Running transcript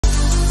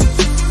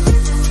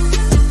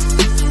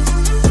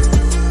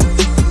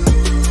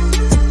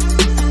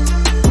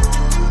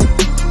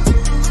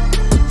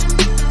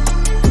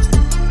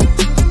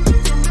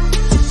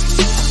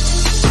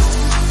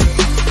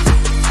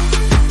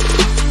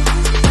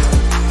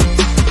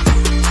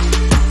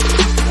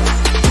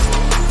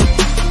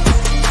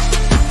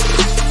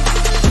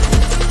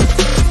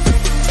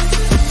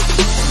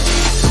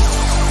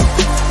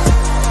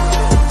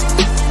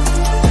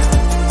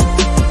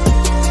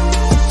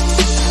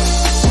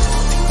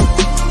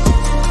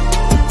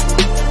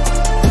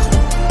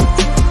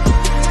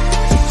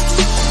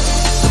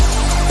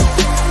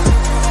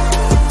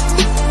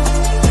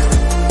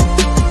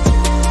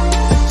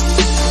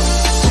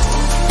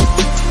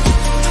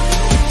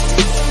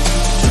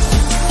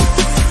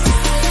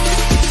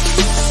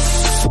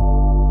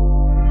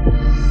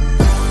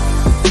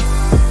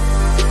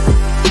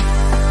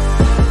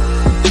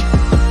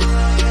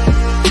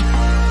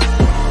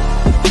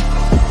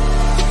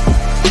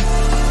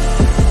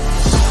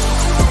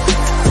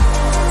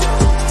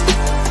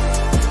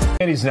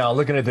committees now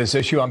looking at this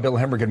issue. I'm Bill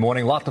Hemmer. Good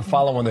morning. A lot to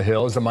follow on the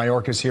Hill as the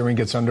Mayorkas hearing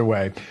gets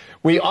underway.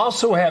 We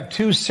also have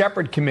two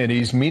separate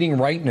committees meeting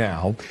right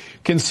now,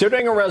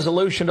 considering a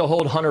resolution to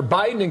hold Hunter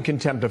Biden in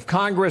contempt of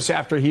Congress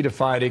after he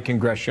defied a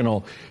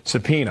congressional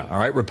subpoena. All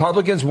right.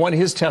 Republicans want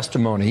his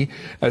testimony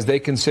as they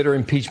consider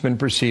impeachment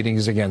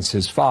proceedings against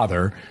his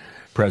father,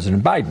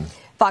 President Biden.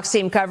 Fox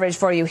team coverage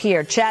for you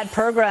here. Chad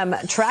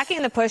Pergram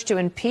tracking the push to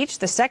impeach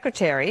the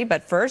secretary.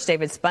 But first,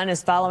 David Spun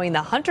is following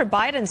the Hunter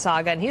Biden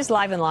saga, and he's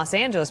live in Los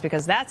Angeles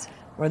because that's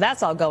where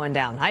that's all going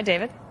down. Hi,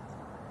 David.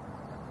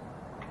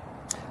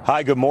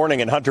 Hi, good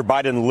morning. And Hunter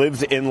Biden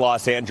lives in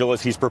Los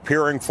Angeles. He's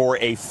preparing for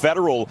a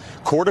federal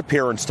court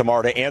appearance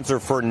tomorrow to answer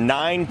for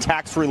 9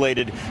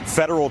 tax-related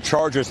federal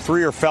charges.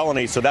 3 are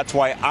felonies. So that's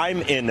why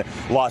I'm in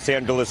Los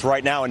Angeles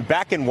right now. And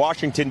back in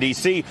Washington,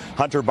 D.C.,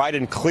 Hunter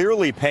Biden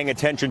clearly paying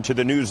attention to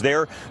the news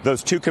there.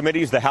 Those two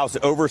committees, the House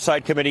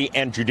Oversight Committee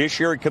and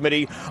Judiciary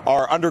Committee,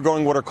 are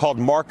undergoing what are called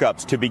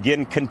markups to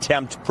begin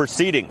contempt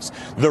proceedings.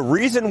 The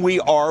reason we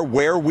are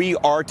where we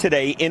are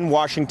today in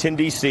Washington,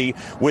 D.C.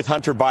 with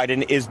Hunter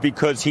Biden is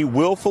because he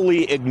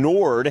willfully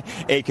ignored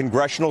a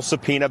congressional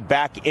subpoena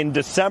back in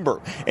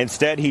December.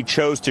 Instead, he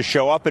chose to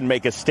show up and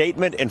make a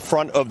statement in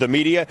front of the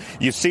media.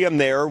 You see him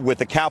there with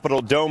the Capitol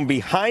Dome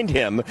behind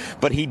him,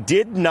 but he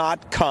did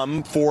not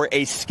come for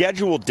a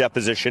scheduled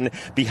deposition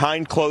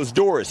behind closed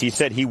doors. He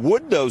said he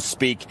would, though,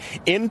 speak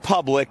in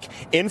public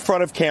in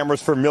front of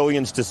cameras for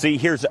millions to see.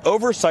 Here's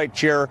Oversight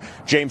Chair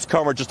James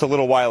Comer just a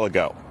little while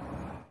ago.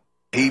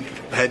 He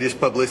had his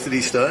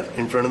publicity stunt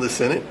in front of the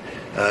Senate,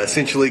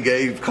 essentially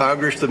gave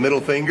Congress the middle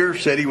finger,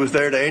 said he was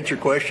there to answer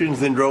questions,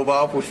 then drove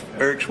off with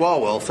Eric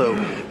Swalwell. So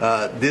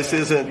this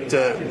isn't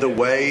the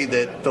way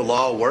that the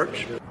law works.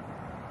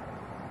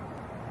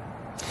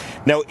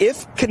 Now,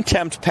 if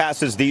contempt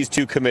passes these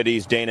two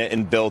committees, Dana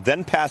and Bill,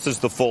 then passes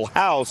the full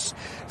House,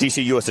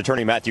 D.C. U.S.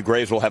 Attorney Matthew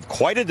Graves will have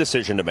quite a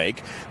decision to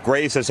make.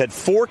 Graves has had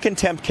 4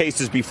 contempt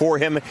cases before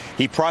him.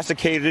 He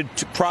prosecuted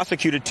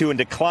 2 and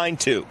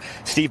declined 2.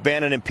 Steve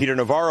Bannon and Peter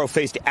Navarro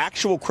faced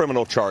actual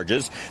criminal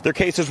charges. Their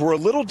cases were a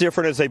little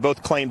different as they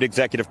both claimed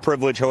executive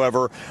privilege.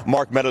 However,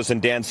 Mark Meadows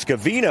and Dan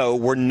Scavino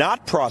were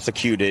not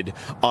prosecuted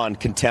on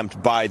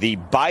contempt by the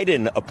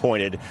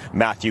Biden-appointed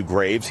Matthew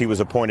Graves. He was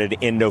appointed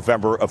in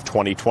November of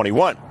 2021.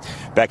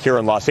 Back here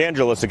in Los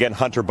Angeles, again,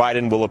 Hunter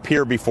Biden will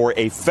appear before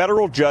a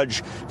federal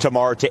judge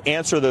tomorrow to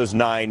answer those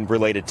 9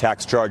 related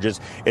tax charges.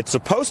 It's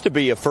supposed to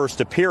be a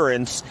first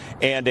appearance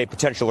and a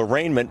potential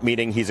arraignment,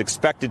 meaning he's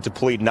expected to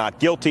plead not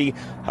guilty.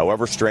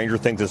 However, stranger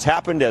things has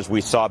happened, as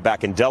we saw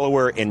back in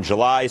Delaware in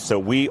July, so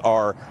we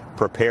are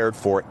prepared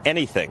for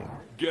anything.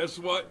 Guess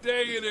what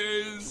day it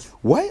is?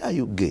 Why are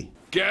you gay?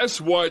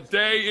 Guess what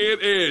day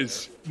it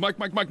is? Mike.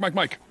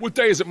 What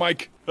day is it,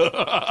 Mike?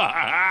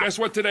 Guess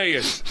what today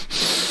is?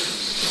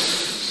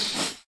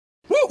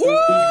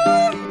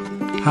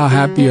 How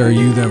happy are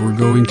you that we're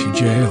going to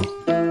jail?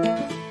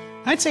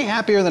 I'd say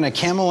happier than a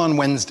camel on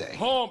Wednesday.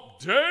 Hump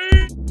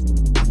day?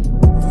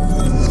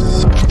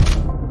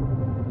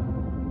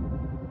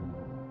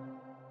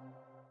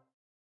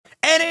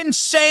 An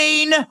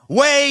insane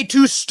way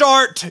to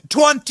start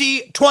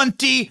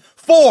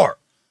 2024.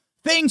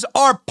 Things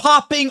are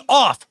popping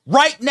off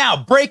right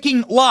now.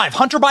 Breaking live.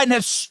 Hunter Biden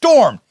has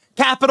stormed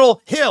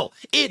Capitol Hill.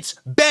 It's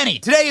Benny.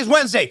 Today is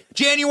Wednesday,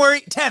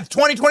 January 10th,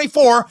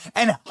 2024,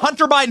 and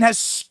Hunter Biden has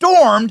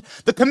stormed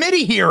the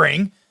committee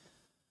hearing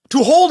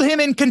to hold him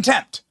in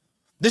contempt.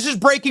 This is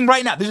breaking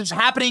right now. This is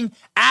happening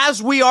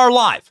as we are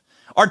live.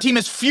 Our team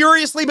has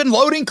furiously been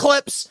loading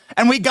clips,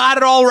 and we got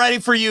it all ready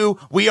for you.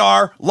 We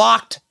are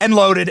locked and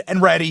loaded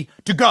and ready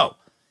to go.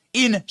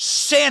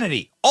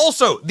 Insanity.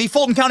 Also, the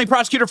Fulton County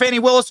prosecutor Fannie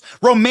Willis,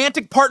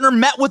 romantic partner,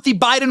 met with the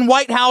Biden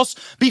White House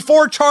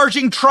before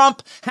charging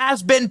Trump,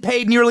 has been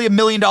paid nearly $1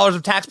 million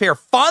of taxpayer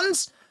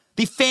funds.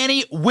 The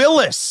Fannie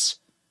Willis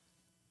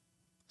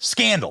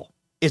scandal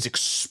is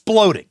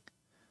exploding.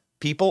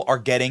 People are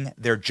getting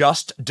their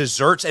just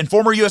desserts. And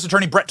former U.S.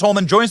 Attorney Brett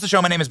Tolman joins the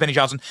show. My name is Benny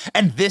Johnson,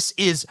 and this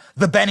is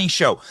The Benny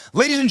Show.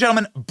 Ladies and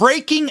gentlemen,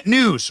 breaking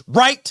news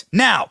right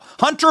now.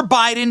 Hunter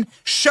Biden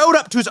showed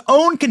up to his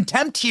own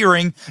contempt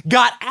hearing,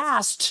 got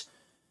asked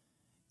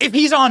if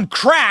he's on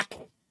crack,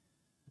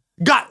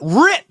 got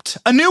ripped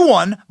a new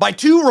one by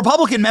 2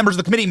 Republican members of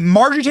the committee,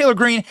 Marjorie Taylor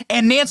Greene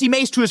and Nancy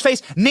Mace, to his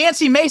face.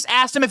 Nancy Mace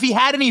asked him if he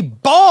had any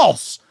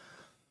balls.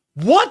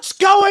 What's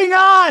going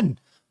on?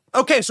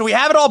 Okay, so we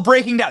have it all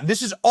breaking down.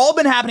 This has all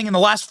been happening in the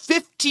last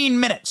 15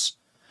 minutes.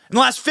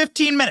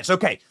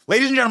 Okay,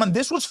 ladies and gentlemen,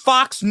 this was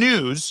Fox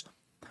News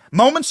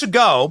moments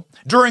ago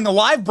during the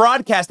live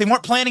broadcast. They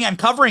weren't planning on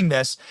covering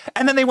this,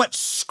 and then they went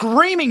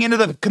screaming into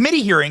the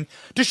committee hearing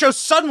to show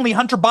suddenly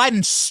Hunter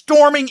Biden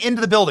storming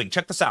into the building.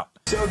 Check this out.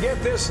 So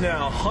get this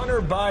now.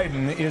 Hunter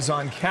Biden is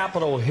on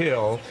Capitol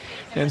Hill.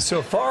 And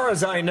so far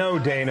as I know,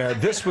 Dana,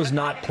 this was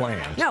not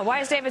planned. No,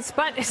 why is David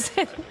Spun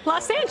in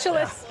Los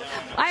Angeles?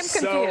 I'm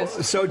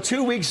confused. So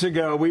 2 weeks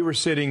ago, we were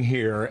sitting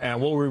here, and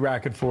we'll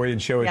re-rack it for you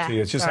and show it to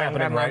you. It's just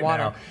happening right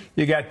now.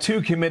 You got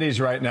 2 committees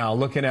right now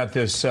looking at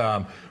this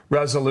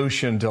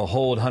resolution to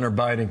hold Hunter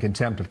Biden in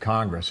contempt of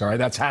Congress. All right,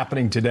 that's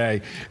happening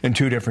today in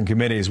two different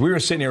committees. We were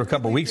sitting here a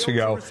couple of weeks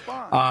ago.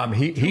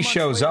 He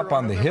shows up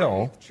on the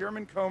Hill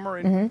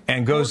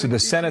and goes to the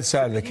Senate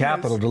side of the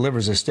Capitol,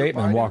 delivers a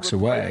statement, and walks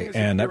away.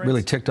 And that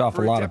really ticked off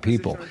a lot of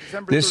people.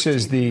 This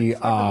is the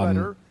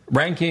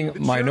ranking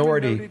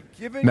minority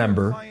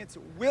member.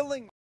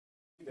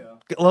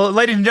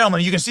 Ladies and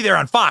gentlemen, you can see there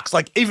on Fox,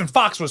 like even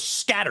Fox was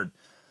scattered.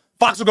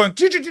 Fox was going,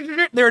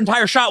 their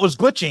entire shot was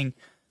glitching.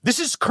 This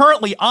is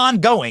currently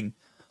ongoing.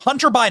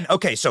 Hunter Biden,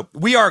 okay, so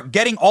we are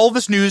getting all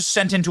this news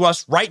sent into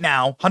us right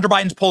now. Hunter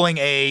Biden's pulling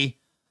a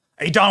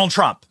Donald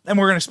Trump, and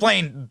we're going to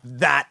explain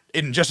that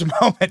in just a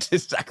moment,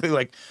 exactly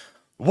like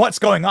what's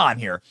going on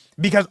here,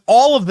 because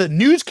all of the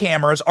news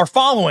cameras are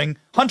following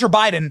Hunter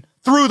Biden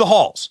through the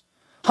halls.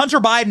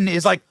 Hunter Biden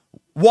is like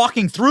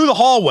walking through the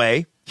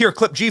hallway. Here,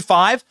 clip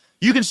G5.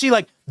 You can see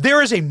like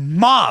there is a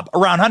mob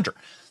around Hunter.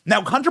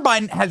 Now, Hunter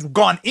Biden has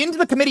gone into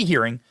the committee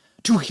hearing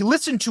to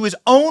listen to his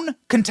own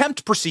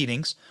contempt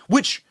proceedings,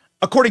 which,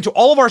 according to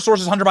all of our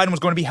sources, Hunter Biden was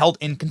going to be held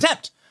in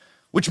contempt,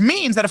 which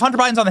means that if Hunter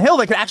Biden's on the Hill,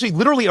 they could actually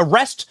literally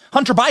arrest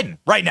Hunter Biden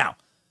right now.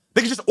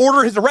 They could just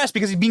order his arrest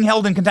because he's being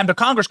held in contempt of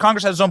Congress.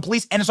 Congress has its own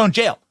police and its own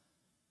jail.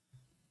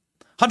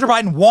 Hunter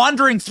Biden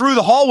wandering through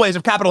the hallways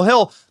of Capitol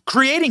Hill,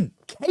 creating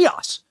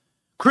chaos,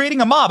 creating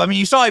a mob. I mean,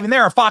 you saw even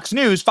there on Fox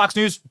News,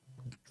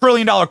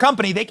 trillion-dollar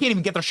company, they can't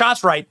even get their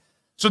shots right.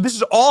 So this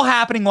is all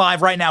happening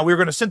live right now. We're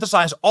going to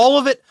synthesize all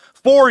of it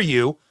for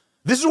you.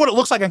 This is what it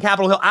looks like on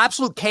Capitol Hill.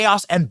 absolute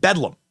chaos and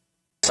bedlam.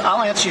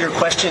 I'll answer your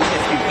question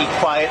if you be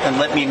quiet and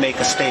let me make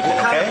a statement,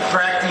 okay? What kind of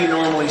crack do you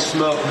normally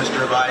smoke,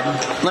 Mr.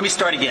 Biden? Let me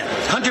start again.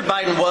 Hunter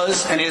Biden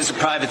was and is a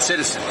private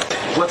citizen.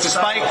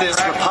 Despite this,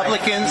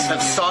 Republicans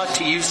have sought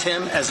to use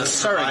him as a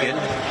surrogate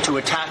to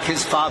attack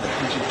his father.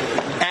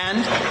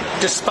 And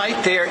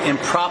despite their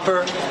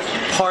improper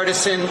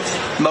partisan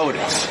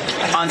motives,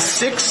 on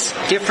 6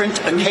 different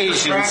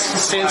occasions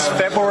since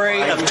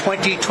February of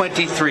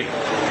 2023,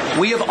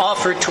 we have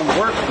offered to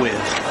work with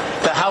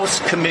the House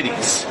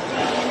committees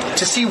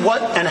to see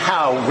what and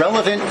how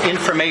relevant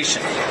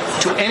information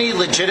to any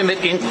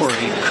legitimate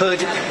inquiry could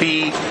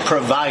be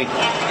provided.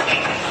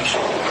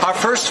 Our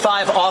first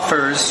 5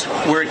 offers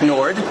were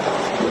ignored,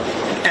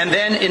 and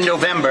then in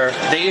November,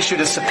 they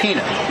issued a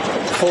subpoena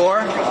for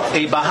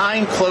a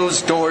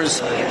behind-closed-doors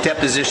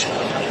deposition,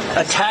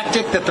 a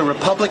tactic that the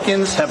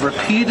Republicans have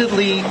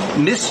repeatedly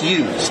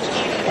misused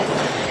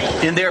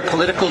in their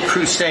political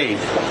crusade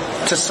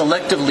to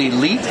selectively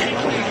leak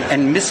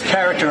and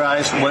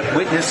mischaracterize what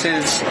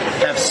witnesses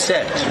have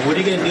said. What are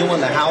you going to do when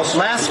the House...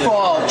 Last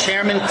fall,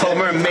 Chairman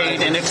Comer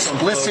made an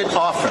explicit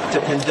offer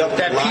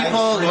that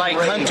people like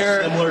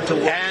Hunter and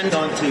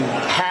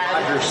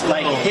had,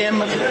 like him,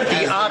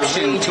 the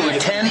option to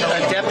attend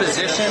a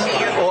deposition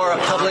or a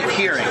public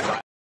hearing.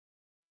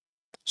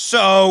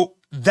 So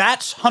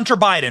that's Hunter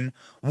Biden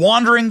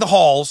wandering the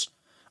halls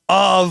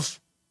of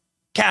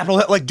Capitol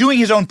Hill, like doing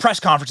his own press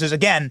conferences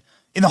again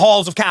in the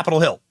halls of Capitol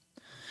Hill.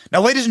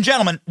 Now, ladies and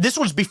gentlemen, this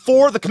was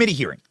before the committee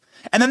hearing.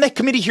 And then the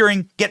committee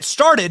hearing gets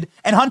started,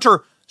 and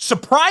Hunter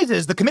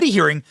surprises the committee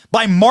hearing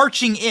by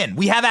marching in.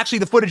 We have actually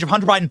the footage of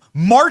Hunter Biden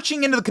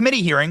marching into the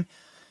committee hearing.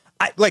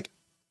 I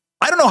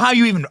don't know how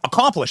you even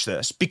accomplish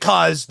this,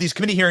 because these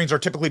committee hearings are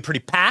typically pretty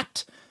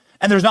packed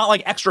and there's not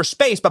like extra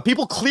space, but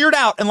people cleared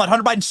out and let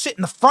Hunter Biden sit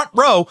in the front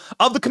row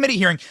of the committee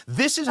hearing.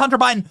 This is Hunter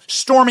Biden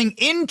storming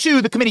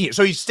into the committee hearing.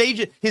 So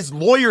his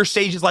lawyer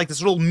stages like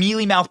this little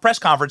mealy-mouthed press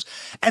conference,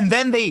 and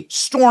then they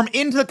storm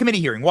into the committee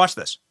hearing. Watch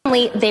this.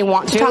 They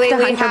want to Julie, talk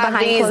to we Hunter have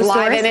behind these closed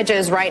live doors.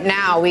 images right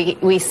now.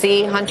 We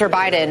see Hunter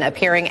Biden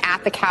appearing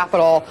at the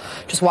Capitol,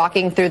 just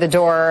walking through the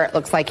door. It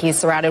looks like he's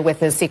surrounded with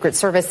his Secret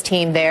Service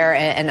team there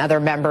and other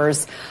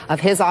members of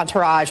his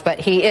entourage. But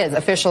he is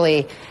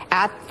officially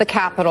at the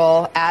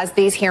Capitol as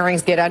these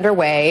hearings get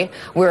underway.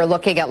 We're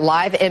looking at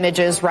live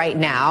images right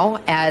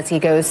now as he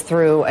goes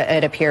through,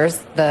 it appears,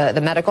 the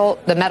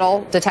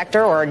metal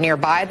detector or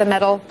nearby the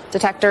metal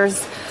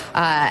detectors.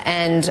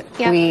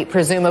 We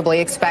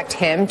presumably expect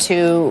him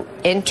to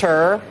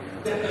enter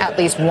at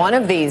least one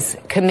of these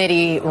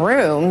committee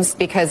rooms,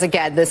 because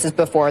again, this is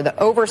before the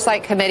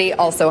Oversight Committee,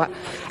 also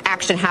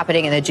action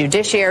happening in the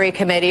Judiciary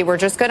Committee. We're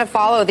just going to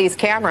follow these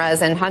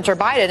cameras and Hunter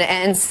Biden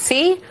and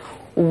see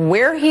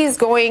where he's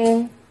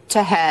going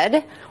to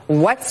head,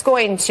 what's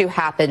going to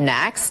happen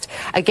next.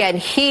 Again,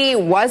 he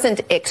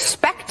wasn't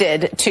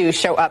expected to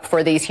show up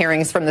for these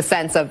hearings from the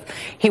sense of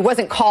he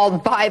wasn't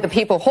called by the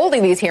people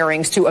holding these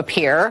hearings to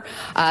appear.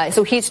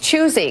 So he's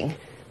choosing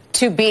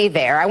to be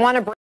there.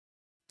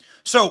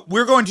 So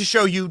we're going to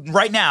show you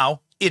right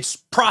now, it's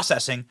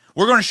processing.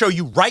 We're going to show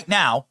you right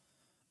now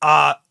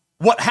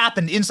what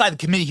happened inside the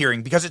committee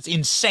hearing, because it's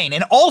insane.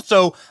 And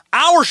also,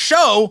 our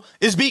show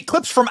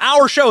clips from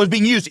our show is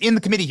being used in the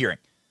committee hearing.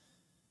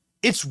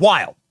 It's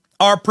wild.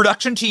 Our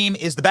production team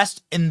is the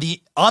best on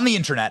the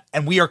internet,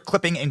 and we are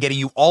clipping and getting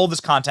you all of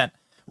this content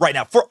right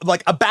now for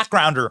like a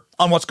backgrounder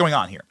on what's going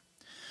on here.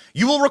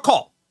 You will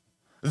recall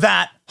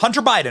that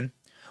Hunter Biden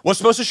was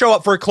supposed to show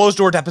up for a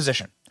closed-door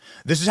deposition.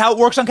 This is how it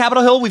works on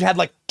Capitol Hill. We've had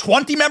like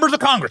 20 members of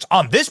Congress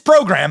on this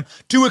program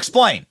to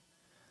explain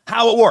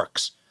how it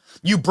works.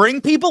 You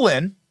bring people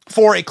in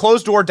for a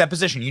closed-door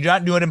deposition. You do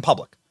not do it in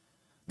public.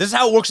 This is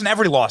how it works in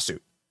every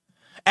lawsuit.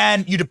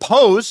 And you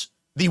depose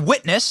the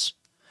witness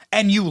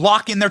and you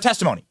lock in their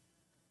testimony.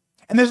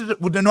 And this is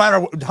no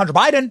matter Hunter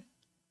Biden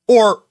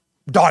or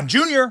Don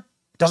Jr.,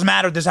 doesn't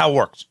matter. This is how it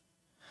works.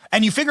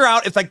 And you figure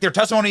out if like their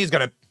testimony is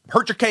going to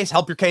hurt your case,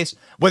 help your case,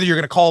 whether you're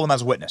going to call them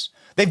as a witness.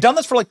 They've done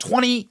this for like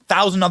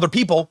 20,000 other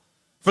people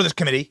for this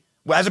committee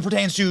as it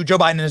pertains to Joe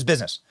Biden and his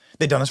business.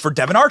 They've done this for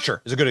Devin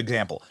Archer is a good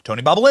example.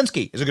 Tony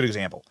Bobulinski is a good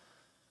example.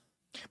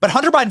 But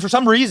Hunter Biden, for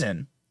some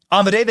reason,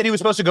 on the day that he was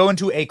supposed to go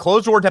into a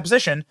closed-door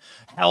deposition,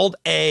 held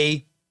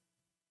a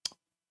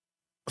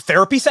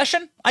therapy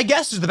session, I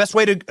guess is the best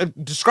way to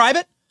describe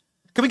it.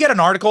 Can we get an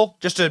article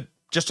just to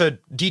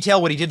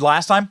detail what he did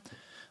last time?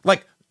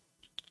 Like,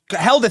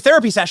 held a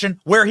therapy session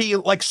where he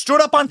like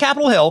stood up on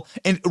Capitol Hill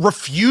and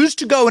refused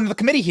to go into the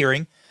committee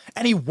hearing,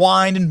 and he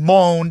whined and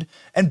moaned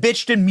and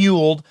bitched and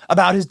mewled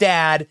about his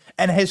dad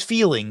and his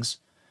feelings,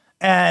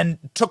 and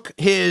took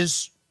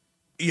his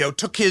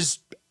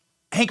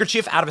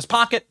handkerchief out of his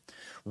pocket,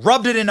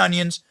 rubbed it in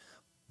onions,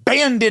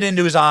 banged it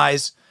into his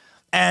eyes,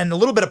 and a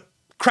little bit of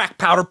crack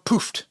powder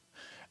poofed.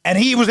 And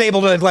he was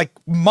able to like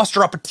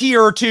muster up a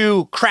tear or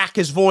two, crack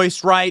his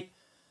voice, right?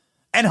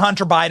 And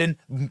Hunter Biden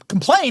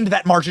complained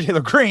that Marjorie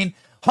Taylor Greene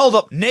held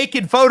up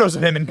naked photos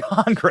of him in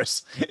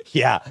Congress.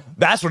 Yeah,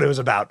 that's what it was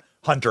about,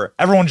 Hunter.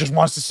 Everyone just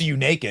wants to see you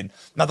naked,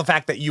 not the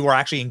fact that you are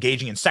actually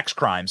engaging in sex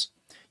crimes.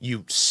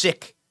 You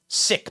sick,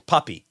 sick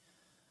puppy.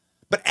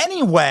 But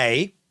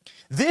anyway,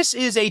 this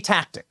is a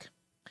tactic.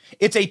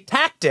 It's a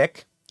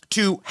tactic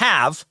to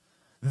have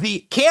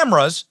the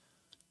cameras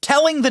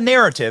telling the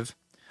narrative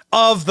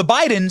of the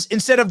Bidens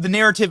instead of the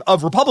narrative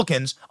of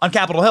Republicans on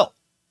Capitol Hill.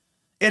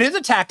 It is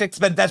a tactic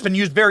that's been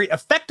used very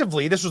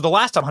effectively. This was the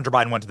last time Hunter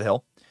Biden went to the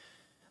Hill.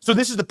 So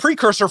this is the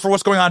precursor for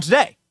what's going on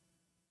today.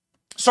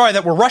 Sorry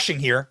that we're rushing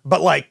here,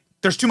 but like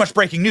there's too much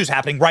breaking news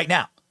happening right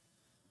now.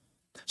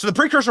 So the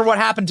precursor of what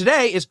happened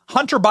today is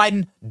Hunter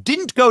Biden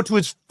didn't go to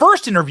his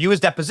first interview,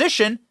 his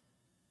deposition,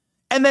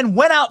 and then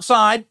went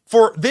outside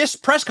for this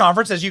press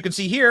conference, as you can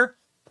see here,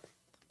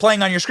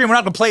 playing on your screen. We're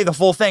not going to play the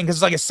full thing because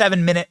it's like a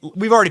 7-minute,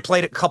 we've already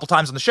played it a couple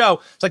times on the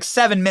show. It's like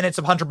 7 minutes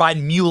of Hunter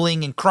Biden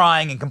mewling and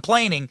crying and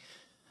complaining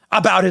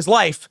about his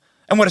life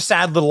and what a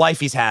sad little life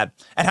he's had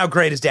and how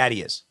great his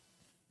daddy is.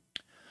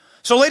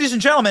 So ladies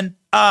and gentlemen,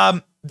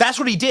 that's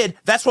what he did.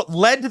 That's what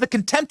led to the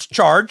contempt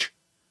charge,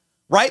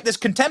 right? This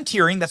contempt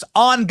hearing that's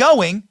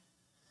ongoing.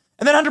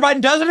 And then Hunter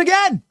Biden does it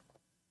again.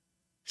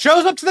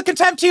 Shows up to the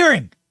contempt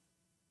hearing.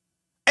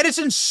 And it's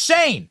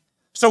insane.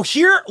 So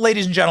here,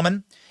 ladies and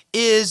gentlemen,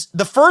 is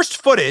the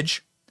first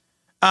footage.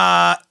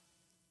 Oh,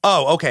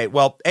 okay.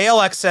 Well,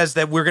 ALX says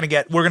that we're gonna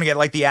get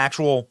like the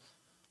actual,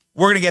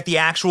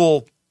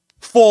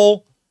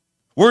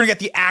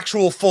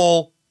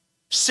 full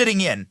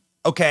sitting in,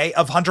 okay,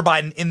 of Hunter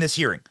Biden in this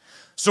hearing.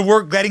 So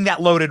we're getting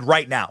that loaded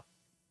right now.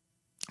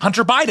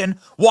 Hunter Biden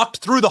walked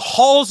through the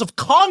halls of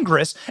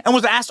Congress and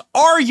was asked,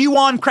 "Are you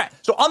on crack?"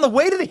 So on the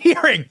way to the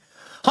hearing,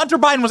 Hunter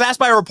Biden was asked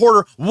by a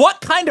reporter, "What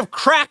kind of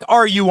crack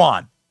are you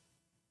on?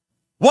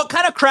 What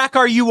kind of crack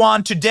are you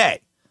on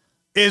today?"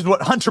 Is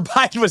what Hunter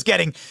Biden was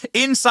getting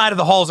inside of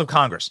the halls of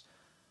Congress.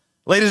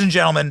 Ladies and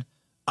gentlemen,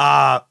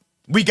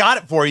 we got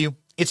it for you.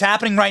 It's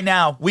happening right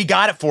now. We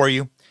got it for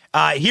you.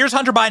 Here's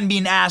Hunter Biden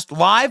being asked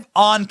live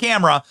on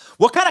camera,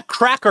 "What kind of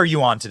crack are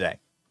you on today?"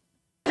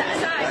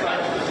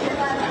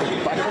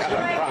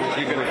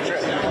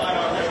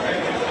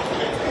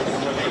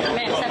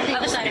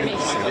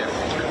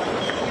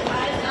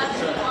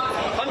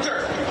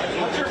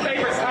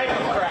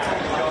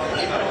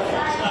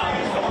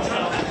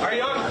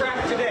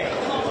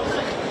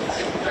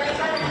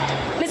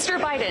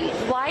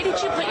 Why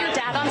did you put your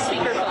dad on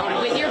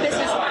speakerphone with your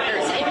business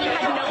partners if he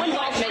had no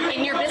involvement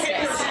in your business? Do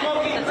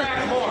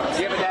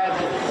you have a dad?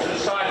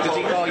 Does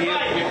he call you?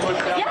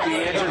 Yes. Do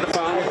you answer the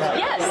phone?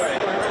 Yes.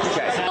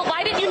 Okay. But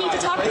why did you need to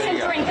talk to him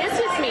during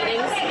business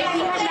meetings if he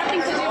had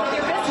nothing to do with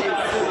your business?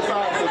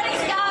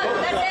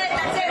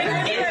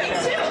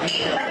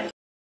 That's it.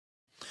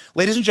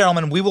 Ladies and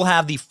gentlemen, we will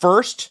have the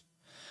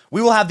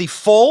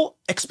full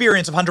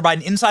experience of Hunter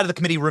Biden inside of the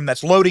committee room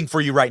that's loading for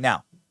you right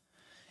now.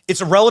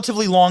 It's a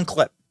relatively long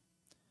clip,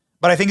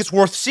 but I think it's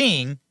worth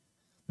seeing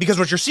because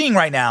what you're seeing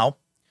right now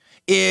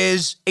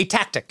is a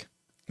tactic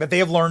that they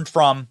have learned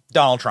from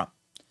Donald Trump.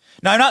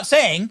 Now, I'm not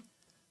saying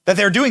that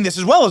they're doing this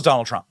as well as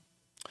Donald Trump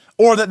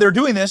or that they're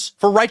doing this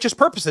for righteous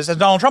purposes as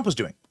Donald Trump was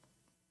doing.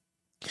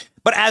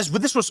 But as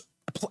this was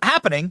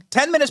happening,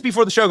 10 minutes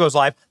before the show goes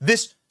live,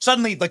 this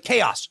suddenly like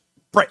chaos.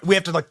 Right, we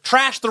have to like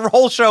trash the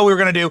whole show we were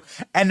going to do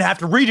and have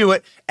to redo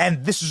it.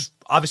 And this is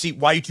obviously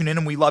why you tune in,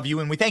 and we love you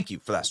and we thank you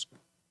for this.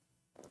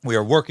 We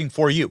are working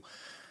for you.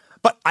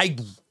 But I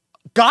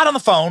got on the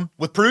phone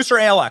with producer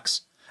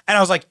ALX and I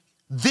was like,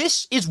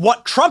 this is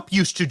what Trump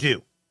used to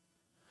do.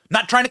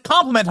 Not trying to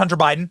compliment Hunter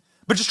Biden,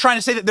 but just trying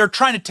to say that they're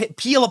trying to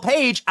peel a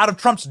page out of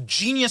Trump's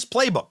genius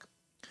playbook.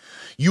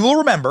 You will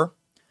remember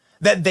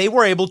that they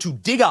were able to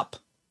dig up.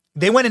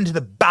 They went into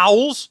the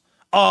bowels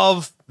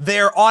of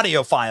their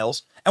audio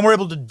files and were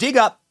able to dig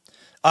up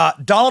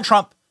Donald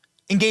Trump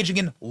engaging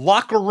in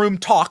locker room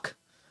talk,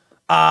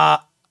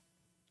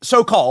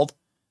 so-called,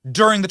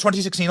 during the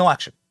 2016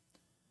 election.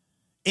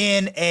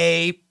 In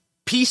a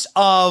piece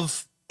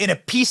of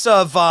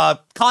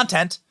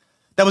content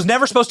that was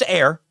never supposed to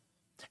air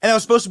and that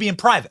was supposed to be in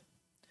private.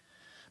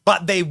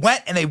 But they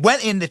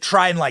went in to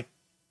try and like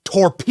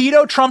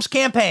torpedo Trump's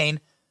campaign.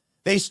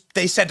 They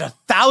sent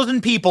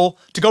 1,000 people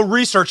to go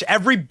research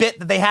every bit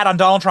that they had on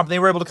Donald Trump. And they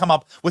were able to come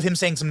up with him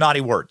saying some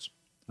naughty words,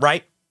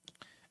 right?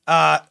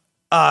 And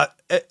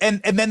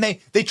then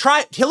they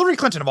tried Hillary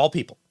Clinton, of all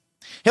people.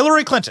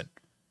 Hillary Clinton,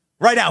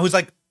 right now, who's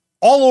like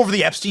all over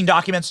the Epstein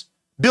documents.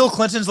 Bill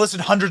Clinton's listed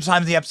hundreds of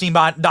times in the Epstein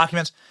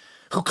documents.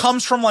 Who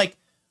comes from like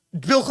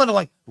Bill Clinton,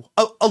 like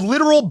a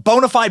literal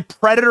bona fide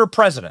predator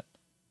president,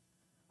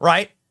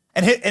 right?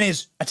 And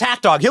his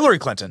attack dog, Hillary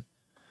Clinton,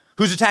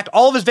 who's attacked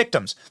all of his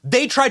victims.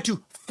 They tried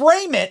to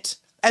frame it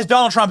as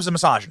Donald Trump is a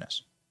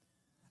misogynist,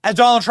 as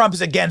Donald Trump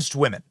is against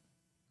women.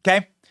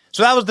 Okay,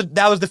 so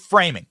that was the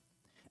framing,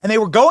 and they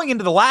were going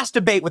into the last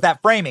debate with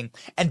that framing,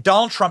 and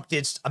Donald Trump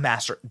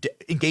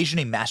engaged in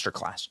a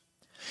masterclass.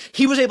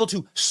 He was able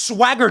to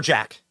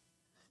swaggerjack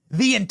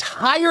the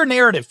entire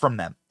narrative from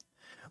them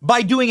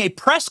by doing a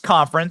press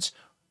conference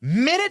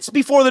minutes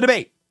before the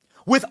debate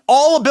with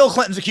all of Bill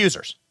Clinton's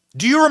accusers.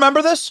 Do you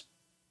remember this?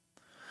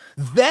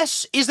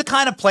 This is the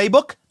kind of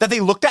playbook that they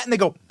looked at and they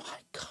go, my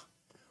God,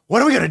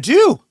 what are we going to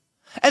do?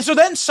 And so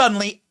then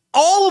suddenly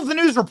all of the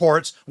news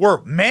reports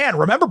were, man,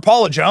 remember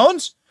Paula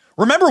Jones?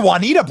 Remember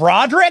Juanita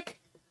Broderick?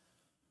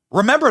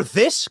 Remember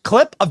this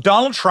clip of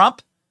Donald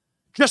Trump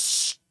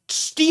just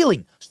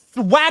stealing,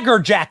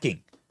 swaggerjacking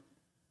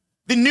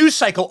the news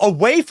cycle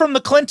away from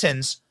the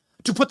Clintons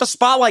to put the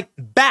spotlight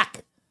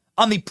back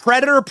on the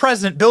predator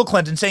president, Bill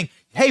Clinton, saying,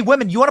 hey,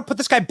 women, you want to put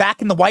this guy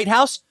back in the White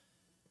House?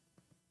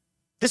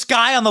 This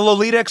guy on the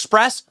Lolita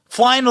Express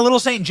flying to Little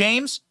St.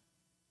 James?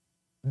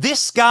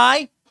 This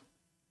guy?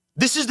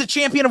 This is the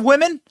champion of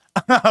women?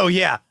 Oh,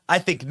 yeah, I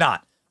think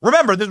not.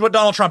 Remember, this is what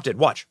Donald Trump did.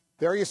 Watch.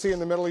 There you see in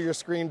the middle of your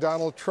screen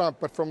Donald Trump,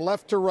 but from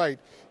left to right,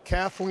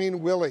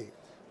 Kathleen Willey,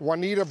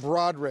 Juanita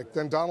Broderick,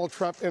 then Donald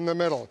Trump in the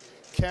middle,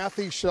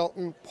 Kathy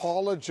Shelton,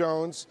 Paula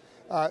Jones.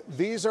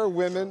 These are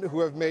women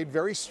who have made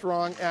very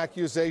strong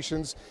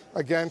accusations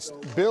against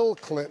Bill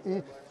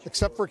Clinton,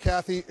 except for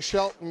Kathy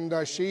Shelton.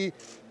 She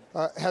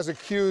has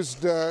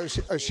accused,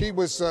 she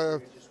was a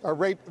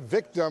rape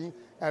victim,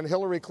 and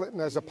Hillary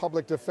Clinton, as a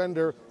public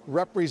defender,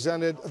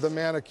 represented the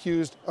man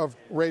accused of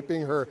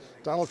raping her.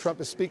 Donald Trump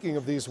is speaking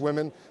of these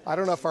women. I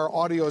don't know if our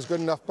audio is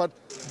good enough, but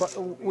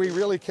we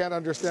really can't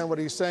understand what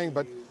he's saying.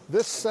 But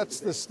this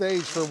sets the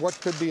stage for what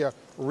could be a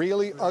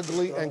really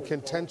ugly and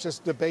contentious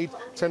debate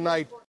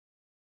tonight.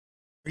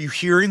 Are you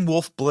hearing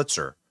Wolf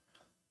Blitzer?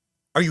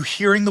 Are you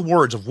hearing the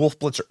words of Wolf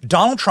Blitzer?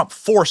 Donald Trump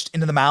forced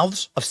into the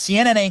mouths of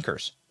CNN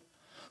anchors,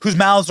 whose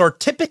mouths are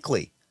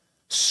typically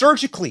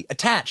surgically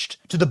attached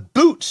to the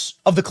boots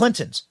of the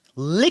Clintons,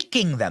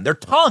 licking them. Their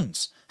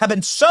tongues have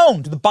been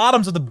sewn to the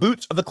bottoms of the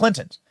boots of the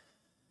Clintons.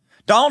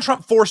 Donald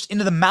Trump forced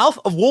into the mouth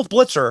of Wolf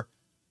Blitzer,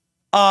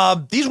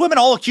 these women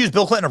all accused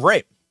Bill Clinton of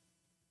rape.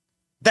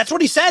 That's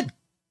what he said.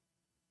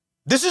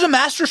 This is a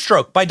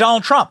masterstroke by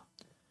Donald Trump.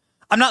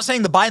 I'm not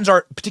saying the Bidens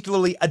are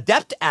particularly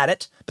adept at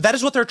it, but that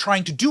is what they're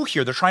trying to do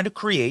here. They're trying to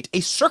create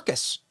a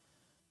circus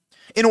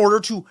in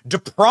order to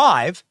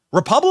deprive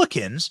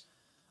Republicans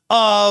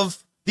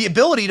of the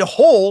ability to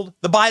hold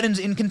the Bidens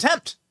in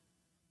contempt,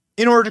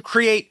 in order to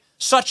create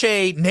such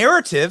a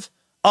narrative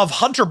of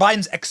Hunter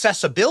Biden's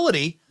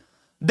accessibility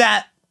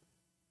that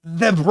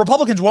the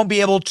Republicans won't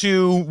be able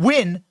to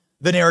win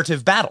the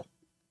narrative battle.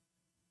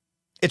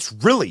 It's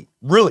really,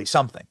 really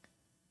something.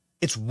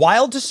 It's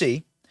wild to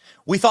see.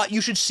 We thought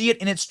you should see it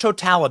in its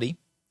totality.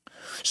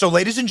 So,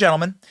 ladies and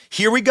gentlemen,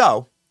 here we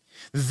go.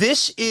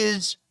 This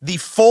is the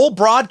full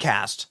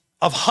broadcast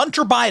of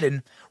Hunter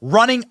Biden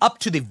running up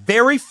to the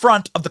very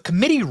front of the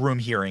committee room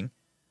hearing,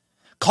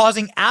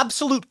 causing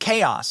absolute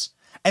chaos,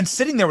 and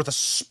sitting there with a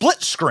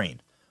split screen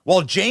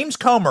while James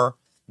Comer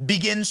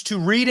begins to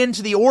read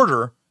into the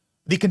order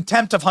the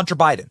contempt of Hunter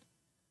Biden.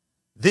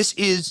 This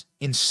is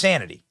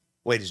insanity,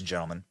 ladies and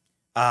gentlemen.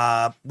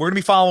 We're going to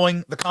be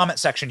following the comment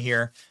section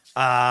here,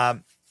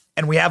 and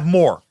we have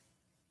more.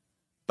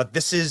 But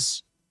this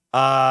is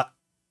wild.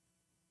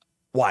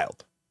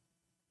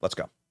 Let's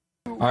go.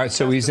 All right,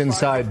 so he's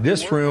inside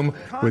this room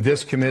with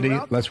this committee.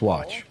 Let's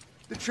watch.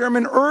 The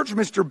chairman urged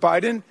Mr.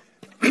 Biden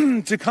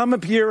to come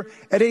appear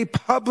at a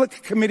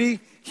public committee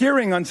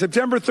hearing on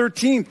September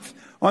 13th.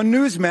 On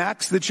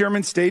Newsmax, the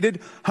chairman stated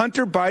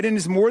Hunter Biden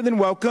is more than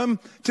welcome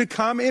to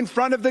come in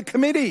front of the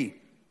committee.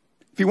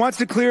 If he wants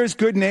to clear his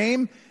good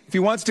name, if he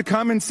wants to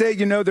come and say,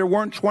 you know, there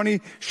weren't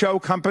 20 show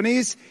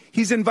companies,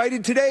 he's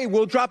invited today.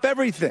 We'll drop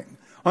everything.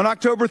 On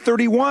October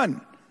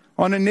 31,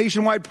 on a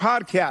nationwide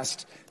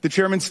podcast, the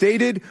chairman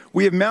stated,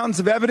 we have mountains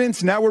of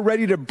evidence. Now we're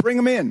ready to bring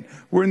them in.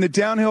 We're in the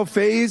downhill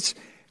phase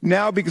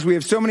now because we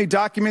have so many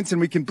documents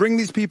and we can bring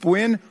these people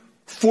in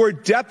for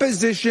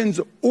depositions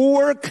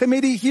or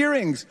committee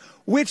hearings,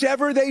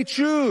 whichever they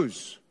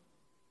choose.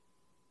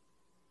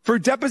 For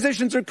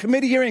depositions or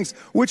committee hearings,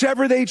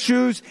 whichever they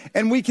choose,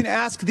 and we can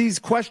ask these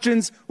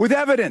questions with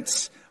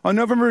evidence. On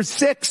November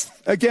 6th,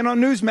 again on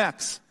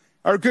Newsmax,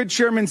 our good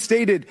chairman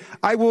stated,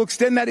 I will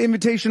extend that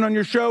invitation on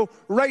your show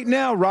right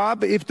now,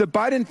 Rob, if the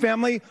Biden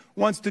family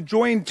wants to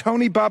join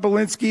Tony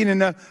Bobulinski in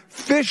an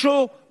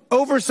official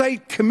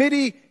oversight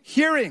committee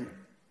hearing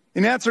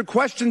and answer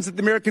questions that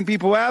the American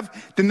people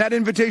have, then that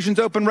invitation's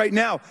open right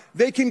now.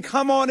 They can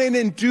come on in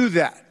and do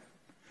that.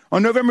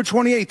 On November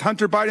 28th,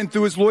 Hunter Biden,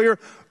 through his lawyer,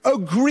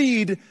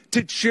 agreed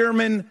to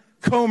Chairman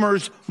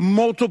Comer's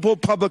multiple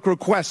public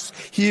requests.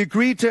 He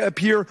agreed to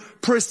appear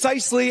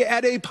precisely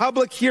at a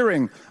public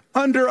hearing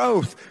under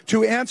oath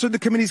to answer the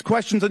committee's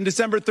questions on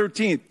December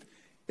 13th.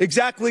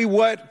 Exactly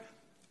what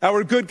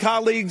our good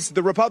colleagues,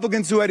 the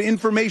Republicans who had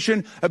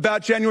information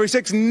about January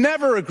 6th,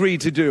 never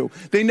agreed to do.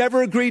 They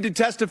never agreed to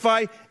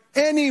testify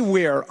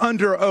anywhere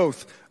under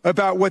oath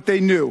about what they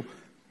knew.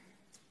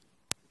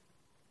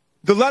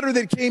 The letter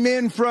that came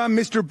in from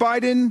Mr.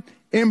 Biden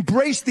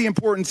embraced the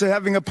importance of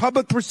having a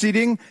public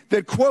proceeding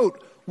that,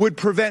 quote, would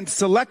prevent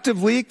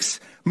selective leaks,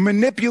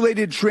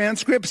 manipulated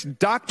transcripts,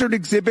 doctored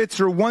exhibits,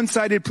 or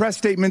one-sided press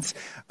statements,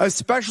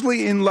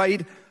 especially in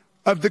light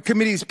of the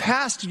committee's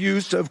past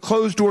use of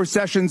closed-door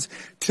sessions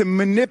to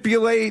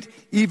manipulate,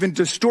 even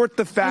distort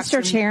the facts,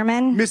 Mr.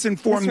 Chairman,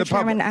 misinform the public. Mr.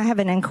 Chairman, I have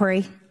an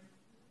inquiry.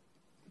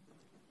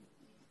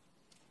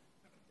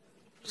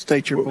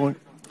 State your point.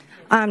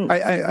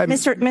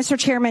 Mr.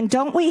 Chairman,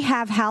 don't we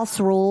have House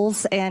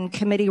rules and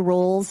committee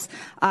rules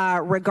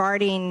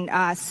regarding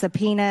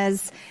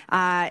subpoenas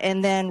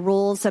and then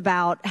rules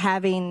about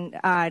having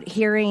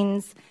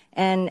hearings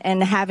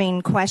and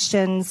having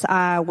questions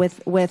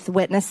with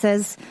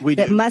witnesses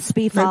that must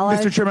be followed?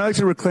 Mr. Chairman, I'd like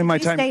to reclaim my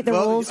time. State the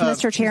rules,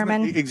 Mr.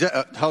 Chairman.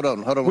 Hold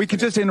on. We could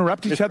just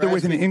interrupt each other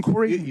with an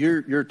inquiry?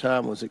 Your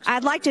time was expired.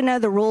 I'd like to know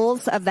the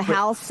rules of the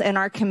House and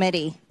our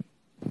committee.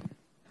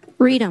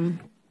 Read them.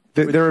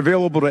 They're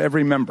available to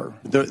every member.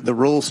 The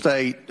rules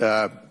state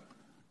for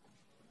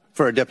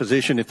a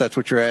deposition, if that's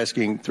what you're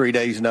asking, 3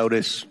 days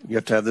notice. You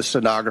have to have the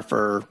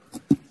stenographer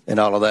and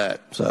all of that.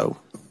 So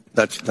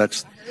that's.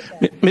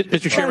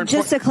 Mr. Chairman,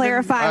 just to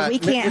clarify, we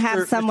can't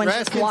have someone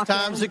just walk in.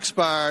 Time's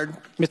expired.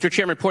 Mr.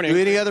 Chairman, do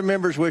any other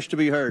members wish to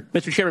be heard?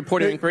 Mr. Chairman,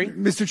 point of inquiry.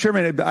 Mr.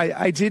 Chairman,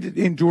 I did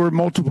endure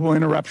multiple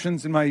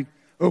interruptions in my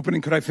opening.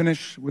 Could I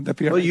finish? Would that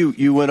be all right? Well,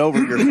 you went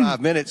over your 5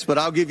 minutes, but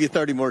I'll give you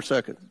 30 more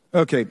seconds.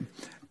 Okay.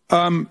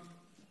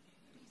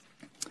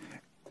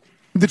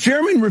 The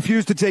chairman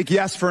refused to take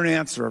yes for an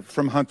answer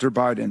from Hunter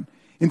Biden.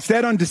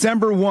 Instead, on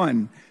December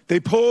 1, they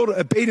pulled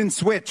a bait and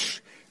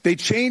switch. They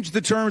changed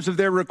the terms of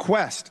their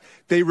request.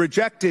 They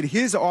rejected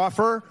his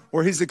offer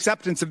or his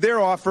acceptance of their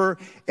offer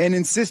and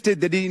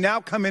insisted that he now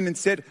come in and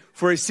sit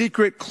for a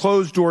secret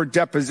closed-door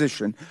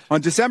deposition.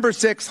 On December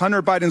 6,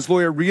 Hunter Biden's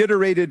lawyer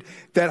reiterated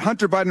that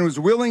Hunter Biden was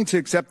willing to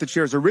accept the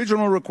chair's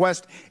original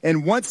request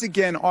and once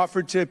again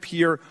offered to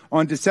appear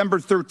on December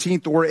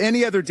 13th or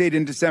any other date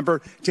in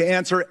December to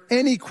answer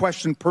any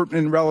question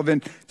pertinent and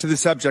relevant to the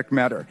subject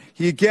matter.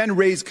 He again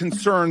raised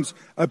concerns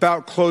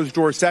about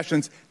closed-door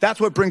sessions. That's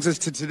what brings us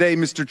to today,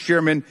 Mr.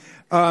 Chairman.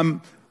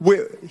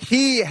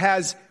 He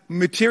has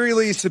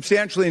materially,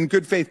 substantially, in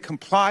good faith,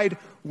 complied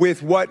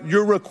with what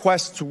your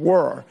requsts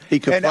were.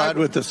 He complied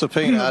with the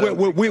subpoena.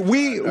 We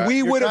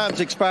would have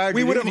expired.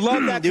 We would have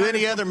loved that. Do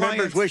any other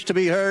members wish to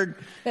be heard?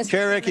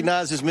 Chair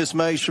recognizes Ms.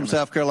 Mays from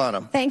South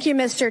Carolina. Thank you,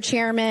 Mr.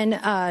 Chairman,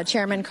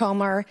 Chairman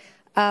Comer.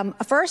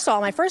 First of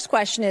all, my first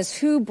question is,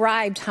 who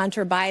bribed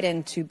Hunter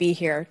Biden to be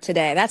here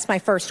today? That's my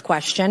first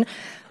question.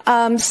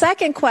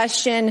 Second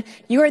question,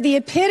 you are the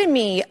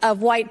epitome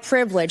of white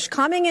privilege,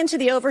 coming into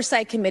the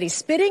Oversight Committee,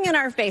 spitting in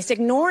our face,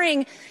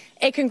 ignoring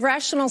a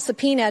congressional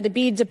subpoena to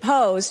be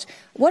deposed.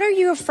 What are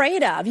you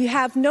afraid of? You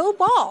have no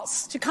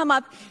balls to come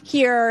up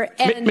here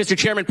and... Mr.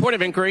 Chairman, point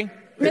of inquiry.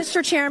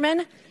 Mr.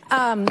 Chairman...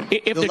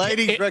 If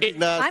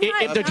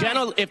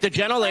the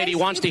gentle lady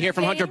wants to hear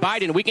from Hunter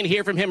Biden, we can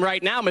hear from him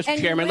right now, Mr.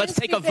 Chairman. Let's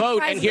take a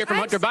vote and hear from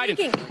Hunter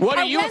Biden. What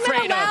are you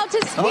afraid of?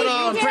 Hold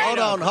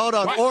on.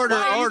 Order.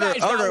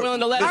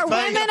 Are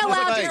women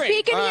allowed to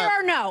speak in here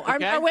or no?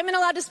 Are women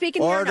allowed to speak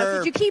in here or no?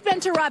 Could you keep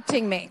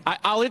interrupting me?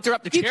 I'll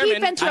interrupt the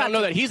chairman. I don't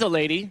know that he's a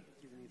lady.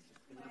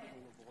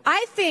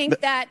 I think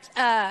that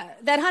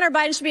Hunter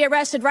Biden should be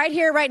arrested right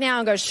here, right now,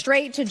 and go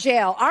straight to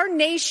jail. Our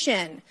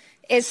nation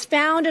is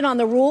founded on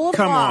the rule of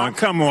law.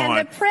 Come on.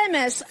 And the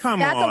premise that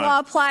the law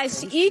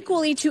applies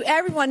equally to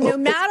everyone, no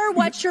matter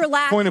what your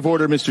last Point of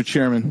order, Mr.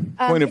 Chairman.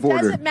 Point of order.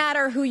 It doesn't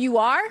matter who you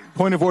are.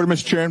 Point of order,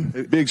 Mr.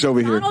 Chairman. Biggs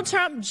over here. Donald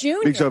Trump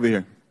Jr. Biggs over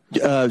here.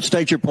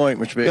 State your point,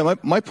 Mr. Biggs. Yeah,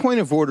 my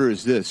point of order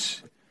is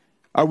this.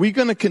 Are we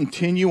going to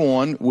continue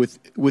on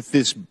with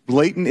this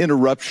blatant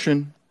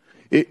interruption?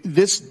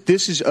 This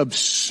is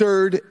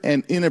absurd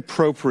and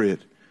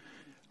inappropriate.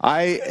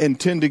 I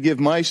intend to give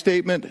my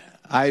statement.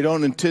 I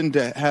don't intend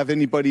to have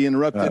anybody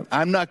interrupted.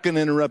 I'm not going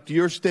to interrupt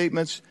your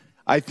statements.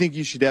 I think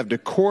you should have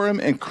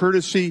decorum and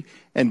courtesy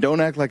and don't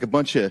act like a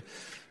bunch of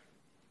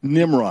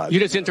Nimrod. You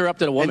just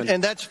interrupted a woman.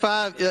 And that's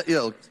 5,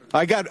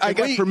 I got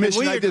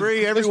permission. Can we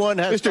agree everyone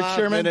has Mr. 5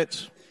 Chairman,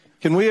 minutes?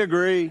 Can we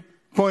agree?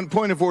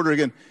 Point of order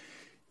again.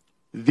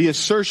 The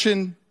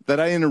assertion that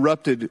I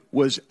interrupted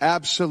was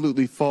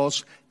absolutely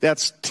false.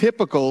 That's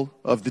typical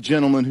of the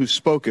gentleman who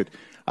spoke it.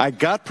 I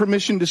got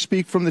permission to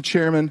speak from the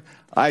chairman.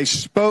 I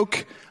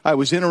spoke. I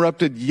was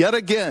interrupted yet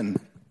again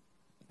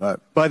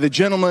by the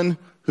gentleman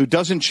who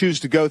doesn't choose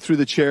to go through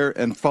the chair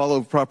and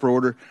follow proper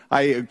order.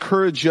 I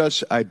encourage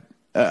us.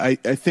 I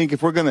think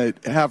if we're going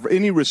to have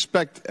any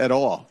respect at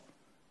all,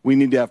 we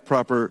need to have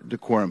proper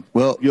decorum.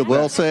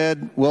 Well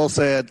said. Well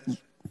said.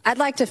 I'd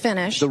like to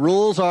finish. The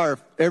rules are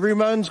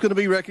everyone's going to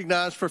be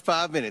recognized for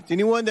 5 minutes.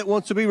 Anyone that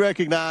wants to be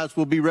recognized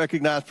will be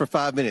recognized for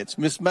 5 minutes.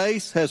 Ms.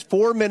 Mace has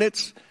 4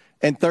 minutes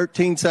and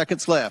 13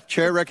 seconds left.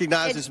 Chair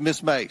recognizes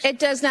Ms. Mace. It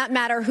does not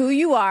matter who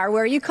you are,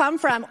 where you come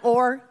from,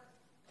 or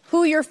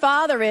who your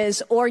father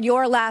is, or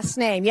your last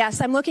name.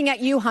 Yes, I'm looking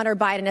at you, Hunter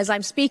Biden, as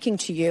I'm speaking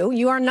to you.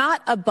 You are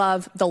not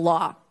above the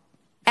law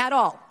at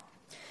all.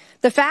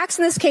 The facts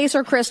in this case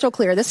are crystal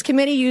clear. This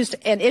committee used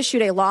and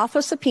issued a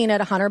lawful subpoena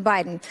to Hunter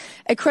Biden,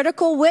 a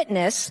critical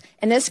witness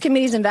in this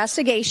committee's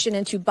investigation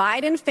into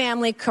Biden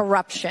family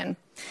corruption.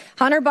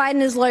 Hunter Biden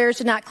and his lawyers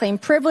did not claim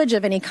privilege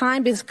of any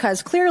kind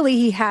because clearly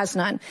he has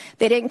none.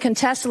 They didn't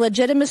contest the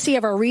legitimacy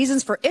of our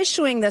reasons for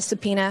issuing the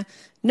subpoena.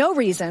 No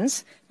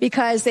reasons,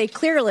 because they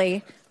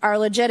clearly are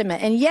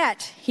legitimate. And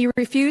yet he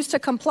refused to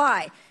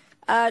comply.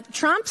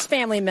 Trump's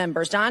family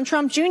members, Don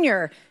Trump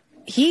Jr.,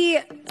 he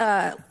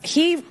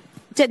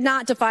did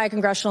not defy a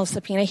congressional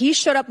subpoena. He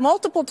showed up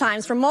multiple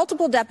times for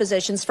multiple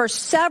depositions for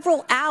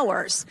several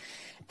hours.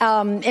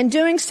 In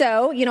doing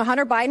so,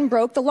 Hunter Biden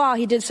broke the law.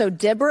 He did so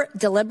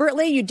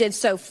deliberately. You did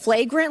so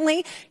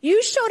flagrantly.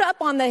 You showed up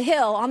on the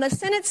Hill, on the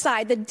Senate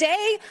side, the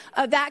day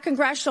of that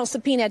congressional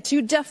subpoena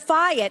to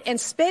defy it and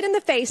spit in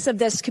the face of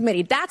this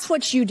committee. That's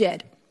what you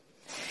did.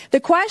 The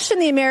question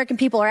the American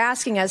people are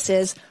asking us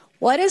is,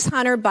 what is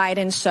Hunter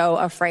Biden so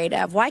afraid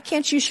of? Why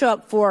can't you show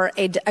up for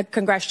a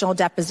congressional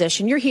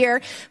deposition? You're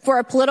here for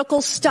a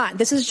political stunt.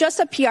 This is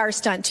just a PR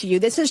stunt to you.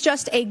 This is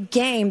just a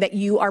game that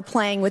you are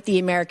playing with the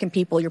American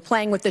people. You're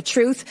playing with the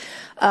truth.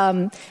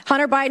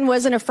 Hunter Biden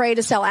wasn't afraid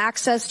to sell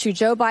access to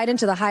Joe Biden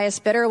to the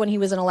highest bidder when he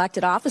was in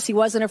elected office. He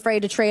wasn't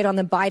afraid to trade on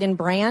the Biden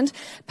brand,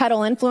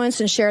 peddle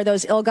influence, and share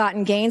those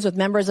ill-gotten gains with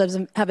members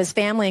of his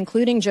family,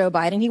 including Joe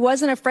Biden. He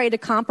wasn't afraid to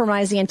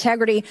compromise the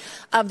integrity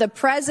of the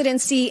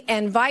presidency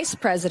and vice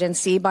presidency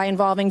by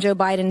involving Joe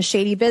Biden in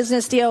shady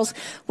business deals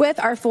with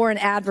our foreign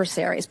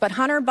adversaries. But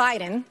Hunter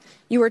Biden,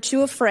 you were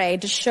too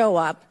afraid to show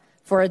up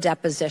for a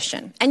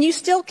deposition. And you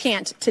still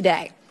can't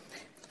today.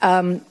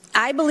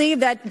 I believe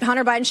that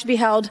Hunter Biden should be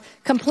held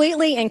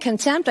completely in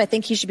contempt. I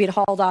think he should be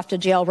hauled off to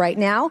jail right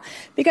now,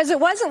 because it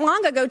wasn't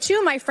long ago,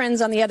 too, my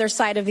friends on the other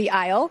side of the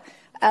aisle,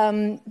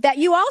 that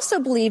you also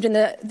believed in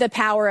the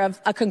power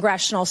of a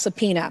congressional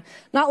subpoena.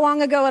 Not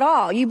long ago at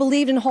all. You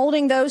believed in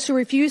holding those who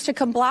refused to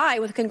comply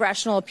with a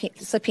congressional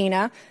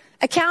subpoena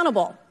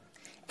accountable.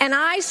 And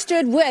I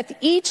stood with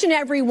each and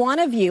every one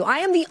of you. I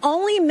am the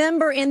only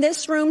member in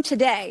this room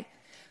today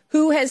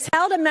who has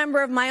held a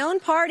member of my own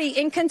party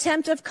in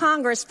contempt of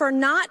Congress for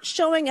not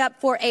showing up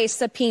for a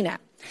subpoena.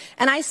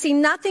 And I see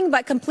nothing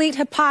but complete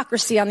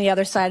hypocrisy on the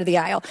other side of the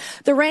aisle.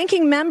 The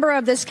ranking member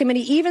of this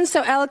committee even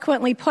so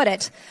eloquently put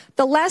it.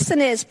 The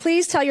lesson is,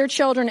 please tell your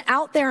children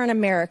out there in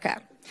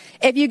America,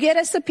 if you get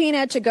a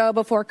subpoena to go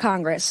before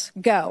Congress,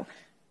 go.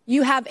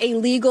 You have a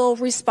legal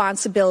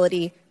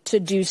responsibility to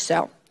do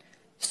so.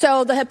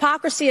 So the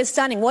hypocrisy is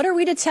stunning. What are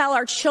we to tell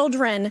our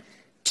children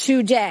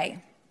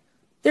today?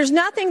 There's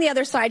nothing the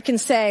other side can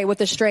say with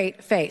a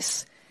straight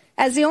face.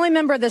 As the only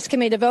member of this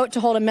committee to vote to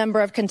hold a member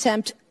of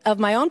contempt of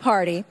my own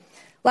party,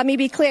 let me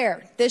be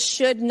clear. This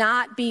should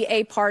not be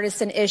a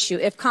partisan issue.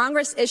 If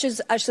Congress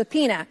issues a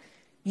subpoena,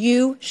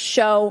 you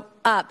show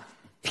up,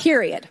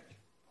 period.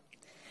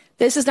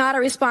 This is not a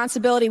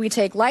responsibility we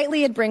take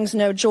lightly. It brings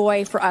no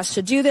joy for us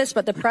to do this,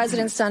 but the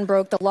president's son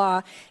broke the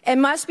law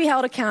and must be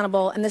held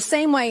accountable in the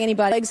same way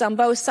anybody on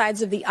both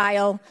sides of the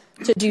aisle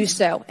to do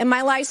so. And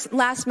my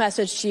last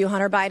message to you,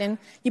 Hunter Biden,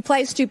 you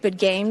play stupid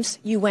games,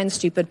 you win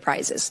stupid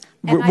prizes.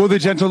 Will the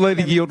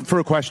gentlelady yield for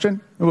a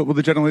question? Will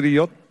the gentlelady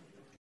yield?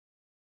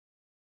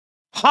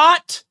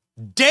 Hot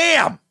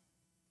damn.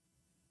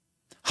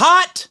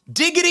 Hot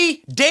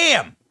diggity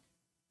damn.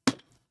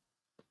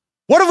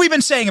 What have we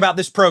been saying about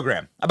this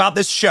program, about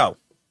this show,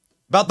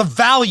 about the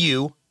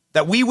value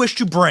that we wish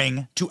to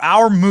bring to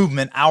our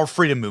movement, our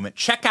freedom movement?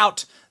 Check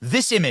out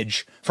this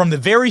image from the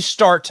very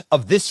start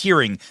of this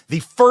hearing, the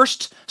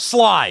first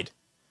slide.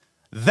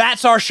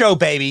 That's our show,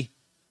 baby.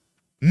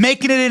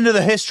 Making it into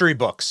the history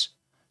books.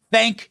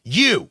 Thank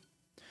you.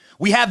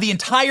 We have the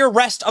entire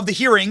rest of the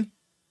hearing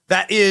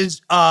that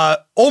is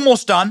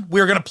almost done.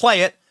 We're going to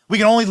play it. We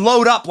can only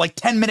load up like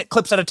 10-minute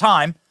clips at a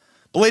time.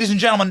 But ladies and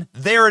gentlemen,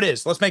 there it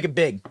is. Let's make it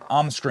big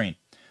on the screen.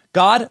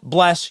 God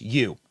bless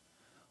you.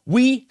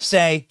 We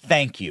say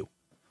thank you.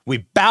 We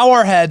bow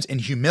our heads in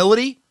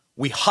humility.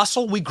 We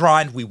hustle, we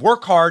grind, we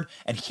work hard,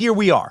 and here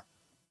we are.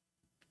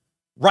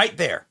 Right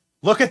there.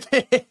 Look at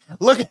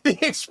the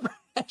expression.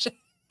 It's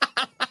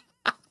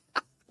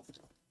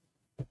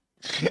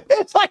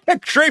like a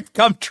dream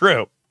come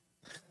true.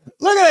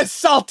 Look at this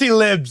salty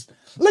libs.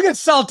 Look at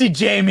salty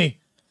Jamie.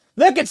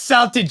 Look at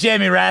salty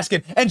Jamie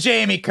Raskin and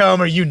Jamie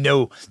Comer. You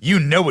know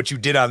what you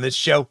did on this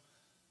show.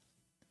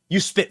 You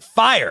spit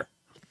fire,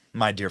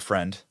 my dear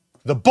friend.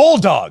 The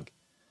Bulldog.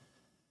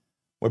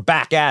 We're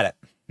back at it.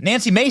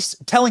 Nancy Mace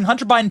telling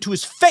Hunter Biden to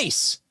his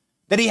face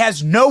that he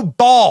has no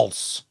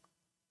balls.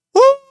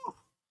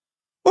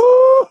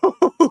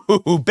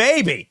 Ooh,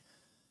 baby.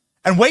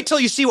 And wait till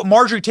you see what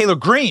Marjorie Taylor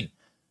Greene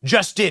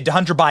just did to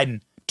Hunter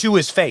Biden to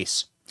his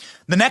face.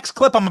 The next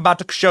clip I'm about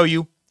to show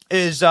you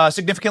is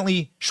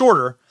significantly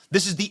shorter.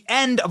 This is the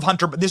end of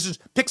Hunter. This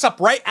picks up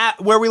right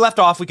at where we left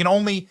off. We can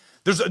only,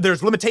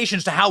 there's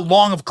limitations to how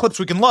long of clips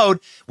we can load.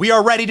 We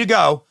are ready to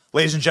go,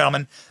 ladies and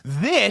gentlemen.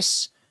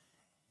 This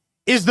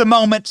is the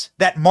moment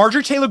that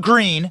Marjorie Taylor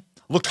Greene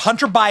looked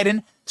Hunter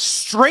Biden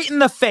straight in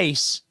the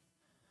face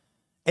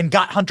and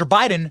got Hunter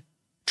Biden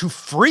to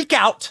freak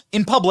out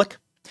in public,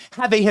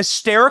 have a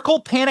hysterical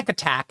panic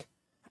attack,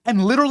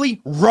 and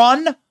literally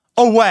run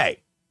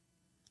away.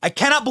 I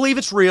cannot believe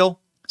it's real.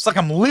 It's like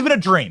I'm living a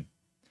dream.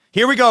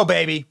 Here we go,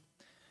 baby.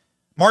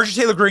 Marjorie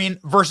Taylor Greene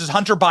versus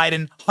Hunter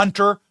Biden.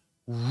 Hunter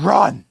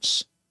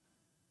runs,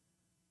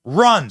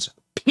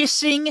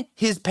 pissing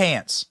his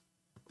pants.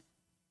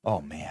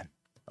 Oh,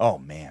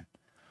 man.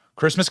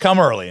 Christmas come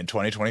early in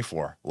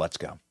 2024. Let's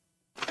go.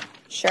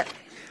 Sure.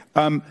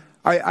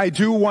 I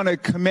do want to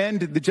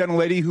commend the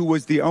gentlelady who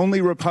was the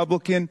only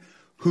Republican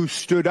who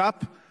stood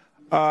up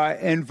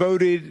and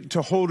voted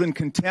to hold in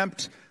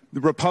contempt the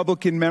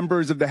Republican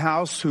members of the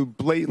House who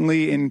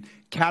blatantly and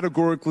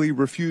categorically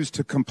refused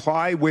to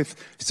comply with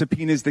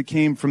subpoenas that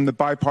came from the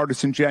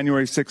bipartisan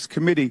January 6th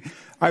committee.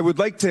 I would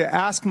like to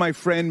ask my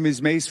friend,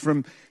 Ms. Mace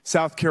from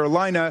South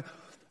Carolina,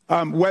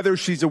 whether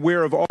she's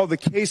aware of all the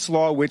case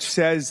law which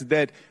says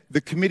that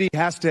the committee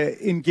has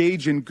to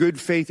engage in good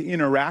faith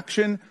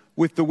interaction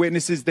with the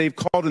witnesses they've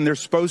called, and they're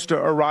supposed to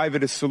arrive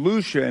at a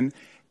solution.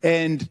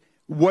 And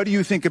what do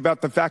you think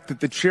about the fact that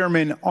the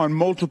chairman on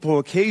multiple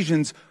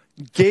occasions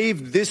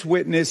gave this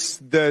witness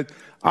the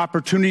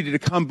opportunity to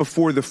come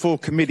before the full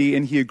committee,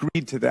 and he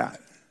agreed to that?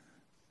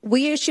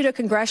 We issued a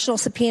congressional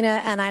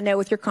subpoena, and I know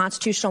with your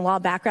constitutional law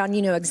background,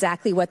 you know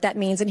exactly what that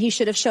means, and he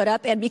should have showed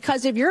up. And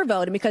because of your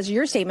vote and because of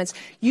your statements,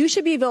 you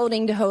should be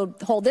voting to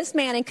hold this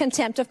man in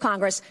contempt of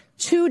Congress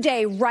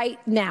today, right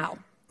now,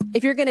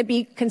 if you're going to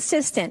be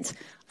consistent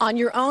on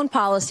your own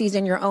policies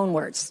and your own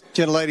words.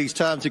 Gentlelady's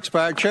time's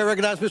expired. Chair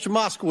recognizes Mr.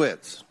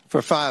 Moskowitz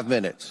for 5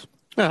 minutes.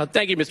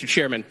 Thank you, Mr.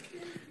 Chairman.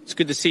 It's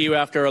good to see you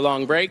after a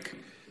long break.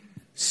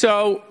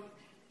 So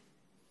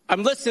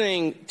I'm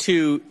listening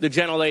to the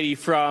gentlelady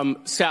from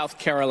South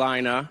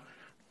Carolina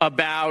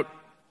about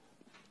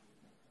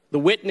the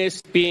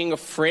witness being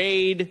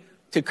afraid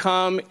to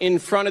come in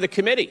front of the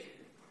committee.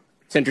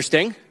 It's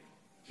interesting.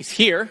 He's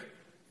here.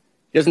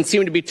 He doesn't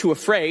seem to be too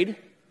afraid.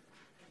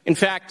 In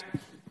fact,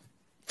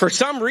 for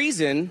some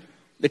reason,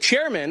 the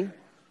chairman,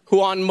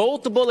 who on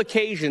multiple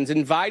occasions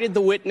invited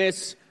the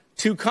witness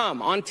to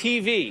come on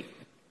TV,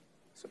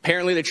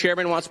 apparently the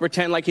chairman wants to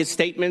pretend like his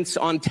statements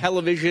on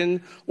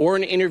television or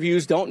in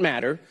interviews don't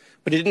matter,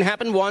 but it didn't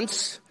happen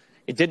once.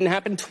 It didn't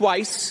happen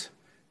twice.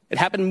 It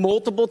happened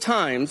multiple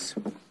times.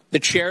 The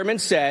chairman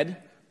said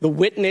the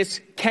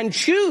witness can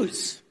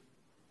choose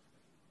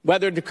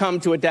whether to come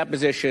to a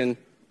deposition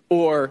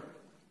or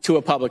to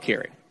a public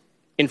hearing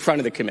in front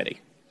of the committee.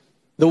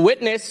 The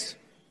witness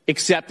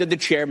accepted the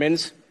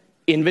chairman's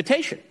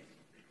invitation.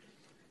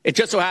 It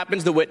just so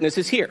happens the witness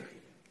is here.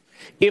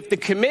 If the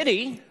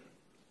committee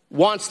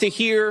wants to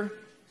hear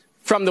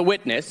from the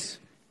witness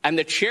and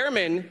the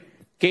chairman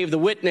gave the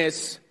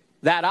witness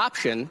that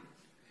option,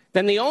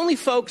 then the only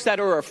folks that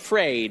are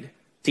afraid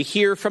to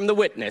hear from the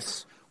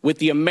witness with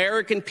the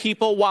American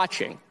people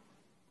watching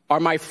are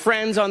my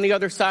friends on the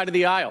other side of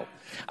the aisle.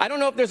 I don't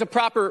know if there's a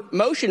proper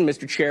motion,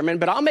 Mr. Chairman,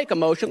 but I'll make a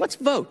motion. Let's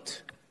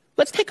vote.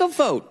 Let's take a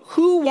vote.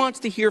 Who wants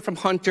to hear from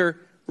Hunter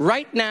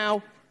right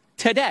now,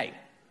 today?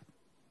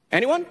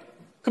 Anyone?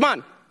 Come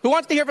on. Who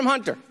wants to hear from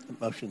Hunter?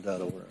 Motion's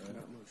out of order.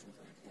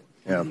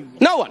 Yeah.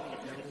 No one.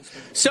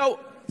 So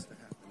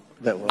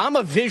I'm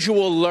a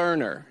visual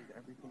learner,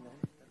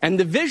 and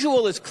the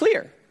visual is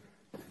clear.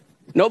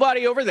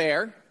 Nobody over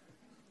there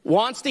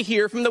wants to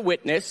hear from the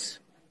witness.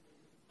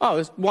 Oh,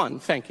 there's one.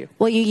 Thank you.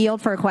 Will you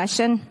yield for a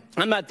question?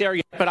 I'm not there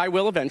yet, but I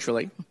will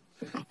eventually.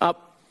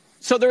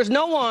 So there's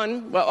no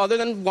one, well, other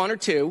than one or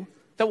two,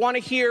 that want to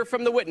hear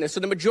from the witness. So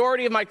the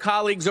majority of my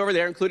colleagues over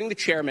there, including the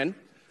chairman,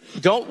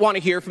 don't want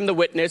to hear from the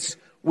witness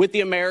with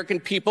the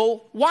American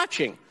people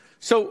watching.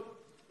 So,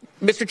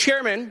 Mr.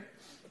 Chairman,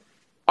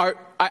 I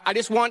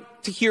just want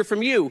to hear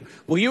from you.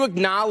 Will you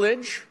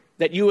acknowledge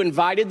that you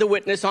invited the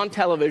witness on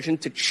television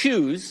to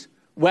choose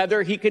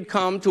whether he could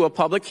come to a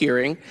public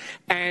hearing?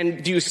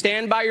 And do you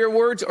stand by your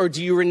words, or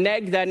do you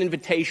renege that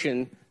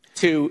invitation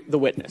to the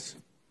witness?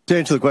 To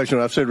answer the question,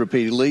 I've said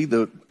repeatedly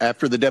that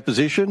after the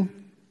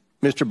deposition,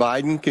 Mr.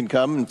 Biden can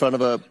come in front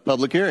of a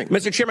public hearing.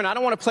 Mr. Chairman, I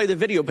don't want to play the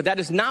video, but that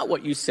is not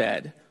what you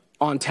said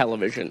on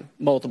television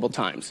multiple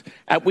times.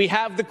 We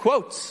have the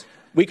quotes.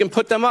 We can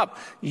put them up.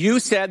 You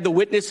said the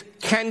witness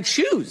can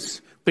choose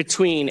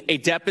between a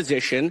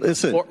deposition.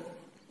 Listen,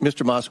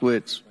 Mr.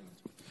 Moskowitz,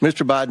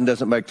 Mr. Biden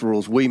doesn't make the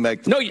rules. We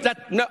make the rules.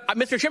 No,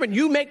 Mr. Chairman,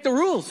 you make the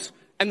rules.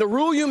 And the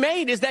rule you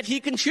made is that he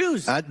can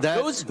choose.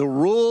 The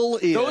rule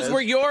is... Those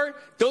were your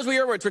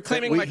words.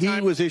 Reclaiming my time.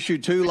 He was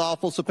issued 2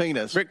 lawful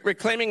subpoenas.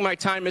 Reclaiming my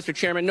time, Mr.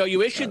 Chairman. No,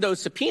 you issued those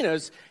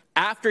subpoenas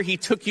after he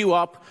took you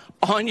up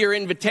on your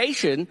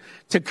invitation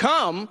to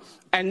come.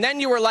 And then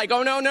you were like,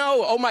 oh, no.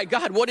 Oh, my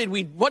God, what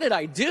did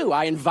I do?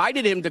 I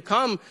invited him to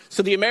come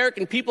so the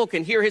American people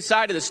can hear his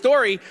side of the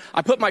story.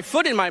 I put my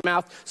foot in my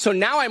mouth. So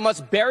now I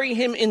must bury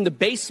him in the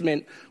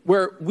basement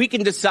where we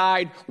can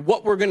decide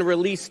what we're going to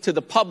release to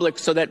the public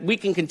so that we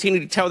can continue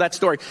to tell that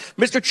story.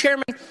 Mr.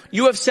 Chairman,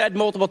 you have said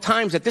multiple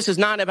times that this is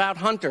not about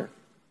Hunter.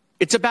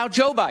 It's about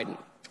Joe Biden.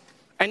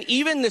 And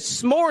even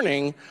this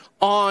morning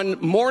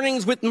on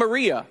Mornings with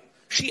Maria,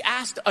 she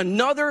asked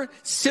another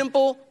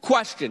simple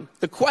question,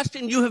 the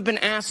question you have been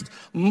asked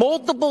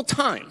multiple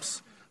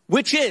times,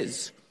 which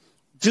is,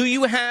 do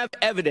you have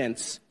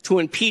evidence to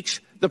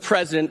impeach the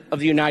President of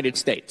the United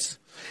States?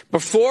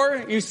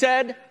 Before you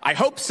said, I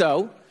hope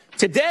so.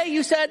 Today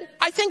you said,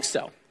 I think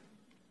so.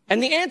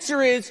 And the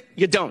answer is,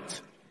 you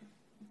don't.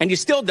 And you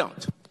still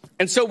don't.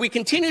 And so we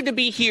continue to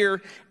be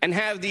here and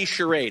have these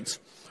charades.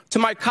 To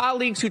my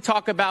colleagues who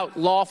talk about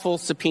lawful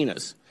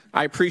subpoenas,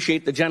 I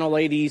appreciate the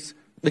gentlelady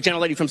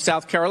from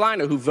South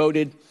Carolina who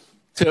voted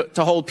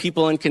to hold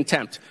people in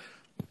contempt.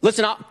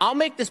 Listen, I'll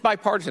make this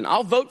bipartisan.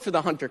 I'll vote for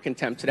the Hunter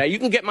contempt today. You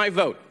can get my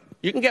vote.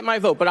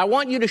 But I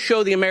want you to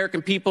show the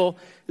American people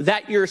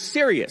that you're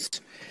serious.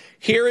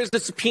 Here is the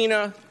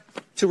subpoena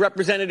to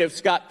Representative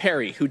Scott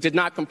Perry, who did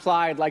not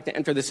comply. I'd like to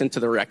enter this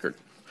into the record.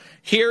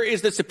 Here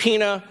is the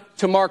subpoena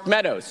to Mark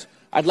Meadows.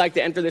 I'd like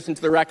to enter this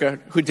into the record,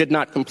 who did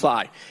not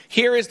comply.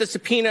 Here is the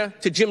subpoena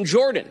to Jim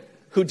Jordan,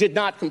 who did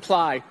not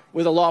comply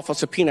with a lawful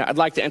subpoena. I'd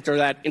like to enter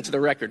that into the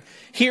record.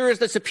 Here is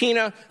the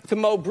subpoena to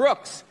Mo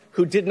Brooks,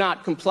 who did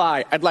not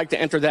comply. I'd like to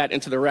enter that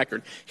into the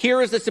record.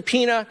 Here is the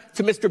subpoena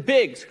to Mr.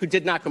 Biggs, who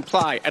did not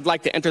comply. I'd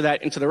like to enter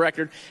that into the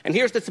record. And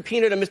here's the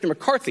subpoena to Mr.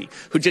 McCarthy,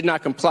 who did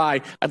not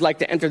comply. I'd like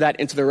to enter that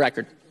into the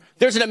record.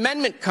 There's an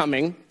amendment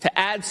coming to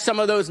add some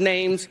of those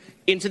names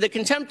into the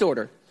contempt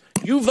order.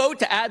 You vote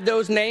to add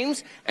those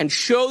names and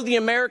show the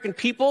American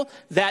people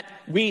that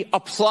we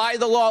apply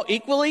the law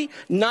equally,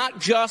 not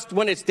just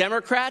when it's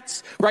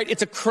Democrats, right?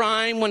 It's a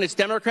crime when it's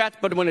Democrats,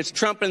 but when it's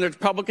Trump and the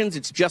Republicans,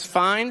 it's just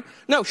fine.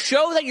 No,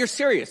 show that you're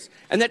serious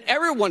and that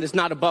everyone is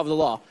not above the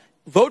law.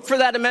 Vote for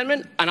that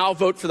amendment, and I'll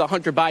vote for the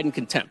Hunter Biden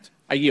contempt.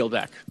 I yield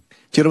back.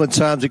 Gentleman's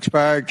time's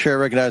expired. Chair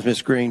recognizes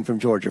Ms. Green from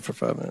Georgia for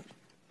 5 minutes.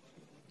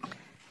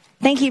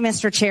 Thank you,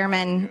 Mr.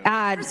 Chairman.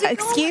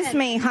 Excuse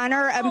me,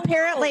 Hunter.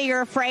 Apparently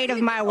you're afraid of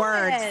my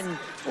words.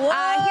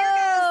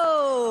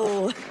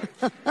 Whoa!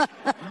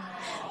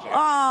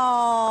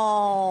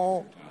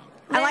 Oh.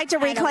 I'd like to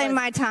reclaim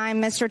my time,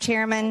 Mr.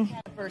 Chairman.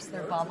 Burst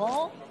their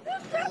bubble.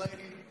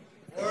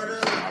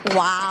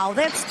 Wow,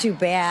 that's too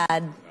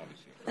bad.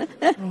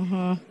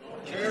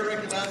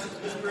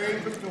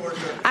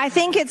 I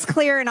think it's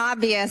clear and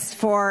obvious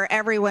for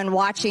everyone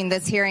watching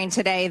this hearing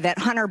today that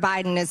Hunter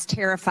Biden is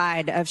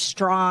terrified of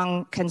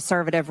strong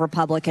conservative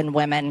Republican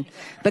women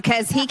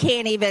because he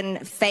can't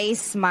even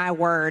face my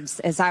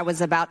words as I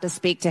was about to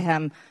speak to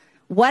him.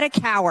 What a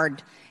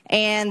coward.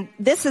 And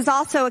this is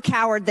also a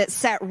coward that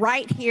sat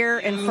right here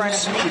in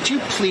front of me. Would you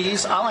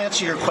please, I'll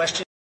answer your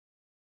question.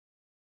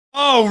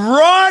 Oh,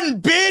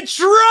 run,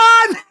 bitch,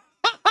 run!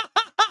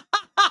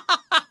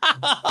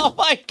 Oh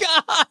my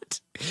God!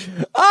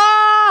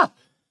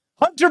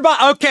 Hunter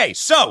Biden. Okay,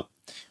 so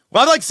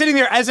I'm like sitting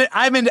there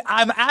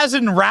I'm as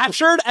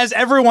enraptured as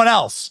everyone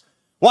else.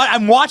 Well,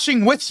 I'm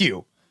watching with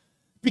you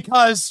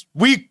because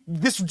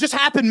this just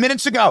happened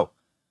minutes ago,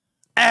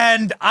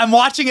 and I'm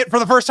watching it for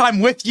the first time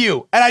with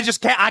you, and I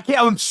can't.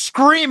 I'm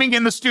screaming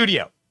in the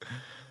studio.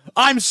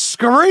 I'm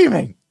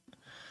screaming.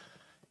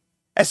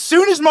 As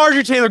soon as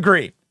Marjorie Taylor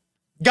Greene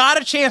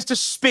got a chance to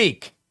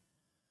speak,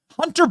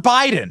 Hunter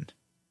Biden,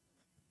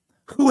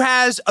 who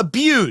has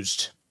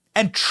abused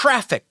and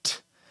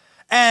trafficked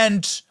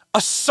and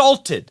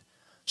assaulted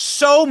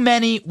so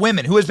many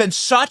women, who has been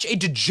such a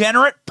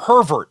degenerate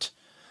pervert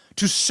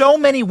to so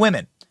many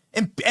women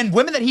and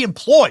women that he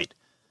employed,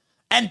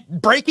 and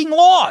breaking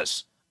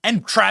laws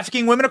and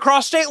trafficking women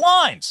across state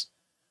lines.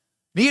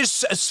 He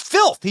is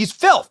filth. He's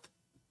filth.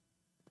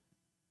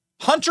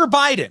 Hunter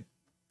Biden,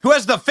 who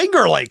has the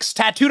Finger Lakes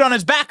tattooed on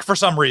his back for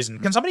some reason.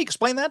 Can somebody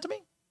explain that to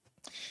me?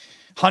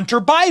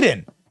 Hunter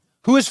Biden,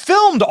 who has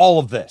filmed all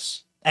of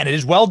this, and it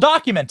is well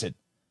documented.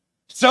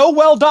 So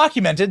well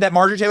documented that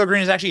Marjorie Taylor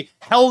Greene has actually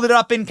held it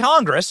up in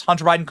Congress.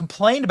 Hunter Biden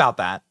complained about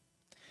that.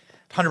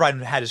 Hunter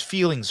Biden had his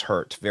feelings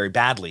hurt very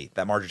badly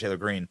that Marjorie Taylor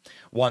Greene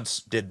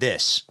once did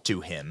this to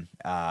him,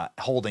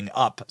 holding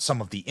up some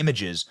of the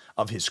images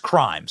of his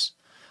crimes.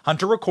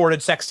 Hunter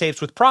recorded sex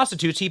tapes with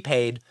prostitutes he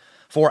paid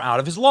for out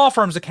of his law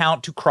firm's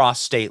account to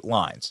cross state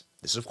lines.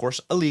 This is, of course,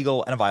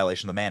 illegal and a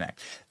violation of the Mann Act.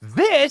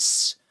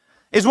 This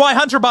is why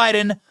Hunter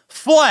Biden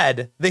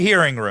fled the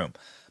hearing room.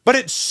 But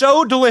it's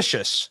so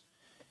delicious.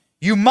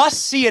 You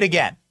must see it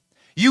again.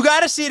 You got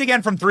to see it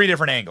again from 3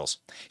 different angles.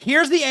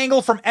 Here's the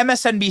angle from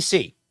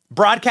MSNBC,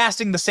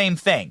 broadcasting the same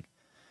thing.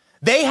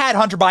 They had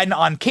Hunter Biden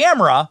on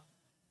camera,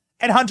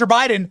 and Hunter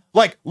Biden,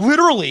 like,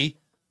 literally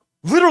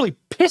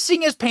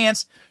pissing his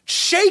pants,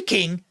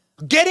 shaking,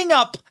 getting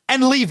up,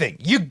 and leaving.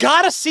 You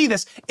got to see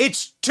this.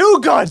 It's too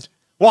good.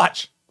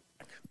 Watch.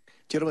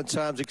 Gentlemen,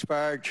 time's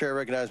expired. Chair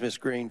recognizes Ms.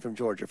 Green from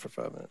Georgia for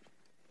 5 minutes.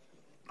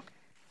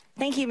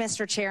 Thank you,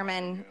 Mr.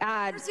 Chairman.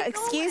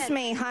 Excuse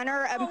me,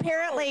 Hunter.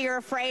 Apparently you're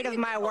afraid of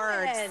my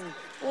words.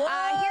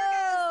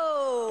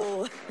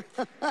 Whoa!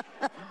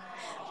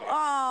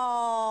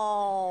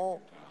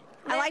 Oh.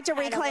 I'd like to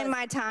reclaim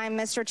my time,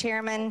 Mr.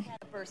 Chairman.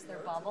 Burst their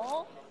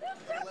bubble.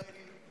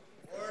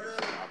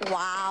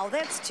 Wow,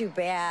 that's too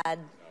bad.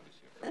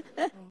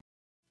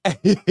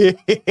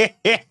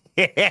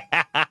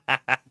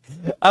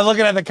 I'm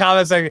looking at the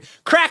comments section.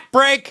 Crack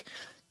break.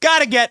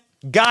 Gotta get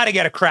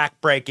a crack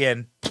break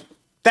in.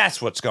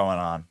 That's what's going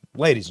on,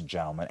 ladies and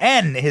gentlemen.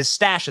 And his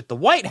stash at the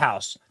White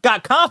House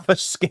got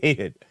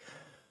confiscated.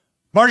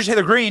 Marjorie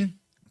Taylor Greene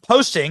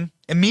posting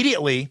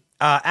immediately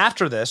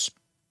after this,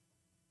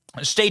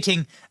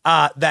 stating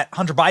that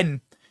Hunter Biden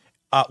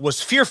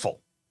was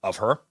fearful of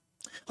her.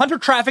 Hunter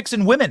traffics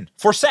in women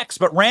for sex,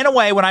 but ran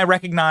away when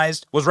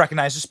was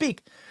recognized to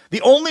speak.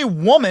 The only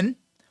woman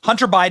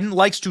Hunter Biden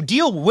likes to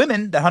deal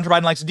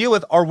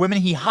with are women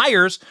he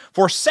hires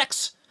for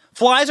sex,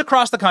 flies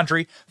across the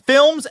country,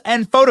 films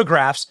and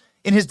photographs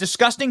in his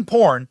disgusting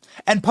porn,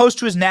 and posts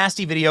to his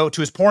nasty video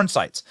to his porn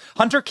sites.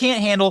 Hunter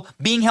can't handle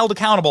being held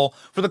accountable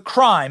for the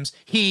crimes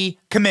he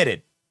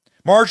committed.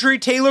 Marjorie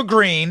Taylor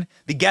Greene,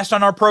 the guest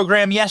on our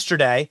program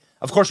yesterday,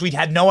 of course, we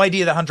had no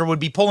idea that Hunter would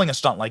be pulling a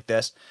stunt like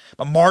this,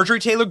 but Marjorie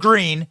Taylor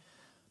Greene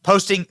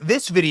posting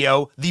this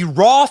video, the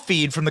raw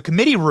feed from the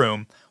committee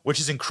room, which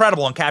is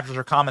incredible and captures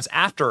her comments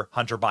after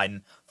Hunter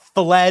Biden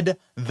fled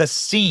the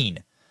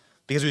scene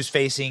because he was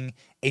facing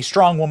a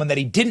strong woman that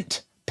he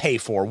didn't pay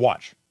for.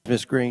 Watch.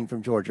 Ms. Green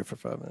from Georgia for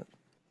 5 minutes.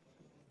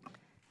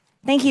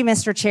 Thank you,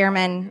 Mr.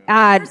 Chairman.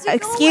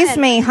 Excuse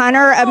me,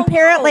 Hunter.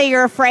 Apparently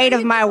you're afraid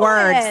of my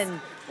words.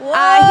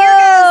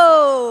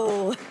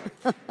 Whoa!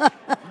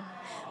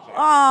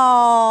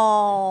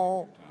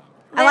 Oh.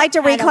 I'd like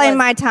to reclaim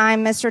my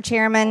time, Mr.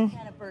 Chairman.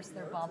 Burst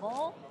their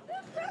bubble.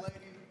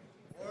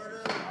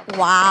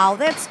 Wow,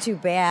 that's too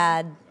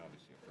bad.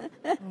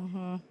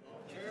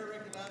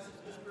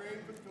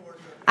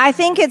 I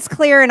think it's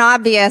clear and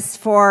obvious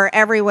for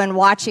everyone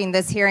watching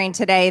this hearing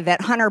today that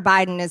Hunter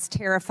Biden is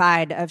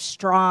terrified of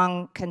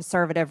strong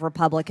conservative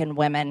Republican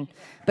women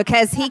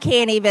because he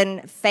can't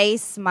even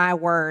face my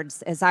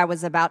words as I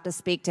was about to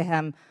speak to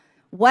him.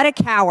 What a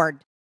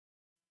coward.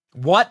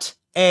 What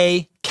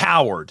a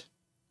coward.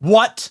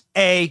 What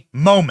a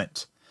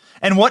moment.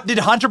 And what did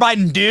Hunter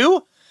Biden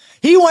do?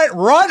 He went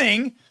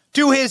running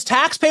to his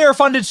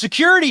taxpayer-funded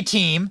security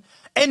team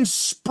and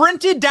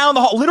sprinted down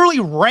the hall, literally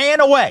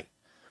ran away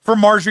from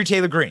Marjorie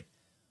Taylor Greene.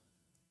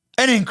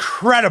 An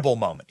incredible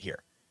moment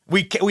here.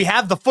 We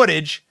have the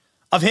footage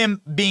of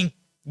him being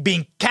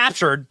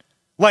captured,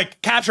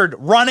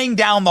 running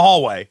down the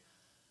hallway.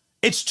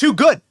 It's too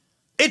good.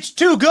 It's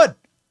too good.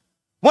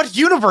 What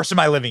universe am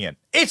I living in?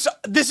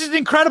 This is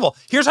incredible.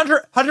 Here's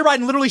Hunter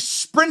Biden literally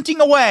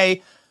sprinting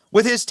away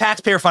with his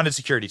taxpayer-funded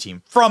security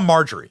team from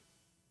Marjorie.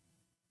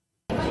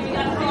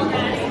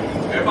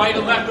 Everybody to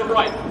left or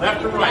right?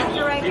 Left or right? Left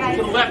or right, guys.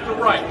 To the left or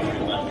right?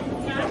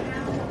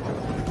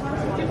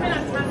 You plan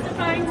on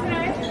testifying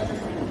today?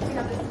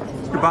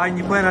 Mr. Biden,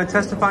 you plan on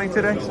testifying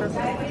today, sir?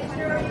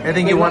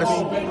 Anything you want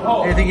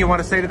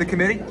to say to the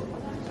committee?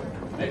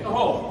 Make a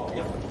hole.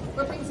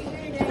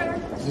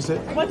 Is this it?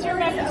 What's your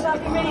message to the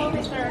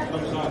committee, sir?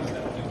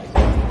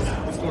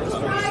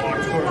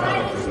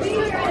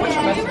 What's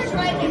your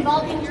message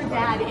involving your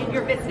dad in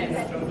your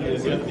business?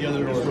 The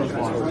other door is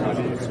closed.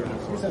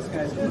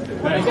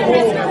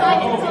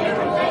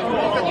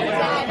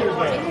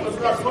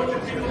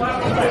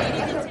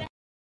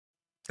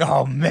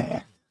 Oh,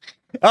 man.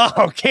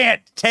 Oh,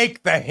 can't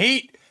take the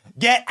heat.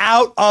 Get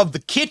out of the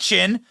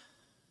kitchen.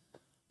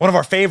 One of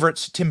our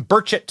favorites, Tim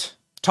Burchett,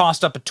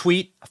 tossed up a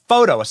tweet, a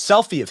photo, a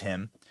selfie of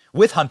him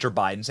with Hunter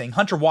Biden, saying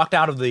Hunter walked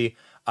out of the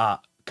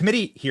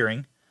committee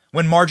hearing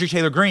when Marjorie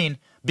Taylor Greene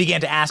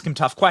began to ask him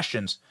tough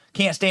questions.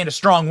 Can't stand a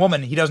strong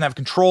woman he doesn't have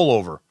control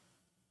over.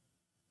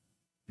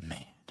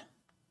 Man,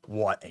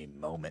 what a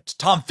moment.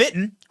 Tom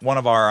Fitton, one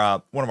of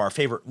our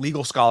favorite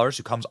legal scholars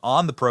who comes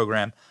on the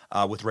program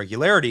with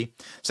regularity,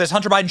 says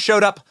Hunter Biden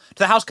showed up to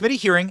the House committee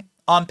hearing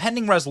on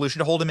pending resolution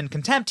to hold him in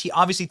contempt. He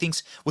obviously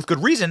thinks with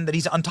good reason that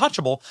he's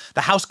untouchable.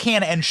 The House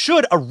can and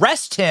should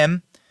arrest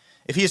him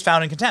if he is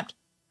found in contempt.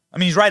 I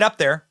mean, he's right up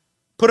there.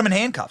 Put him in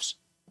handcuffs.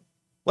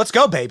 Let's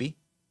go, baby.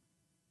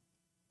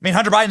 I mean,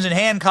 Hunter Biden's in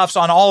handcuffs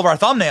on all of our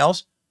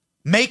thumbnails.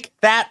 Make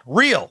that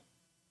real.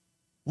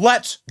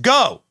 Let's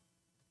go.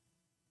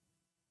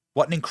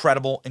 What an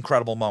incredible,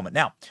 incredible moment.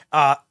 Now,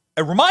 a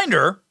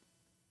reminder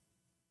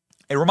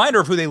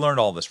of who they learned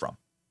all this from.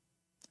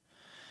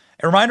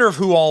 A reminder of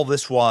who all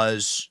this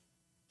was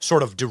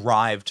sort of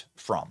derived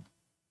from.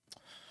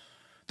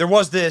 There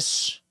was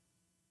this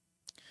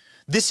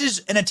is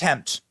an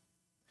attempt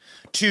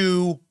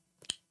to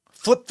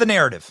flip the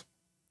narrative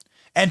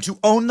and to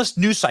own this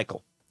news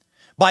cycle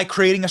by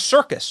creating a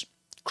circus,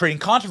 creating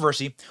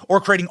controversy,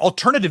 or creating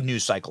alternative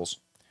news cycles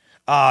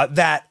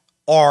that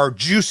are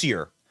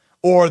juicier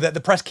or that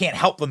the press can't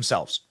help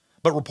themselves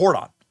but report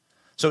on.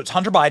 So it's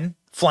Hunter Biden,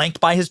 flanked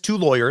by his two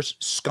lawyers,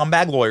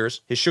 scumbag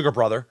lawyers, his sugar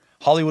brother,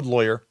 Hollywood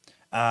lawyer,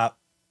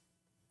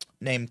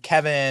 named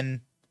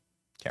Kevin,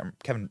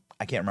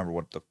 I can't remember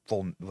what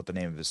the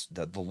name of his,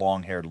 the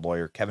long-haired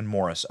lawyer, Kevin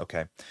Morris,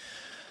 okay.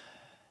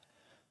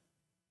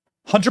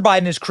 Hunter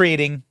Biden is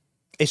creating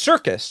a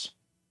circus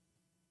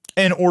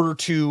in order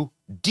to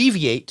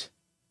deviate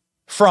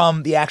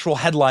from the actual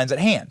headlines at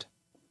hand.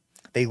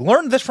 They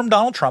learned this from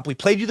Donald Trump. We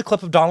played you the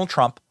clip of Donald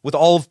Trump with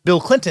all of Bill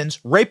Clinton's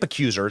rape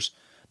accusers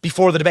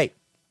before the debate.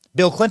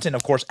 Bill Clinton,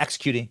 of course,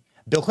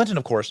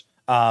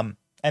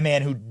 a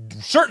man who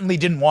certainly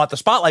didn't want the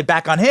spotlight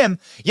back on him,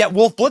 yet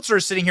Wolf Blitzer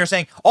is sitting here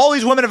saying all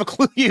these women have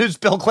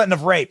accused Bill Clinton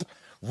of rape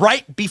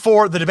right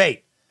before the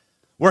debate,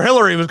 where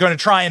Hillary was going to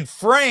try and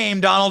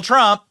frame Donald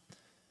Trump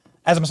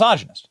as a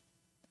misogynist.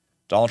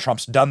 Donald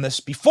Trump's done this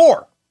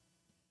before.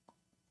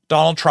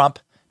 Donald Trump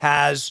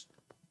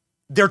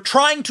they're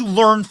trying to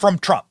learn from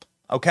Trump,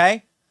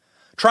 okay?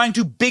 Trying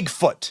to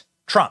Bigfoot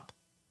Trump.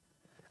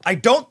 I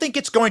don't think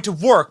it's going to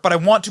work, but I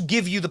want to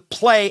give you the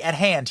play at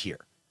hand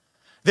here.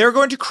 They're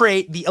going to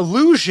create the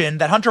illusion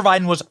that Hunter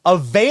Biden was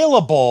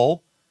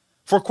available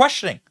for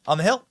questioning on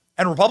the Hill.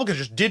 And Republicans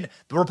just didn't.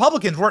 The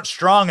Republicans weren't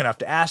strong enough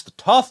to ask the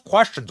tough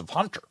questions of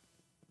Hunter.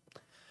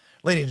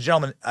 Ladies and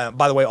gentlemen,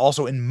 by the way,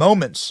 also in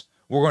moments,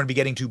 we're going to be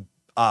getting to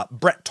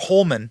Brett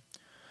Tolman,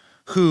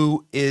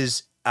 who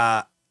is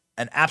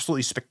an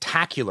absolutely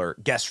spectacular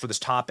guest for this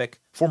topic,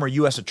 former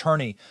U.S.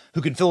 attorney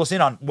who can fill us in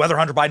on whether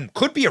Hunter Biden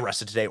could be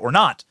arrested today or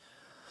not.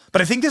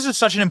 But I think this is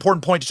such an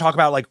important point to talk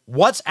about, like,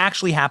 what's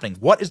actually happening?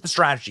 What is the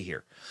strategy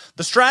here?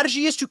 The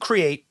strategy is to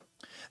create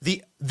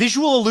the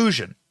visual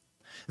illusion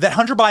that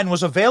Hunter Biden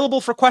was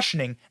available for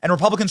questioning and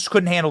Republicans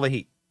couldn't handle the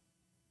heat.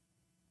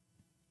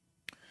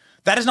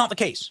 That is not the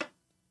case.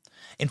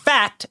 In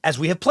fact, as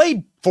we have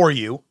played for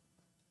you,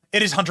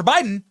 it is Hunter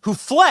Biden who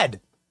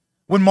fled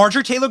when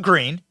Marjorie Taylor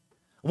Greene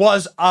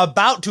was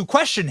about to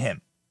question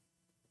him.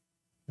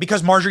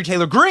 Because Marjorie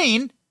Taylor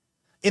Greene,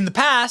 in the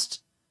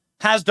past,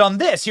 has done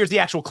this. Here's the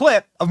actual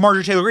clip of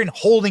Marjorie Taylor Greene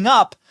holding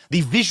up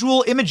the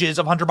visual images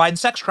of Hunter Biden's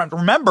sex crimes.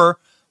 Remember,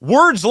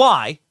 words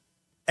lie,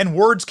 and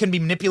words can be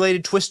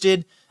manipulated,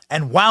 twisted,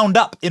 and wound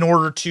up in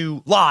order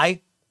to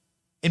lie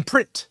in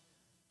print.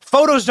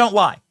 Photos don't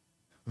lie.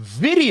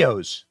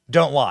 Videos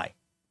don't lie.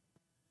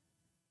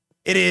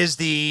 It is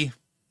the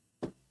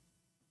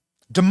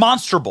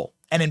demonstrable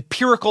and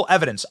empirical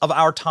evidence of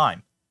our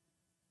time.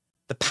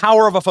 The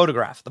power of a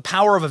photograph, the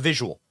power of a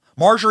visual.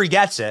 Marjorie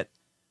gets it.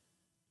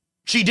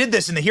 She did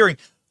this in the hearing.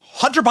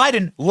 Hunter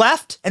Biden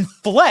left and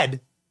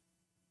fled.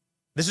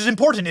 This is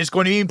important. It's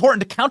going to be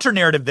important to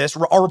counter-narrative this.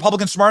 Are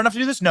Republicans smart enough to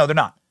do this? No, they're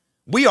not.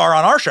 We are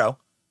on our show.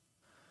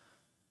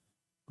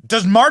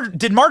 Did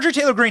Marjorie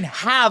Taylor Greene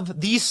have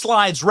these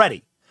slides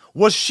ready?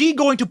 Was she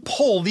going to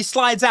pull these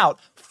slides out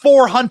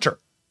for Hunter?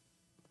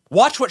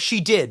 Watch what she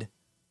did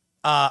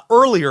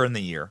earlier in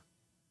the year.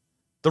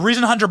 The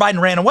reason Hunter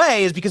Biden ran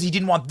away is because he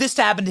didn't want this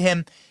to happen to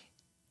him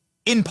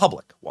in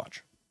public.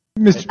 Watch.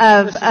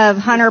 Of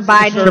Hunter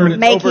Biden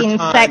making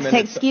sex,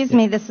 excuse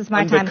me, this is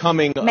my time,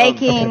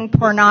 making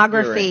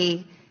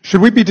pornography.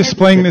 Should we be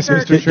displaying this,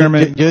 Mr.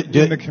 Chairman,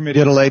 in the committee?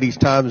 Gentle lady's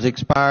time's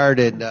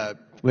expired and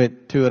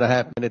went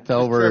 2.5 minutes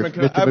over. If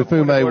Mr.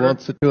 Bufume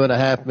wants the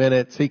 2.5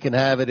 minutes, he can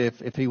have it.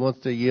 If he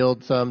wants to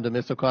yield some to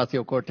Ms.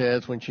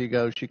 Ocasio-Cortez when she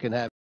goes, she can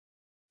have it.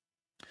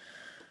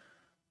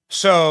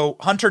 So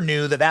Hunter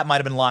knew that might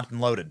have been locked and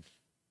loaded.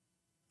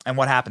 And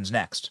what happens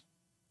next?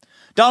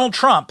 Donald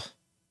Trump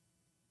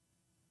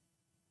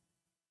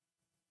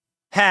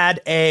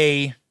had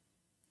a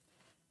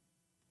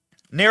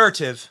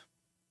narrative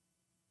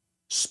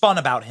spun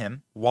about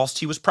him whilst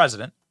he was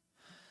president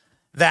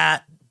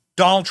that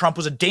Donald Trump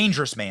was a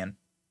dangerous man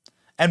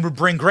and would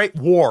bring great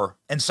war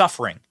and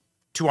suffering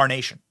to our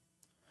nation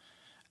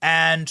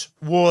and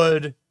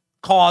would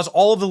cause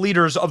all of the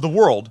leaders of the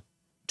world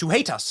to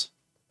hate us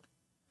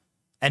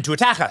and to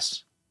attack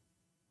us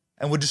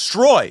and would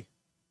destroy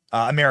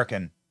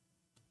American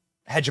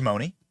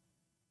hegemony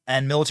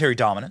and military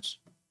dominance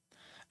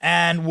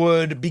and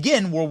would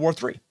begin World War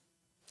III.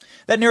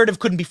 That narrative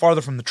couldn't be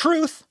farther from the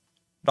truth.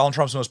 Donald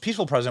Trump's the most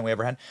peaceful president we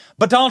ever had.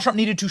 But Donald Trump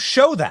needed to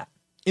show that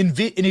in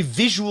a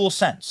visual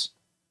sense.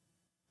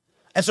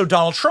 And so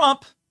Donald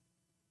Trump,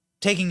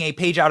 taking a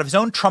page out of his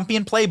own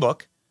Trumpian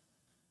playbook,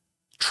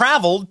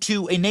 traveled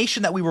to a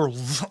nation that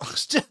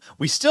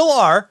we still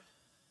are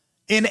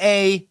in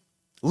a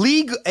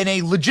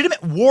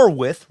legitimate war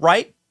with,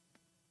 right?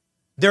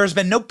 There has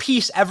been no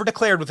peace ever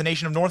declared with the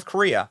nation of North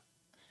Korea.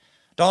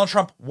 Donald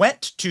Trump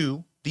went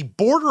to the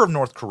border of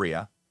North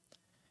Korea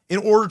in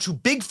order to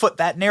Bigfoot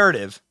that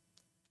narrative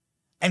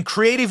and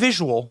create a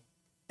visual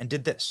and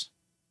did this.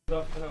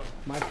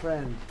 My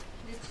friend.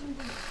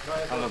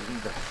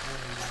 반갑습니다.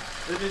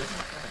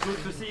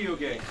 Good to see you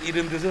again.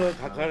 이런 데서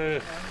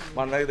각하를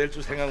만나게 될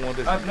줄 생각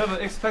못했습니다. I've never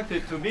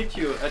expected to meet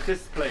you at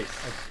this place.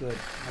 That's good.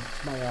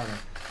 That's my honor.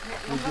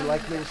 Would you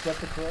like me to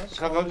step across?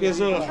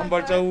 각하께서 한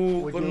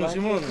발자국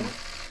건너시면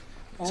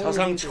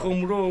사상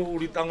처음으로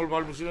우리 땅을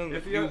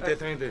밟으시는 미국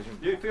대통령이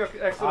되십니다. If your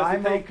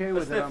excellency take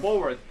a step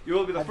forward, you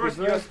will be the first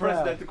U.S.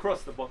 president to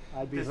cross the line.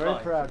 I'd be very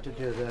proud to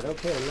do that.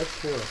 Okay,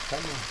 let's do it. Come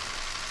on.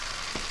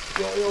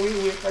 여기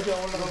위에까지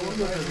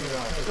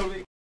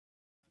올라가고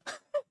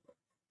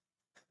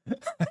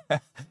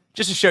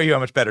Just to show you how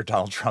much better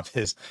Donald Trump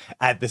is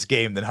at this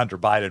game than Hunter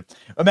Biden.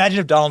 Imagine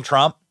if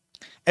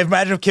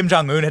Kim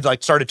Jong-un had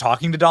like started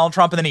talking to Donald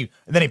Trump and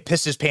then he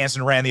pissed his pants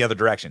and ran the other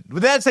direction.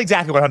 But that's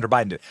exactly what Hunter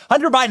Biden did.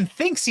 Hunter Biden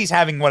thinks he's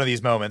having one of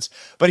these moments,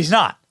 but he's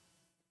not.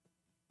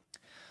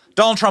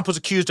 Donald Trump was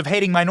accused of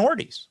hating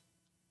minorities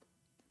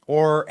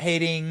or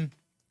hating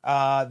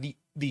the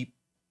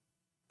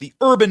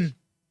urban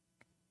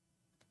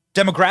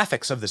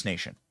demographics of this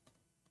nation.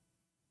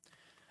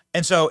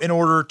 And so in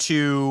order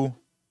to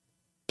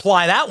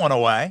ply that one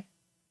away,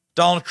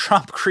 Donald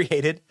Trump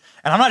created,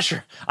 and I'm not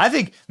sure, I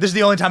think this is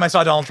the only time I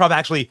saw Donald Trump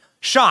actually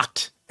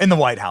shocked in the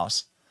White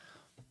House.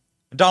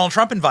 Donald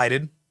Trump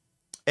invited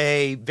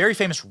a very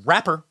famous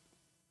rapper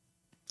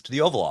to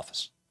the Oval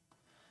Office.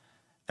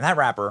 And that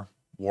rapper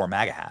wore a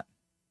MAGA hat.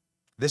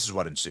 This is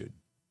what ensued.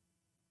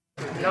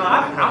 No,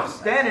 I'm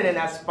standing in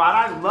that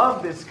spot. I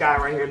love this guy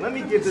right here. Let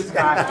me give this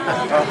guy a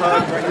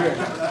hug right here.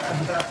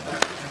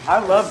 I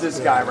love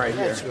this guy right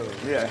here. That's really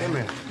yeah. Come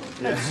here.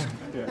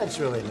 That's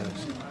really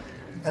nice.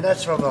 And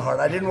that's from the heart.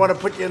 I didn't want to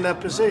put you in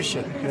that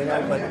position, you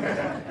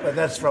know, but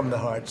that's from the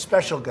heart.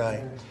 Special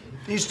guy.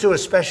 These two are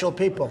special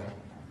people.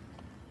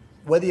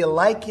 Whether you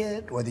like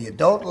it, whether you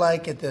don't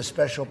like it, they're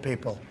special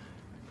people.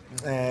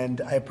 And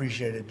I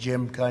appreciate it.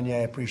 Jim, Kanye, I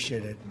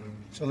appreciate it.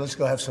 So let's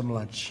go have some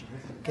lunch.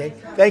 Okay?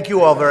 Thank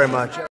you all very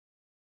much.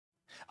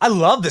 I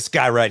love this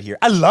guy right here.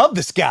 I love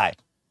this guy.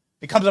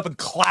 He comes up and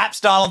claps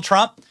Donald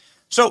Trump.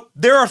 So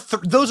there are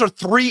those are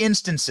three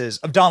instances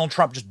of Donald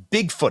Trump just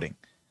bigfooting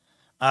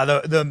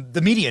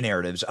the media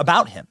narratives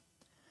about him.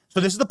 So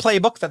this is the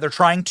playbook that they're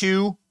trying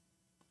to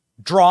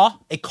draw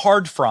a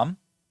card from.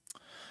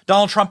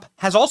 Donald Trump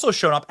has also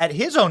shown up at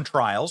his own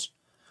trials.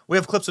 We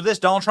have clips of this.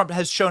 Donald Trump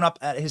has shown up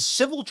at his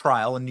civil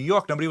trial in New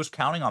York. Nobody was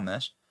counting on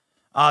this.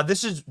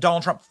 This is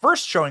Donald Trump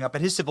first showing up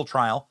at his civil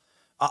trial,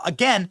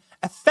 again,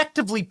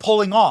 effectively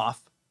pulling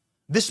off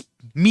this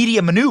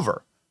media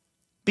maneuver.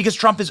 Because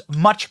Trump is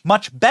much,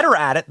 much better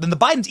at it than the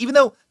Bidens, even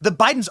though the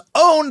Bidens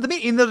own the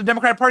media, even though the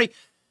Democratic Party,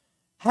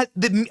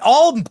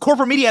 all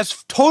corporate media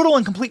has total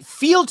and complete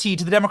fealty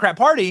to the Democrat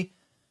Party,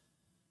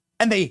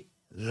 and they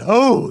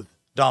loathe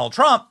Donald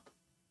Trump.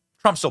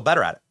 Trump's still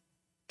better at it.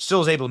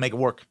 Still is able to make it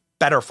work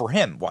better for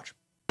him. Watch.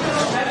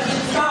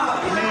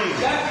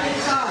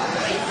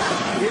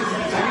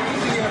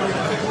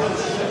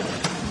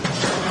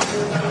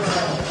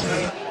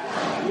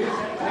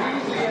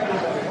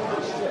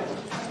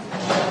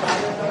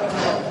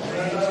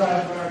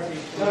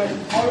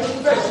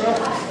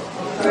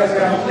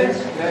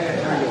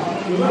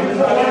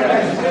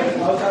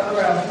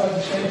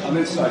 I'm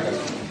inside.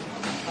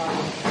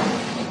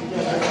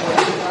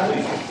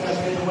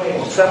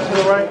 Step to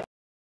the right.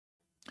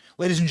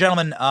 Ladies and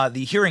gentlemen,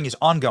 the hearing is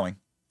ongoing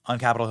on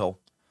Capitol Hill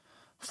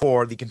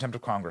for the contempt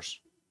of Congress.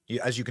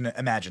 As you can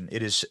imagine,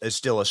 it is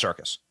still a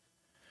circus.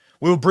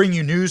 We will bring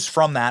you news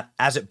from that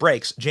as it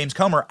breaks. James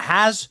Comer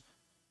has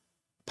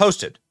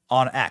posted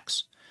on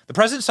X. The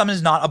president's summons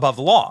is not above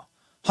the law.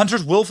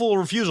 Hunter's willful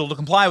refusal to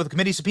comply with the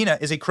committee subpoena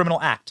is a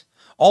criminal act.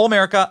 All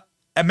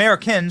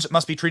Americans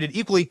must be treated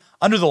equally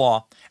under the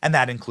law, and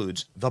that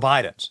includes the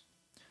Bidens.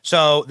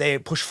 So they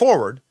push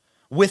forward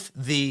with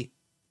the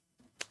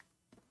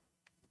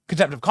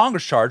contempt of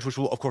Congress charge, which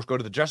will, of course, go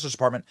to the Justice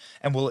Department.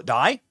 And will it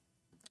die?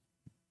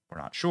 We're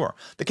not sure.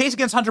 The case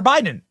against Hunter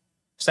Biden,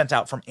 sent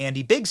out from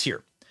Andy Biggs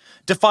here,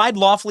 defied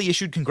lawfully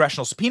issued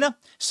congressional subpoena,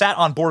 sat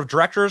on board of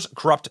directors,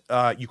 corrupt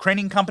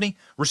Ukrainian company,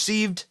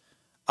 received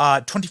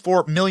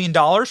 $24 million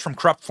from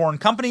corrupt foreign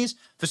companies,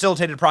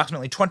 facilitated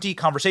approximately 20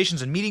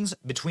 conversations and meetings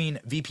between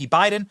VP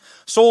Biden,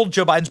 sold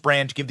Joe Biden's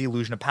brand to give the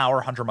illusion of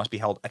power. Hunter must be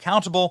held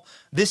accountable.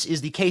 This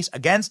is the case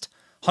against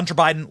Hunter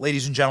Biden,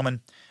 ladies and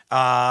gentlemen.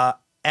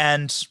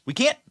 And we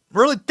can't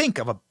really think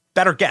of a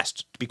better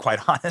guest, to be quite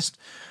honest,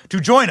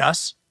 to join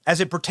us as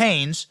it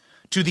pertains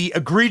to the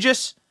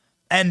egregious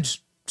and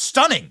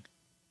stunning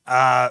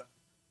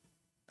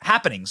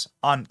happenings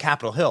on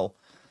Capitol Hill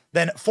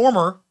than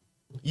former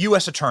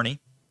U.S. Attorney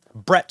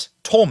Brett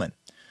Tolman,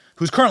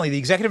 who's currently the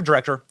executive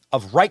director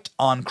of Right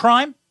on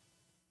Crime.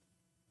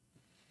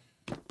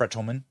 Brett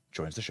Tolman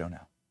joins the show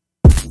now.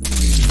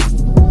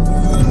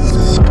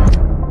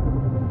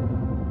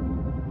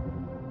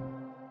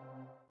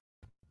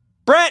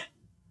 Brett!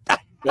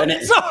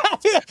 I'm so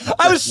happy.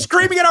 I was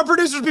screaming at our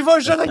producers before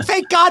the show, like,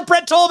 thank God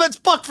Brett Tolman's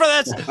booked for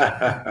this.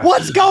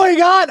 What's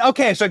going on?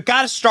 Okay, so I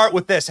got to start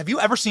with this. Have you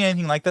ever seen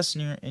anything like this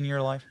in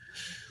your life?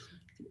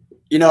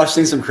 You know, I've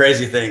seen some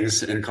crazy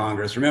things in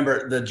Congress.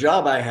 Remember, the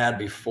job I had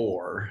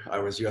before I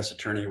was U.S.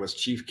 Attorney was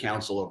Chief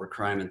Counsel over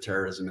Crime and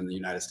Terrorism in the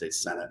United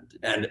States Senate.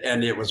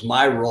 And it was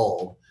my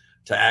role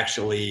to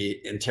actually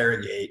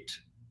interrogate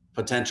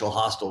potential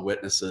hostile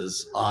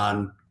witnesses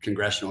on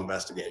congressional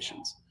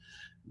investigations.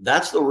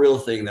 That's the real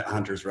thing that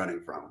Hunter's running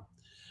from.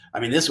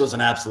 I mean, this was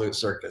an absolute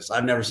circus.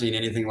 I've never seen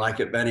anything like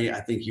it, Benny. I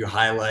think you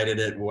highlighted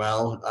it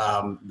well.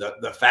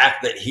 The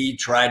fact that he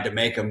tried to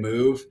make a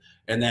move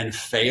and then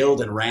failed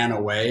and ran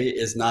away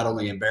is not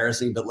only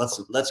embarrassing, but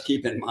let's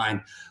keep in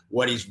mind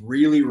what he's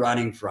really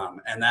running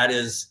from. And that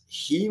is,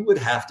 he would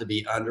have to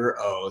be under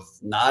oath,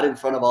 not in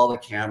front of all the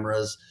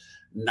cameras,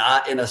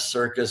 not in a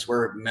circus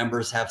where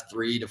members have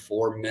 3 to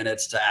 4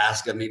 minutes to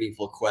ask a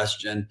meaningful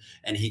question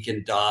and he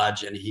can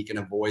dodge and he can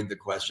avoid the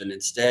question.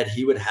 Instead,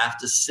 he would have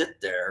to sit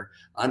there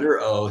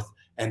under oath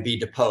and be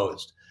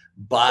deposed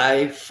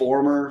by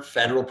former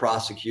federal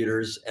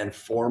prosecutors and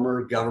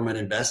former government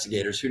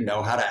investigators who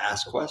know how to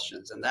ask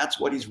questions. And that's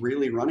what he's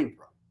really running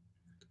from.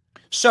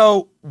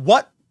 So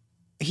what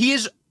he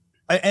is,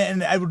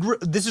 and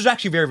this is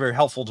actually very, very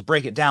helpful to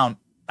break it down.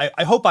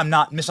 I hope I'm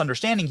not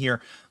misunderstanding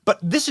here, but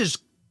this is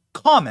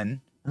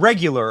common,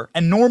 regular,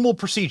 and normal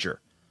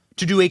procedure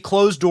to do a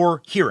closed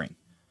door hearing.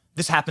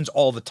 This happens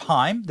all the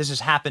time. This has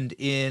happened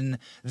on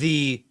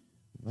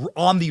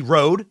the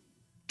road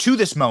to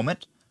this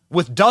moment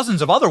with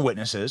dozens of other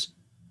witnesses.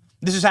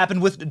 This has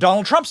happened with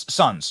Donald Trump's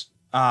sons.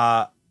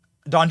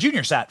 Don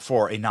Jr. sat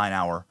for a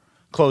 9-hour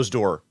closed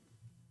door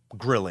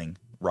grilling,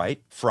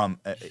 right, from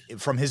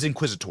his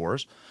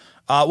inquisitors.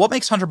 What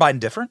makes Hunter Biden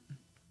different?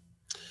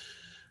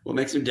 What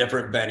makes him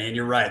different, Benny? And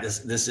you're right.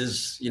 This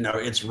is, you know,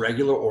 it's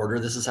regular order.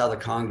 This is how the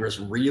Congress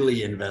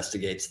really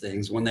investigates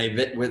things. When they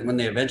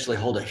eventually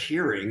hold a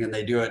hearing and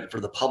they do it for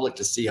the public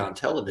to see on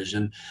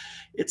television,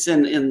 it's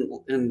in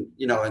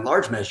you know, in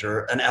large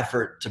measure an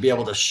effort to be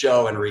able to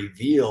show and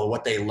reveal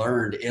what they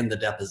learned in the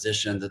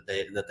deposition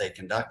that they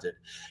conducted.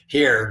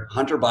 Here,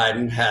 Hunter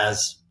Biden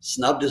has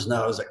snubbed his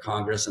nose at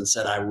Congress and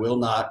said, I will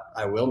not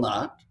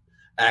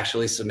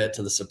actually submit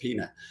to the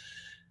subpoena.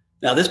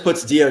 Now, this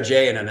puts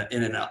DOJ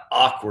in an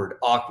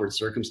awkward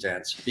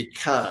circumstance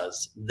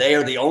because they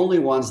are the only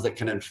ones that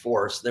can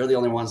enforce. They're the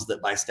only ones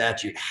that by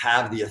statute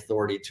have the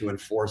authority to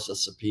enforce a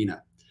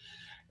subpoena.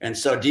 And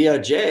so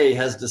DOJ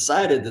has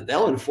decided that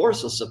they'll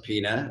enforce a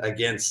subpoena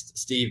against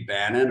Steve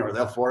Bannon, or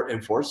they'll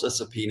enforce a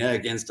subpoena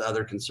against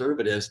other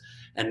conservatives.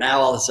 And now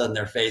all of a sudden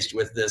they're faced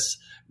with this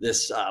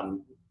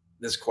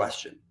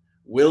question.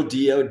 Will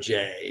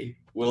DOJ,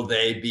 will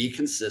they be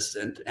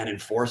consistent and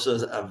enforce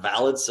a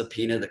valid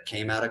subpoena that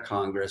came out of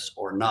Congress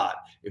or not?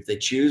 If they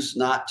choose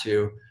not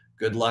to,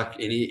 good luck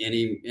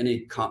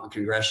any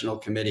congressional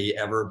committee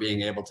ever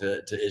being able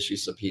to issue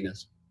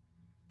subpoenas.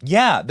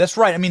 Yeah, that's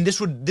right. I mean,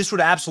 this would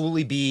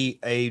absolutely be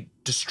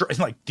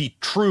like the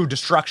true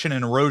destruction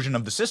and erosion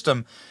of the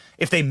system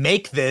if they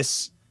make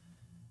this,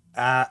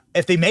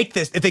 if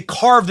they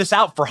carve this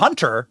out for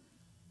Hunter.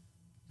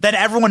 Then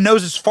everyone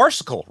knows it's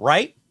farcical,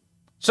 right?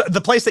 So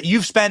the place that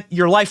you've spent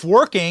your life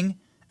working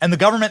and the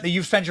government that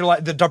you've spent your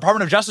life, the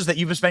Department of Justice that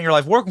you've spent your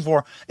life working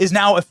for, is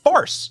now a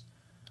farce,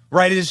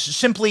 right? It is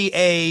simply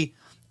a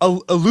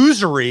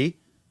illusory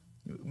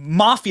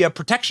mafia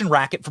protection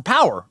racket for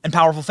power and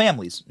powerful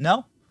families.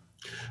 No?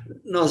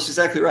 No, that's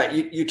exactly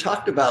right. You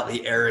talked about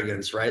the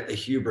arrogance, right? The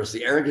hubris,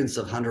 the arrogance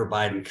of Hunter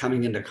Biden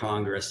coming into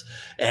Congress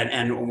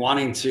and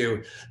wanting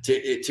to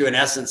in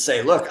essence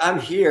say, look, I'm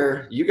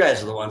here. You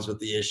guys are the ones with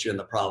the issue and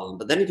the problem.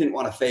 But then he didn't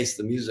want to face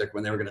the music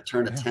when they were going to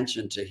turn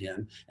attention to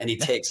him, and he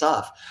takes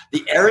off.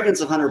 The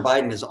arrogance of Hunter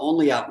Biden is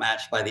only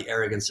outmatched by the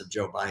arrogance of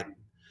Joe Biden.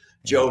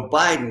 Joe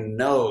Biden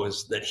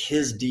knows that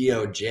his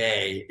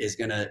DOJ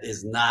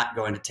is not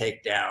going to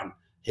take down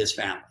his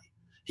family.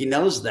 He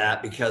knows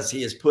that because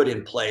he has put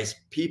in place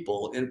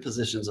people in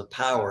positions of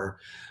power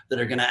that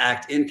are going to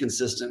act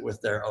inconsistent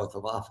with their oath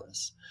of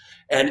office.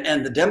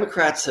 And the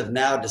Democrats have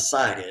now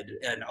decided,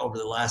 and over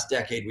the last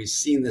decade, we've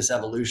seen this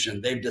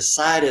evolution. They've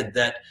decided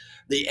that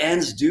the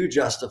ends do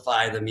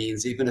justify the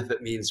means, even if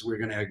it means we're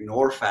going to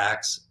ignore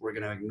facts, we're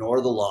going to ignore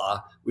the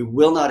law, we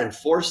will not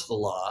enforce the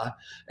law,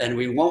 and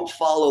we won't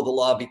follow the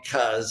law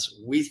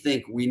because we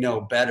think we know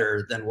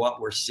better than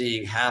what we're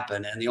seeing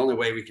happen. And the only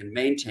way we can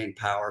maintain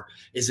power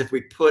is if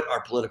we put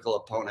our political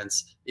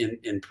opponents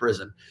in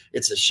prison.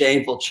 It's a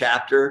shameful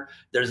chapter.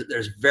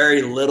 There's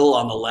very little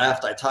on the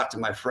left. I talk to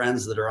my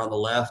friends that are on the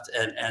left,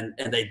 and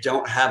they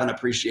don't have an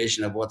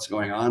appreciation of what's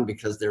going on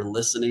because they're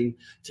listening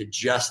to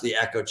just the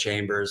echo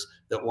chambers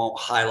that won't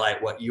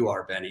highlight what you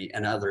are, Benny,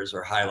 and others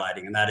are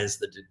highlighting, and that is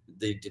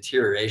the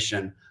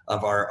deterioration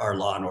of our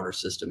law and order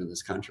system in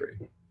this country.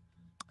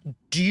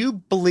 Do you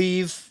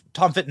believe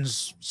Tom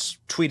Fitton's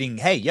tweeting,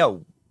 hey,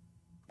 yo,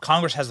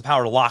 Congress has the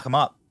power to lock him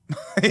up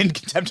in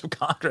contempt of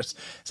Congress?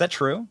 Is that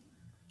true?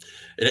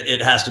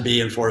 It has to be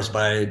enforced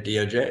by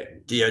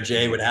DOJ.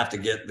 DOJ would have to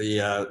get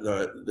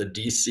the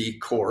DC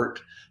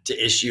court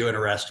to issue an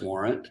arrest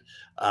warrant.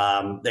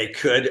 They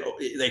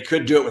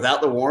could do it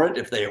without the warrant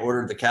if they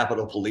ordered the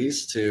Capitol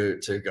Police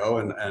to go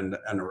and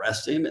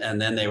arrest him,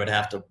 and then they would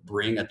have to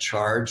bring a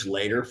charge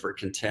later for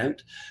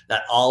contempt.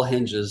 That all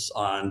hinges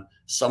on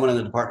someone in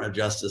the Department of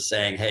Justice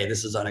saying, hey,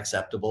 this is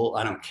unacceptable.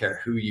 I don't care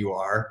who you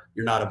are.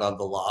 You're not above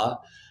the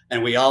law.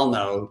 And we all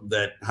know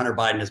that Hunter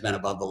Biden has been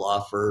above the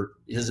law for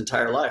his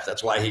entire life.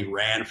 That's why he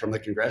ran from the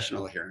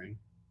congressional hearing.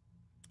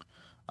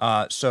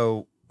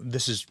 So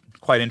this is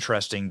quite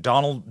interesting.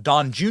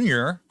 Don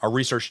Jr., our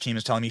research team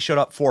is telling me, showed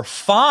up for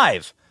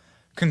 5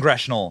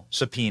 congressional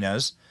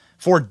subpoenas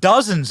for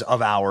dozens of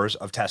hours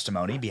of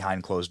testimony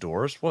behind closed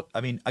doors. Well,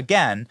 I mean,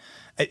 again,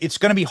 it's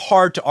going to be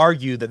hard to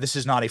argue that this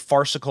is not a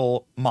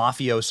farcical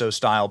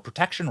mafioso-style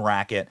protection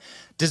racket.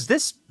 Does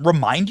this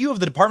remind you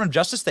of the Department of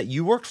Justice that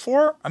you worked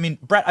for? I mean,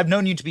 Brett, I've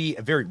known you to be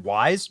a very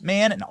wise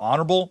man, an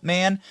honorable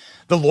man.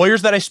 The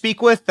lawyers that I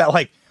speak with that,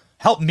 like,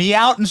 help me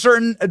out in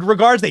certain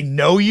regards, they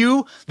know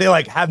you. They,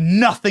 like, have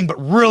nothing but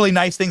really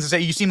nice things to say.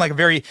 You seem like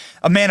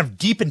a man of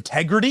deep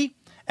integrity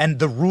and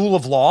the rule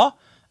of law.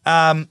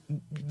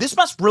 This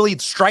must really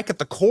strike at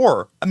the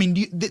core. I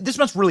mean, this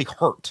must really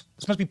hurt.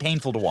 This must be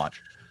painful to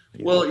watch.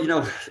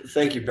 Well,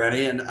 thank you,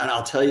 Benny. And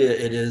I'll tell you,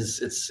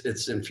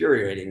 it's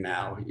infuriating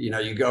now.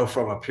 You go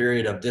from a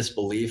period of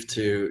disbelief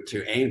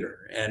to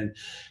anger. And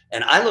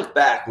I look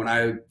back when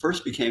I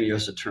first became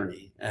U.S.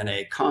 attorney and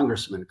a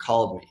congressman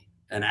called me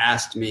and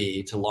asked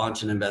me to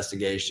launch an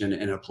investigation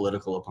in a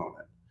political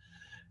opponent.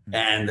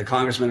 And the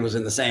congressman was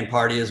in the same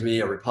party as me,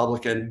 a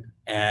Republican.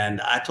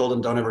 And I told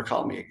him, don't ever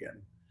call me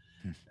again.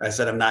 I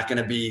said, I'm not going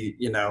to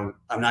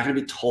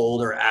be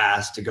told or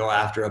asked to go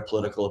after a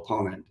political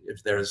opponent.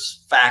 If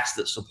there's facts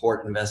that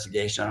support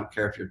investigation, I don't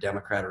care if you're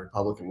Democrat or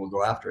Republican, we'll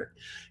go after it.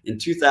 In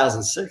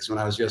 2006, when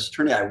I was U.S.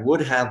 attorney, I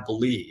would have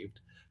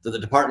believed that the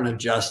Department of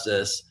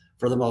Justice,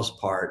 for the most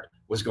part,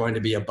 was going to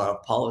be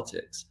above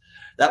politics.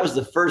 That was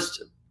the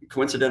first,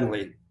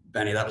 coincidentally,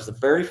 Benny, that was the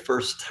very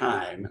first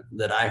time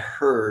that I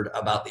heard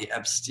about the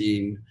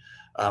Epstein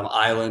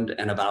Island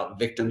and about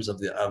victims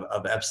of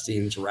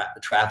Epstein's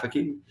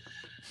trafficking.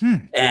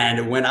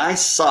 And when I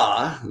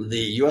saw the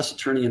U.S.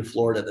 attorney in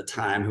Florida at the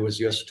time, who was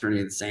U.S. attorney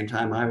at the same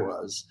time I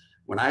was,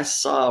 when I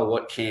saw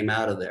what came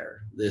out of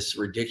there, this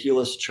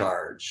ridiculous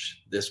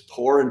charge, this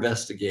poor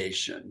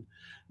investigation,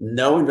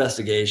 no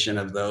investigation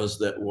of those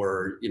that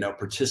were,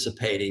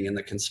 participating in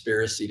the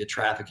conspiracy to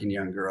trafficking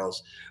young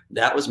girls,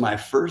 that was my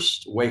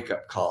first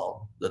wake-up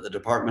call that the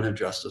Department of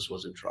Justice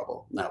was in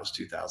trouble. And that was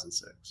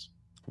 2006.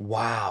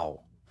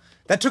 Wow.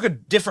 That took a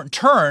different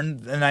turn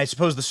than, I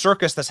suppose, the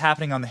circus that's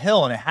happening on the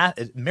Hill, and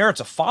it merits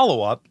a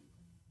follow-up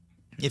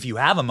if you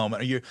have a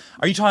moment. You're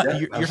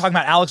talking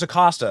about Alex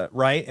Acosta,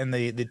 right? And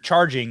the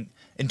charging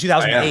in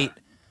 2008.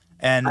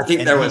 And I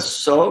think there was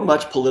so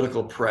much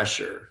political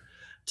pressure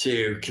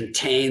to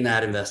contain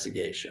that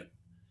investigation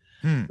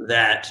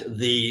that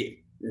the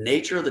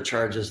nature of the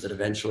charges that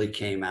eventually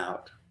came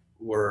out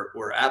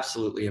were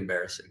absolutely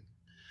embarrassing.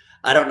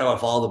 I don't know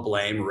if all the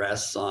blame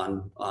rests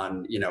on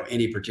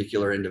any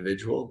particular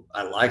individual.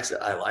 I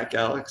like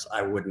Alex.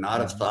 I would not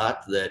have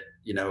thought that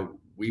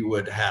we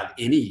would have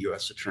any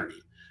U.S.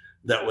 attorney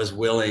that was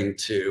willing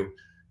to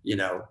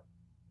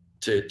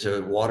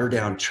water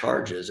down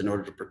charges in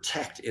order to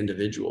protect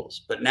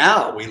individuals. But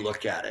now we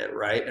look at it,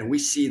 right, and we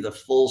see the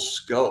full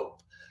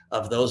scope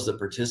of those that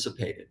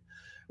participated.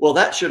 Well,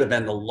 that should have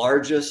been the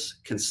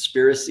largest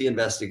conspiracy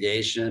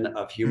investigation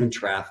of human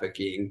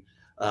trafficking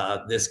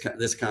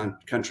this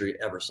country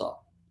ever saw,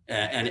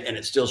 and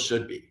it still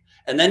should be.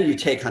 And then you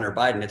take Hunter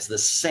Biden, it's the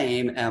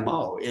same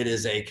MO. It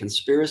is a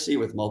conspiracy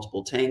with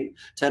multiple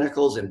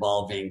tentacles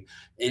involving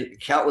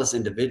countless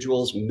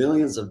individuals,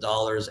 millions of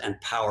dollars, and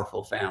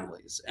powerful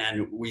families.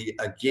 And we,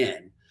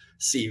 again,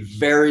 see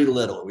very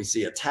little. We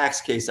see a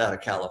tax case out of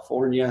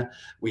California.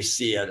 We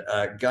see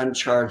a gun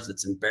charge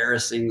that's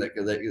embarrassing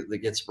that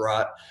gets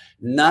brought.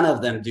 None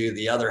of them do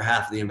the other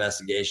half of the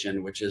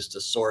investigation, which is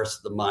to source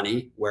the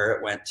money, where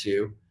it went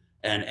to,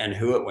 and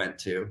who it went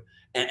to.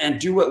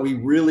 And do what we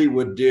really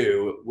would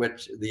do,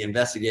 which the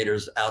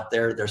investigators out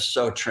there, they're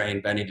so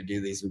trained, Benny, to do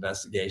these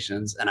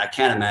investigations. And I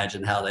can't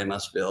imagine how they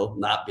must feel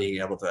not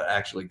being able to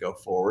actually go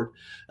forward.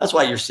 That's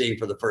why you're seeing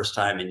for the first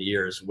time in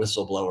years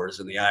whistleblowers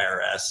in the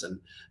IRS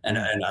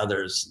and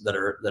others that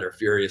are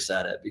furious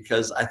at it,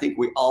 because I think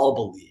we all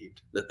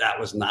believed that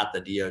was not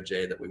the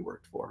DOJ that we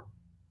worked for.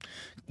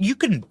 You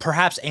can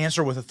perhaps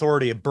answer with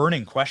authority a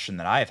burning question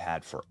that I have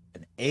had for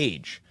an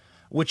age,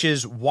 which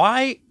is,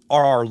 why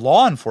are our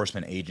law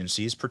enforcement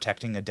agencies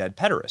protecting a dead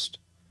pederast?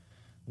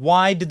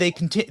 Why did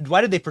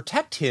they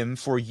protect him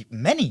for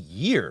many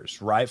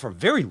years, right? For a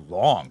very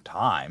long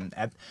time.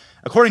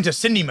 According to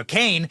Cindy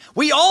McCain,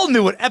 we all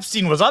knew what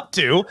Epstein was up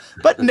to,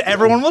 but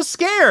everyone was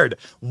scared.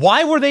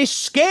 Why were they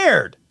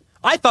scared?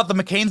 I thought the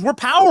McCains were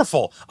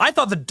powerful. I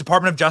thought the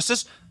Department of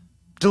Justice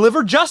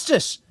delivered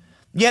justice.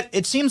 Yet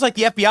it seems like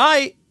the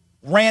FBI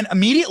ran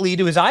immediately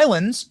to his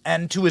islands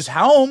and to his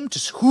home to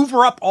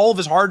hoover up all of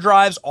his hard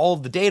drives, all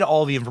of the data,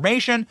 all of the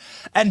information,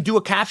 and do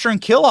a capture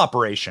and kill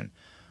operation.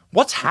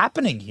 What's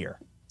happening here?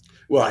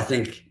 Well, I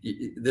think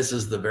this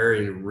is the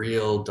very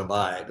real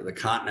divide, the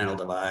continental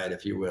divide,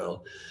 if you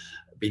will,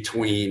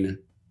 between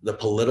the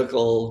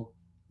political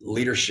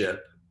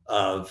leadership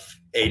of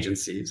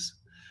agencies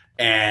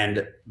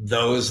and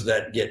those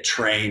that get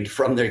trained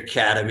from the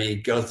academy,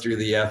 go through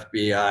the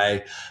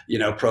FBI,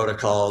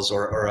 protocols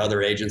or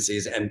other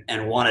agencies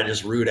and want to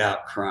just root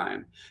out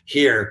crime.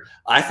 Here,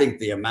 I think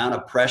the amount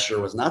of pressure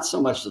was not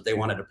so much that they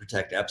wanted to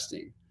protect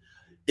Epstein.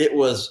 It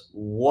was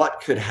what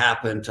could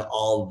happen to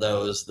all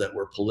those that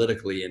were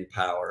politically in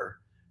power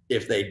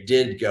if they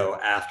did go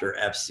after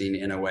Epstein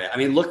in a way. I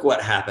mean, look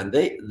what happened.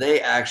 They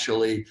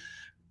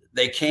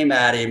came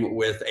at him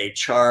with a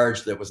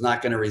charge that was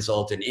not going to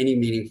result in any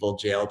meaningful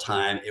jail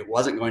time. It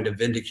wasn't going to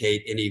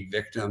vindicate any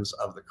victims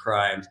of the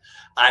crimes.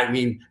 I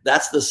mean,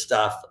 that's the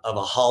stuff of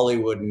a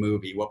Hollywood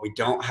movie. What we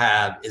don't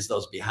have is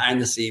those behind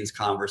the scenes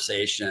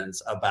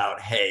conversations about,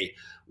 hey,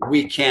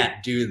 we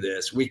can't do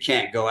this. We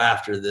can't go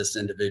after this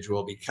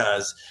individual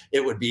because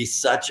it would be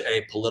such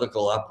a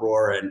political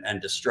uproar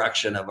and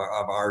destruction of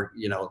our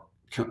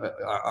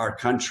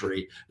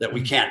country that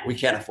we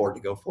can't afford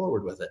to go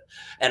forward with it.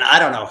 And I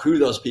don't know who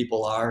those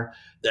people are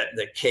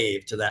that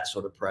cave to that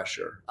sort of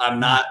pressure. I'm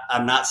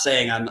not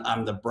saying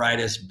I'm the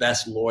brightest,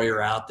 best lawyer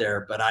out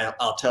there, but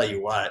I'll tell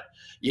you what,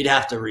 you'd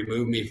have to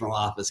remove me from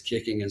office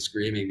kicking and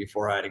screaming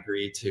before I'd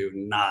agree to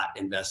not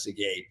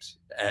investigate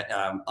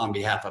on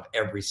behalf of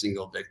every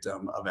single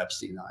victim of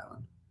Epstein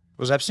Island.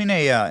 Was Epstein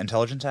a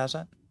intelligence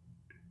asset?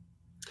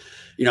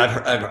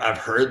 I've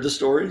heard the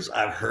stories.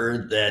 I've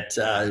heard that,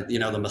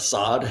 the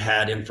Mossad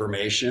had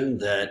information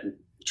that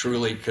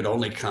truly could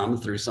only come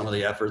through some of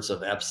the efforts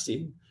of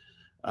Epstein.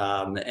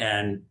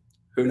 And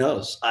who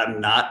knows?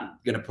 I'm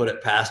not going to put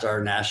it past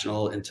our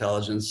national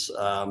intelligence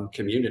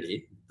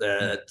community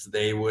that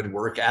they would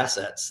work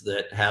assets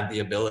that have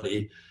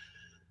the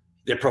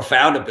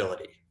profound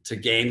ability to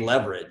gain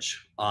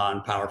leverage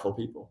on powerful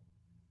people.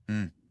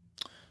 Mm.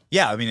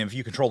 Yeah, I mean, if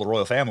you control the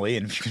royal family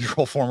and if you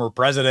control former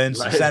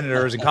presidents and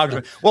senators and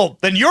congressmen, well,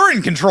 then you're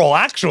in control,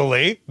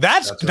 actually.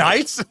 That's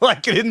nice. Right.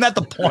 Like, isn't that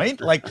the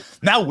point? Like,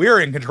 now we're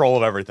in control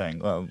of everything.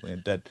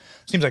 That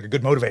seems like a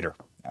good motivator.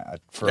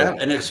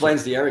 And it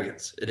explains the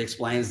arrogance. It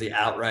explains the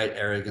outright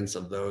arrogance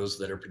of those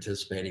that are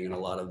participating in a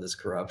lot of this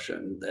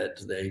corruption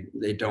that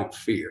they don't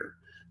fear.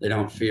 They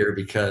don't fear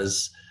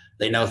because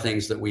they know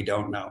things that we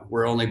don't know.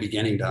 We're only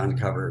beginning to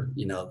uncover,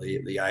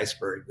 the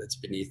iceberg that's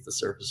beneath the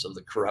surface of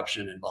the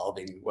corruption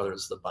involving whether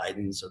it's the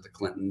Bidens or the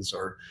Clintons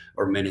or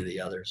many of the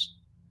others.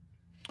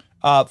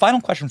 Final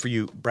question for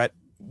you, Brett.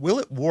 Will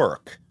it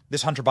work,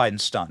 this Hunter Biden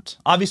stunt?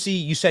 Obviously,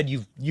 you said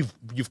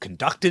you've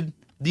conducted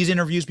these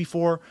interviews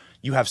before.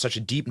 You have such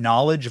a deep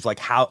knowledge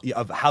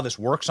of how this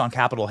works on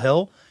Capitol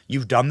Hill.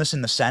 You've done this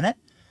in the Senate.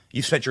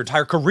 You've spent your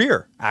entire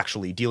career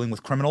actually dealing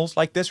with criminals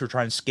like this who are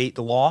trying to skate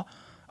the law.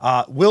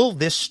 Will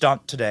this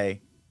stunt today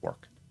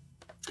work?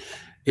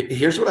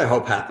 Here's what I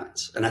hope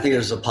happens, and I think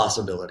there's a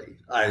possibility.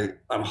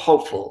 I'm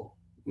hopeful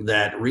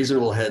that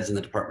reasonable heads in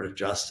the Department of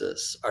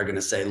Justice are going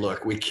to say,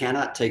 look, we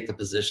cannot take the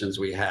positions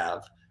we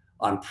have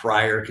on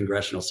prior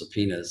congressional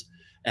subpoenas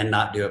and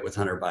not do it with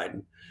Hunter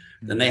Biden.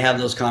 Then they have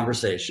those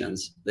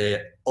conversations.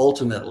 They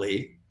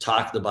ultimately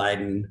talk the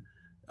Biden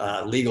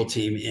legal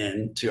team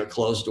into a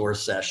closed door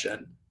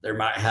session. There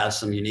might have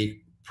some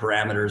unique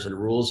parameters and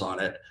rules on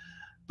it,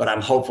 but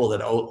I'm hopeful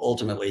that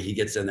ultimately he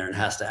gets in there and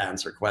has to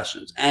answer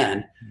questions.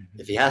 And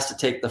if he has to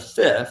take the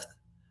fifth,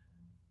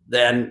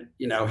 then,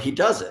 he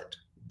does it.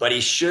 But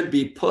he should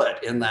be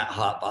put in that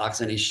hot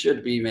box and he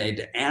should be made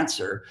to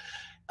answer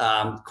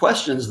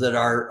questions that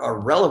are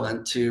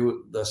relevant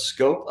to the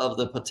scope of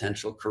the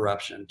potential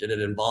corruption. Did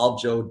it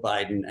involve Joe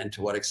Biden, and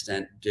to what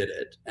extent did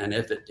it? And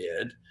if it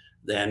did,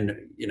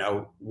 then,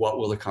 what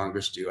will the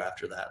Congress do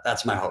after that?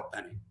 That's my hope,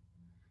 Benny.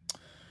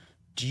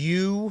 Do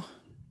you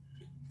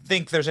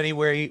think there's any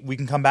way we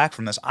can come back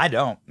from this? I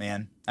don't,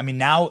 man. I mean,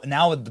 now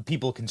the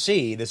people can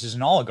see this is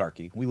an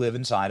oligarchy. We live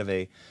inside of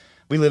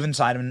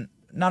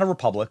not a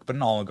republic, but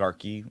an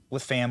oligarchy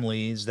with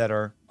families that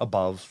are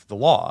above the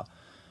law.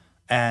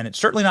 And it's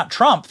certainly not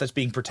Trump that's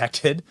being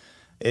protected.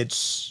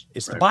 It's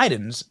the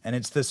Bidens and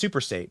it's the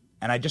superstate.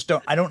 And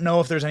I don't know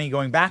if there's any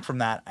going back from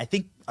that. I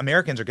think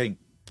Americans are getting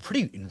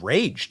pretty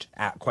enraged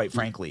at, quite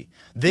frankly.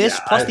 This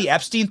plus the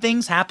Epstein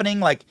things happening,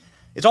 like,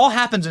 it all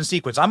happens in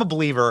sequence. I'm a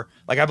believer.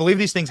 Like, I believe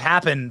these things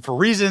happen for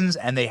reasons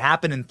and they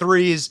happen in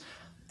threes.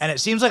 And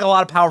it seems like a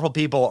lot of powerful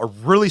people are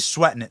really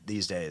sweating it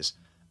these days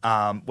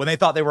when they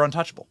thought they were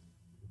untouchable.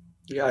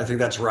 Yeah, I think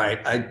that's right.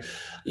 I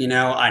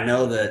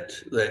know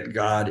that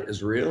God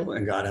is real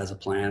and God has a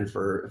plan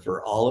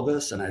for all of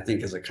us. And I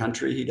think as a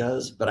country he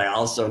does. But I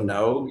also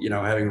know,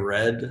 having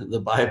read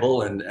the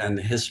Bible and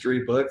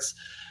history books,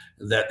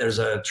 that there's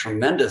a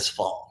tremendous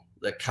fall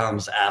that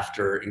comes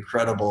after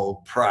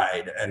incredible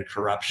pride and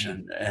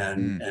corruption.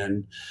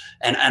 And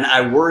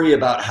I worry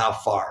about how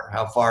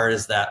far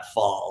is that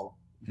fall?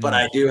 But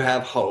I do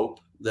have hope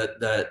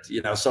that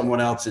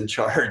someone else in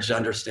charge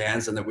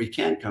understands and that we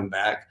can come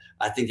back.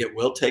 I think it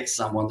will take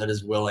someone that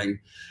is willing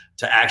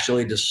to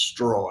actually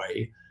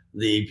destroy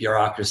the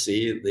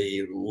bureaucracy,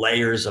 the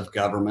layers of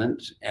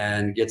government,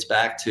 and gets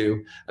back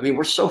to, I mean,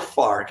 we're so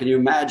far. Can you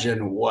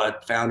imagine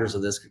what founders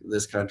of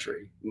this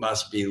country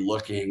must be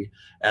looking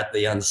at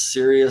the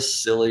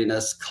unserious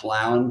silliness,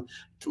 clown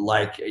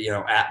like,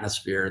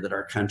 atmosphere that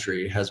our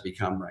country has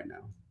become right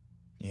now?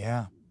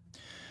 Yeah.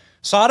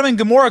 Sodom and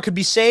Gomorrah could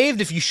be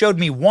saved if you showed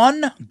me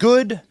one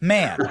good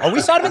man. Are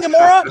we Sodom and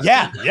Gomorrah?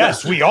 Yeah.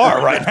 Yes, we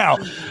are right now.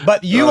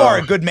 But you are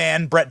a good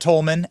man, Brett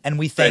Tolman, and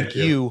we thank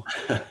you.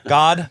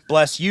 God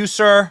bless you,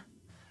 sir,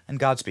 and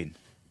Godspeed.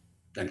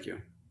 Thank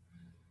you.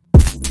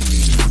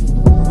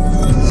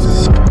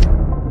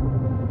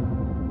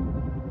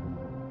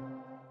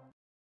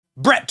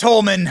 Brett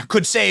Tolman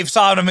could save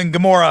Sodom and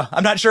Gomorrah.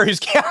 I'm not sure he's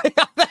counting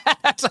on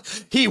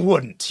that. He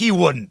wouldn't.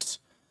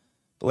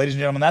 But ladies and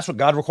gentlemen, that's what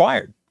God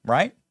required,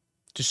 right?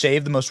 To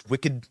save the most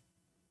wicked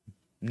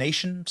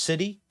nation,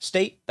 city,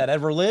 state that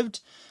ever lived.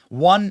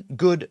 One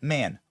good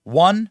man,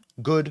 one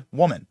good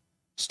woman.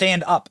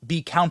 Stand up,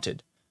 be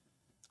counted.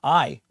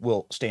 I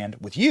will stand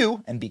with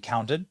you and be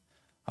counted.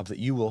 I hope that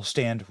you will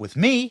stand with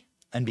me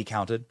and be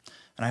counted.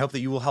 And I hope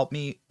that you will help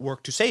me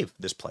work to save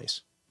this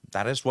place.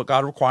 That is what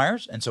God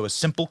requires. And so as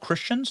simple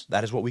Christians,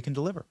 that is what we can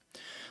deliver.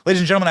 Ladies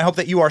and gentlemen, I hope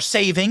that you are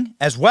saving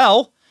as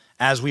well.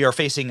 As we are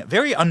facing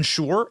very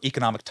unsure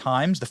economic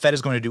times, the Fed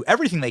is going to do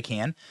everything they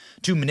can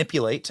to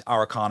manipulate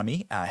our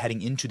economy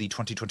heading into the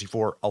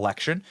 2024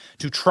 election,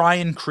 to try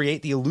and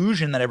create the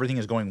illusion that everything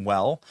is going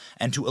well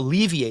and to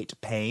alleviate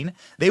pain.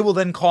 They will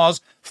then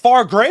cause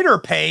far greater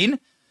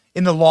pain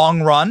in the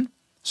long run.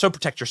 So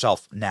protect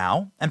yourself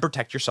now and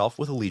protect yourself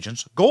with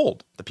Allegiance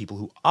Gold, the people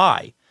who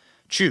I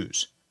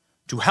choose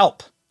to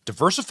help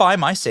diversify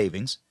my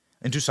savings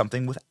into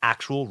something with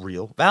actual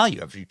real value.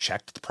 Have you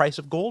checked the price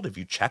of gold? Have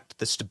you checked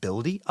the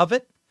stability of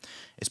it?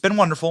 It's been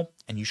wonderful,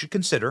 and you should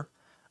consider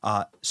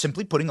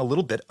simply putting a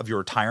little bit of your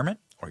retirement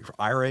or your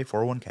IRA,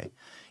 401k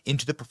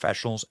into the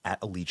professionals at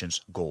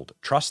Allegiance Gold.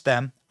 Trust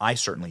them. I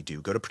certainly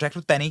do. Go to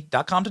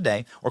protectwithbenny.com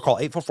today or call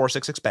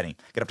 844-66-BENNY.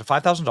 Get up to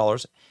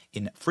 $5,000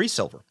 in free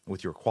silver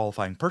with your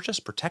qualifying purchase.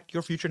 Protect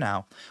your future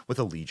now with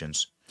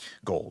Allegiance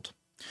Gold.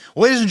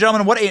 Well, ladies and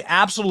gentlemen, what an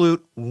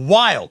absolute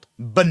wild,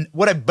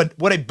 what a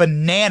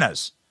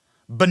bananas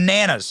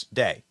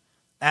day,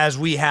 as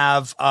we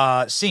have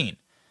seen,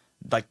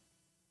 like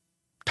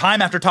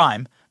time after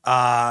time.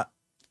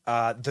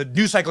 The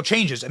news cycle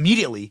changes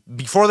immediately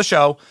before the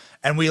show,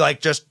 and we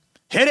just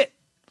hit it.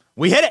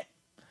 We hit it.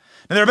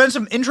 Now, there have been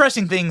some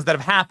interesting things that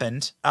have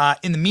happened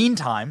in the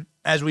meantime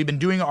as we've been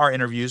doing our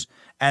interviews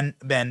and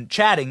been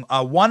chatting.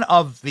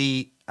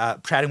 Chatting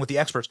with the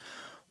experts.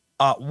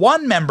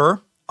 One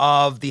member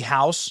of the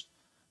House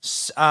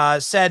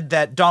said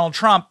that Donald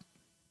Trump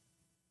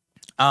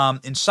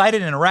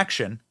incited an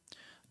insurrection.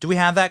 Do we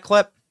have that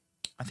clip?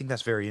 I think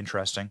that's very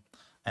interesting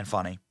and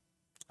funny.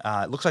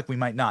 It looks like we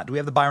might not. Do we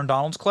have the Byron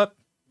Donalds clip?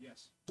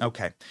 Yes.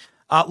 Okay.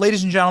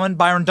 Ladies and gentlemen,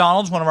 Byron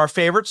Donalds, one of our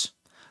favorites,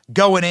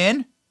 going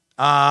in,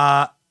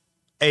 a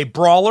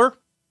brawler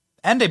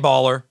and a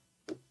baller,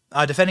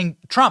 defending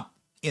Trump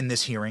in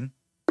this hearing.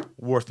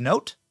 Worth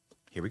note.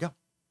 Here we go.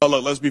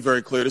 Look, let's be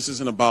very clear. This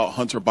isn't about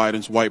Hunter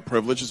Biden's white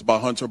privilege. It's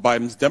about Hunter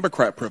Biden's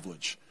Democrat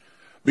privilege.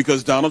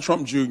 Because Donald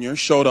Trump Jr.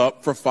 showed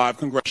up for 5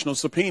 congressional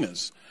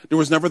subpoenas. There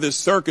was never this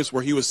circus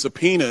where he was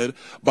subpoenaed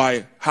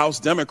by House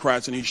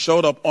Democrats and he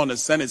showed up on the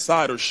Senate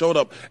side or showed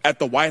up at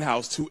the White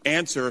House to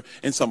answer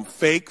in some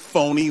fake,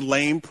 phony,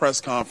 lame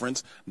press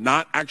conference,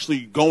 not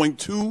actually going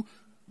to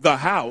the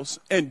House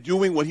and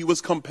doing what he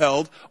was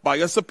compelled by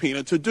a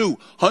subpoena to do.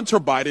 Hunter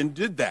Biden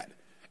did that.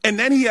 And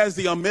then he has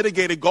the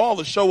unmitigated gall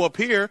to show up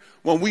here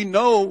when we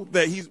know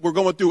that we're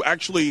going through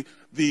actually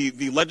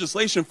the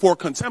legislation for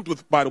contempt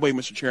with, by the way,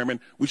 Mr. Chairman,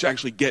 we should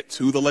actually get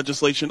to the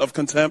legislation of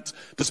contempt.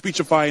 The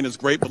speechifying is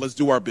great, but let's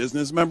do our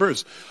business,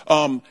 members.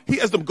 He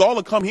has the gall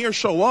to come here,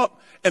 show up,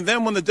 and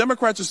then when the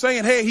Democrats are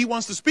saying, hey, he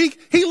wants to speak,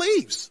 he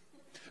leaves.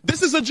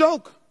 This is a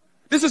joke.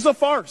 This is a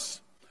farce.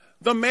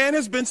 The man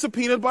has been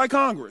subpoenaed by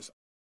Congress.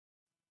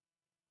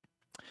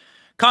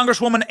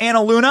 Congresswoman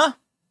Anna Luna.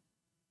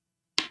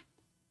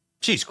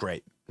 She's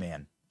great,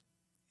 man.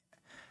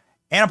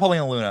 Anna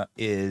Paulina Luna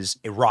is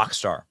a rock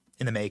star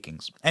in the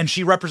makings, and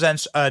she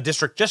represents a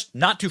district just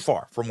not too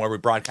far from where we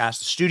broadcast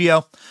the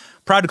studio.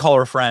 Proud to call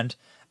her a friend,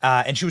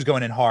 and she was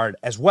going in hard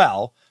as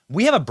well.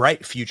 We have a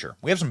bright future.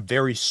 We have some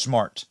very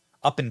smart,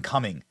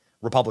 up-and-coming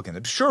Republicans.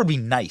 I'm sure it would be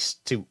nice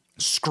to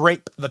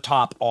scrape the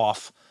top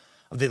off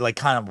of the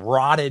kind of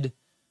rotted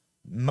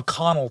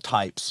McConnell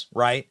types,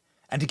 right?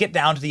 And to get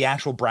down to the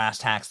actual brass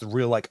tacks, the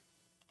real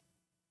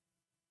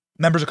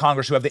members of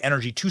Congress who have the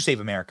energy to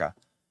save America.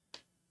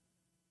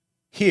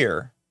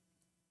 Here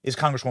is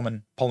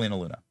Congresswoman Paulina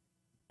Luna.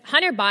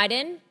 Hunter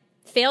Biden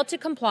failed to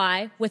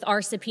comply with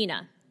our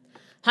subpoena.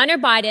 Hunter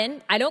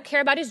Biden, I don't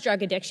care about his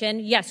drug addiction.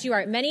 Yes, you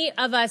are. Many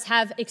of us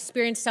have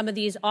experienced some of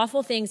these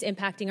awful things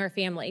impacting our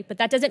family, but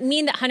that doesn't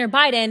mean that Hunter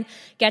Biden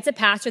gets a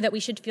pass or that we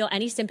should feel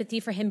any sympathy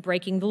for him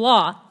breaking the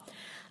law.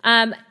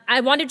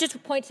 I wanted to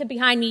just point to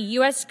behind me,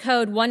 U.S.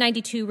 Code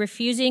 192,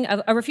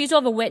 a refusal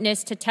of a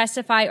witness to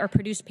testify or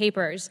produce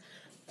papers.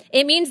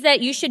 It means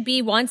that you should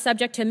be, one,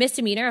 subject to a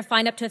misdemeanor, a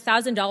fine up to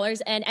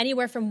 $1,000, and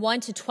anywhere from 1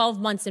 to 12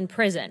 months in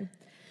prison.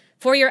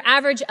 For your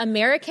average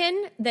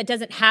American that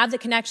doesn't have the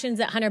connections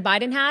that Hunter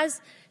Biden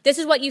has, this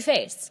is what you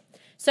face.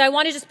 So I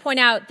want to just point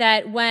out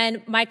that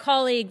when my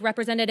colleague,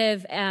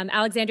 Representative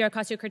Alexandria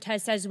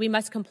Ocasio-Cortez, says we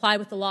must comply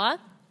with the law,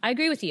 I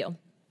agree with you.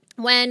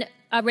 When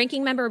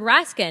Ranking Member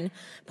Raskin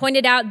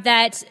pointed out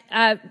that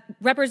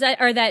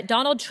that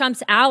Donald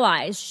Trump's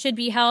allies should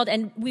be held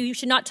and we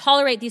should not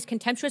tolerate these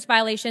contemptuous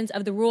violations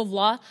of the rule of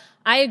law,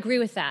 I agree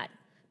with that.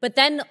 But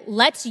then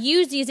let's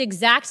use these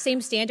exact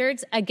same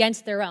standards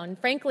against their own.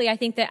 Frankly, I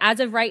think that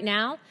as of right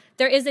now,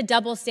 there is a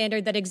double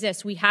standard that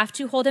exists. We have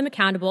to hold him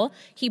accountable.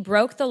 He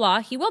broke the law.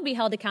 He will be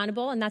held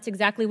accountable, and that's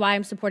exactly why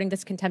I'm supporting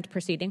this contempt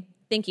proceeding.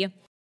 Thank you.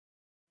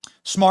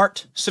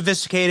 Smart,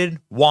 sophisticated,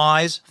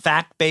 wise,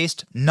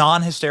 fact-based,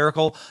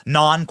 non-hysterical,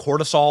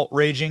 non-cortisol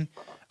raging,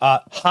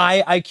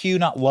 high IQ,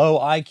 not low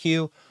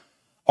IQ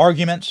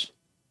arguments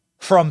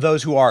from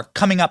those who are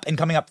coming up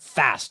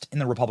fast in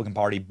the Republican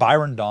Party.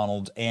 Byron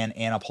Donalds and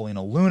Anna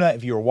Paulina Luna,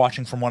 if you are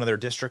watching from one of their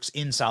districts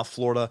in South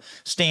Florida,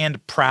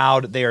 stand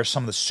proud. They are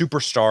some of the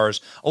superstars,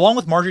 along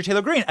with Marjorie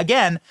Taylor Greene.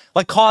 Again,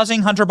 like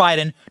causing Hunter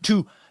Biden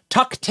to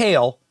tuck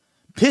tail,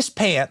 piss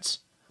pants,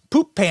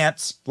 poop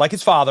pants like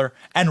his father,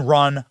 and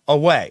run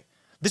away.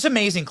 This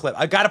amazing clip,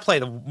 I got to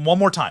play one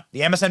more time. The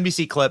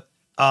MSNBC clip,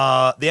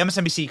 the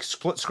MSNBC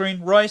split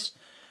screen, Royce,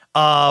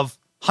 of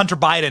Hunter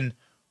Biden,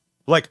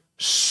 like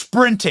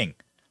sprinting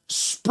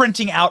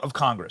out of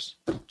Congress.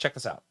 Check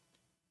this out.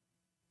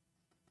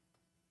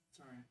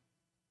 Sorry.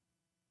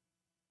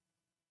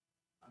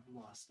 I've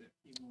lost it.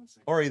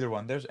 Or either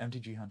one. There's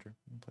MTG Hunter.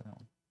 Play that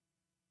one.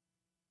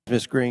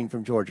 Ms. Green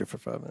from Georgia for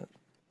 5 minutes.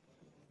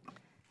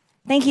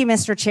 Thank you,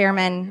 Mr.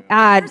 Chairman.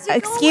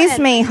 Excuse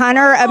me,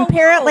 Hunter.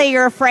 Apparently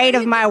you're afraid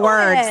of my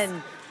words.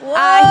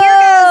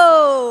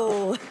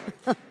 Whoa!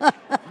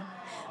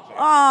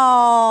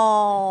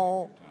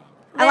 Oh.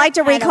 I'd like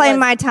to reclaim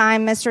my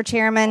time, Mr.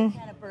 Chairman.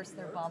 Kind of burst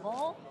their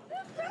bubble.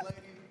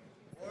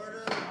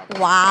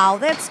 Wow,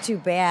 that's too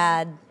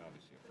bad.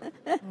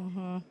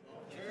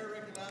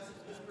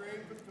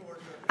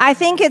 I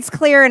think it's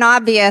clear and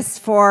obvious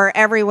for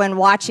everyone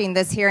watching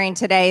this hearing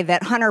today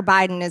that Hunter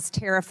Biden is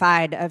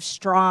terrified of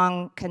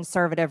strong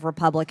conservative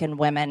Republican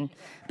women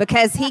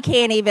because he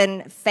can't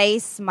even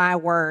face my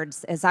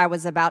words as I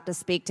was about to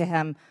speak to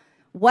him.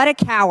 What a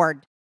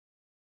coward.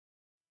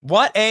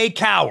 What a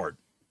coward.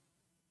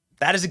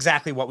 That is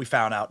exactly what we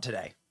found out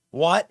today.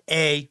 What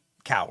a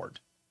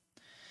coward.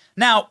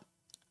 Now,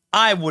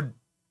 I would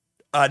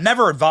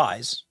never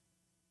advise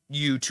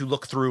you to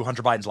look through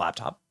Hunter Biden's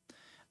laptop.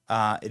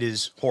 It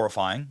is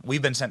horrifying.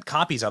 We've been sent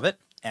copies of it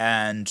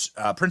and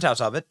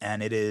printouts of it,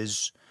 and it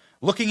is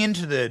looking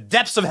into the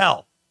depths of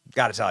hell,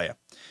 got to tell you.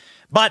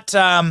 But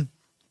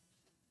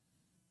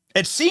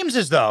it seems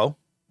as though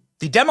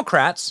the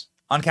Democrats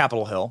on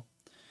Capitol Hill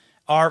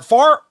are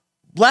far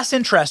less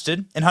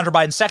interested in Hunter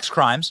Biden's sex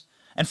crimes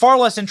and far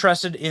less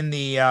interested in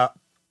the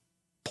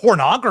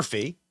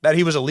pornography that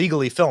he was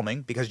illegally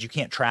filming, because you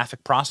can't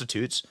traffic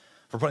prostitutes,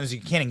 you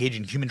can't engage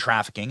in human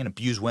trafficking and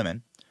abuse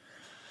women.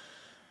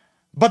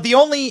 But the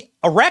only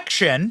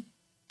erection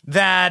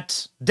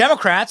that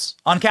Democrats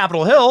on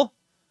Capitol Hill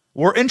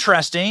were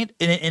interested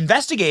in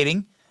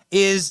investigating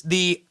is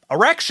the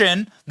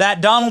erection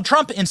that Donald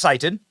Trump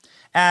incited,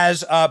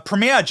 as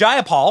Pramila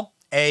Jayapal,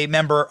 a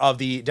member of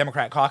the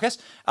Democrat caucus,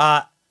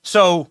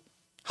 so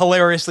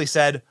hilariously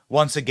said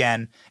once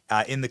again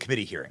in the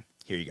committee hearing.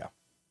 Here you go.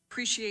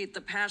 Appreciate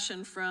the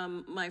passion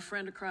from my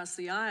friend across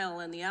the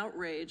aisle and the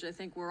outrage. I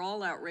think we're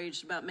all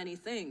outraged about many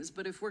things,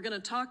 but if we're going to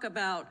talk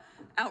about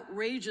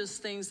outrageous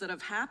things that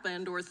have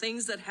happened or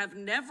things that have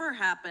never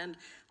happened,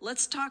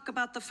 let's talk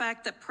about the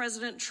fact that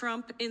President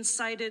Trump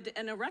incited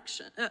an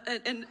erection.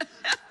 And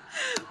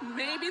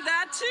maybe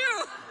that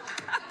too.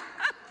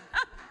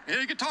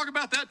 Yeah, you could talk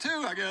about that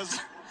too, I guess.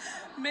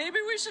 Maybe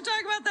we should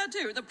talk about that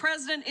too. The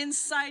president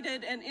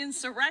incited an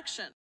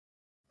insurrection.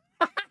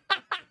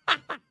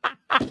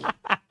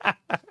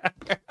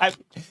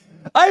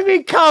 I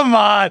mean, come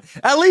on.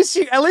 At least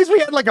we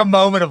had like a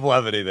moment of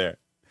levity there.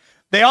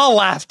 They all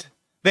laughed.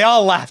 They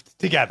all laughed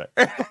together.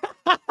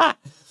 Chuck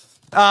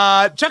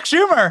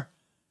Schumer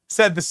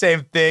said the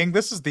same thing.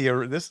 This is the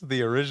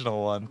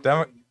original one.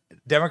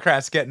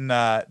 Democrats getting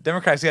a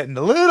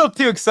little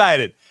too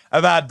excited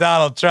about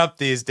Donald Trump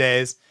these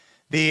days.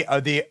 The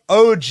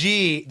OG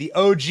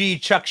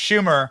Chuck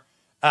Schumer.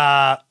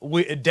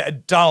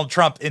 Donald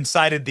Trump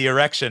incited the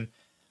erection.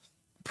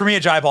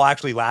 Pramila Jayapal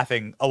actually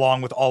laughing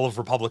along with all of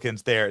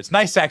Republicans there. It's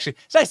nice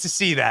to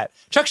see that.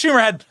 Chuck Schumer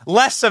had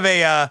less of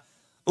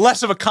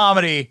a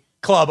comedy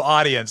club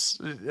audience.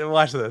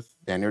 Watch this.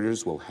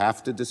 Senators will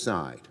have to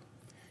decide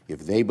if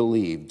they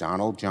believe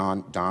Donald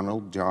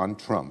John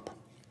Trump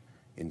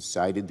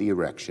incited the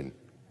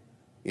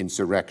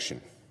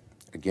insurrection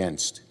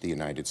against the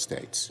United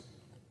States.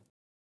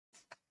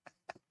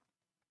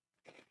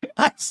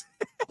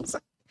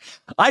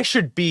 I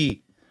should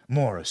be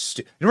more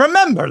astute.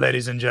 Remember,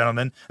 ladies and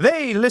gentlemen,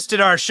 they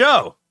listed our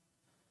show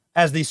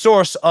as the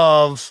source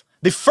of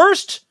the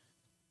first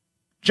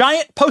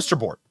giant poster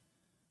board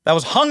that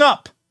was hung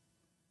up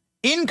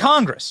in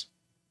Congress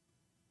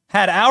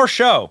had our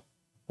show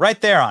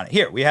right there on it.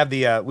 Here, we have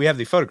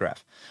the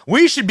photograph.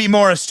 We should be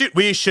more astute.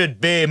 We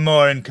should be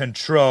more in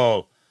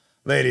control,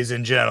 ladies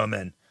and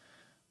gentlemen.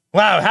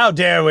 Wow, how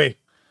dare we?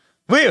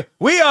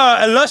 We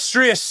are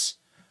illustrious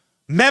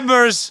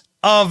members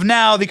of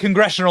now the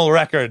congressional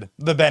record,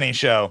 The Benny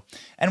Show.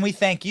 And we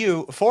thank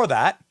you for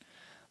that.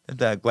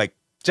 Like,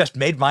 just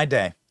made my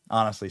day,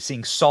 honestly,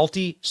 seeing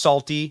salty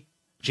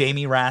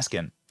Jamie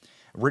Ratskin,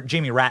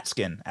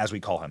 as we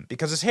call him,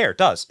 because his hair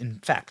does, in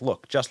fact,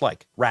 look just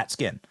like rat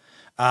skin.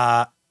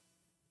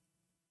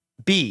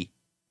 B,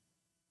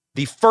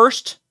 the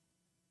first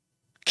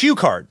cue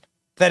card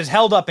that is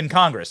held up in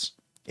Congress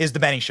is The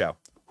Benny Show.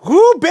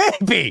 Whoo,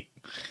 baby!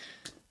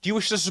 Do you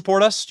wish to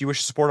support us? Do you wish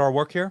to support our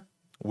work here?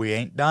 We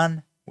ain't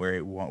done.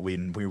 We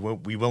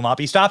will not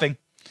be stopping.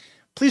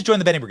 Please join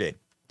the Benny Brigade.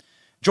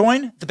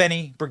 Join the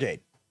Benny Brigade.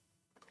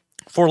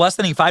 For less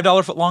than a $5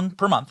 footlong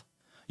per month,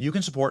 you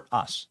can support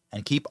us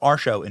and keep our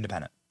show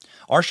independent.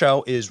 Our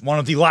show is one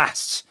of the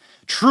last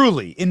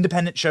truly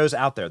independent shows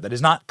out there that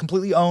is not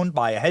completely owned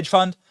by a hedge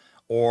fund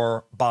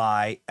or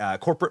by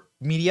corporate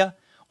media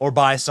or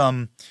by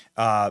some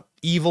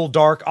evil,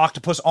 dark,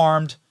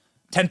 octopus-armed,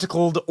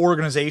 tentacled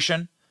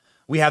organization.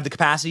 We have the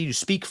capacity to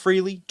speak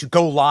freely, to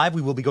go live.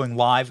 We will be going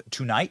live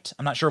tonight.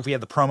 I'm not sure if we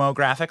have the promo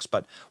graphics,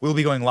 but we'll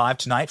be going live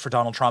tonight for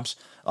Donald Trump's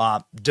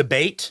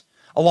debate,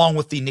 along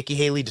with the Nikki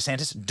Haley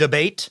DeSantis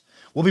debate.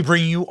 We'll be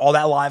bringing you all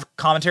that live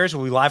commentaries.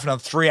 We'll be live for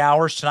another 3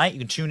 hours tonight. You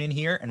can tune in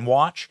here and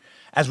watch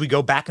as we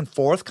go back and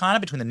forth kind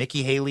of between the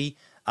Nikki Haley,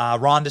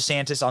 Ron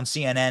DeSantis on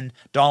CNN,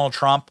 Donald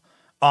Trump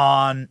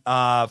on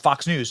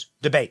Fox News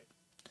debate.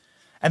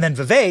 And then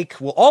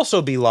Vivek will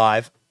also be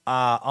live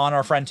on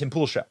our friend Tim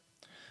Pool's show.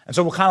 And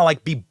so we'll kind of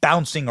like be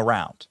bouncing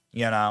around,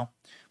 you know,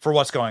 for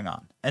what's going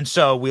on. And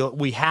so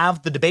we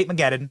have the debate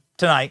Mageddon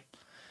tonight.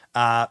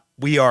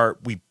 We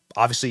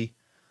obviously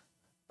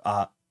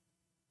are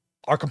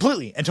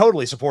completely and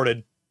totally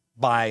supported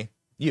by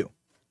you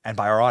and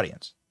by our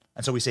audience.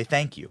 And so we say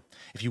thank you.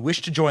 If you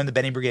wish to join the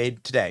Benny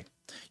Brigade today,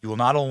 you will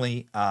not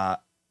only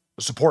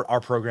support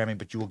our programming,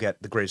 but you will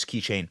get the greatest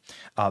keychain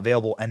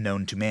available and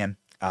known to man.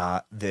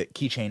 The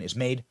keychain is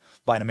made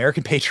by an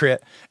American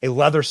patriot, a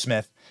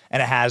leathersmith,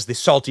 and it has the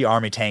salty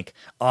army tank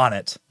on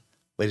it.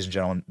 Ladies and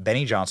gentlemen,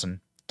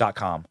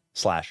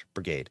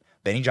 BennyJohnson.com/brigade.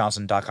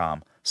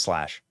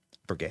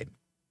 BennyJohnson.com/brigade.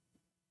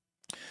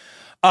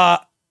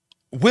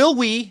 Will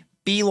we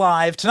be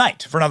live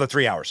tonight for another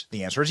 3 hours?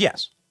 The answer is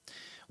yes.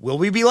 Will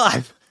we be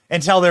live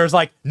until there's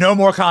like no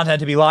more content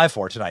to be live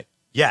for tonight?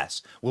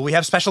 Yes. Will we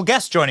have special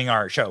guests joining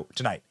our show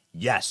tonight?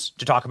 Yes.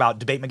 To talk about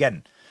Debate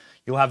Mageddon.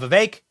 You'll have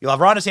Vivek, you'll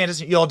have Ron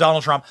DeSantis, you'll have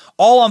Donald Trump,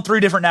 all on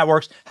 3 different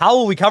networks. How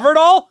will we cover it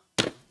all?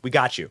 We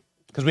got you,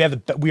 because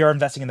we are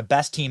investing in the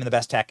best team and the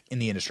best tech in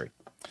the industry.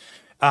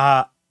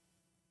 How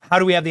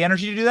do we have the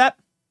energy to do that?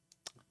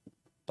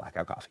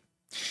 Blackout coffee.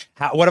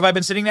 What have I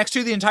been sitting next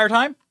to the entire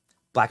time?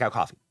 Blackout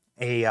coffee.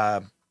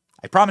 I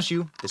promise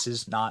you, this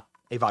is not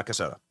a vodka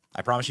soda.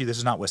 I promise you, this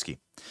is not whiskey.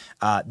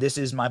 This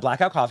is my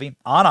Blackout coffee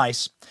on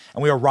ice,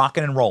 and we are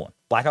rocking and rolling.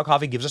 Blackout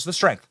coffee gives us the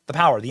strength, the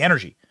power, the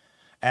energy,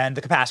 and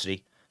the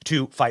capacity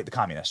to fight the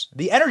communists.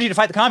 The energy to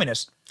fight the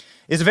communists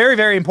is a very,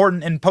 very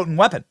important and potent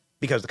weapon,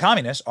 because the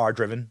communists are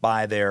driven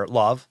by their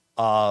love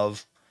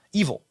of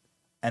evil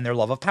and their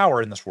love of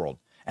power in this world.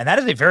 And that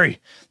is a very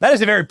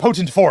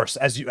potent force,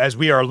 as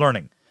we are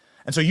learning.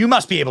 And so you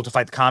must be able to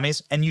fight the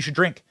commies, and you should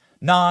drink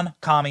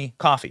non-commie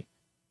coffee.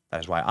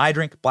 That is why I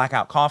drink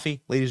Blackout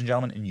coffee, ladies and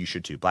gentlemen, and you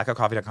should too.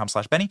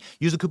 Blackoutcoffee.com/Benny.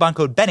 Use the coupon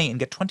code Benny and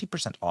get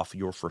 20% off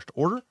your first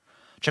order.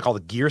 Check all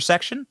the gear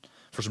section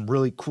for some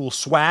really cool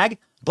swag.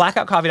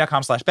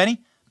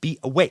 Blackoutcoffee.com/Benny. Be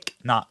awake,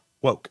 not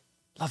woke.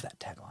 Love that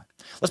tagline.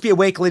 Let's be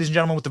awake, ladies and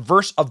gentlemen, with the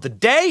verse of the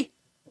day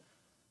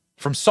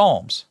from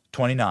Psalms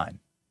 29.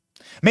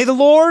 May the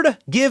Lord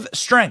give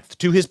strength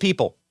to his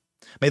people.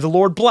 May the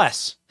Lord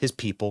bless his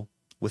people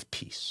with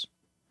peace.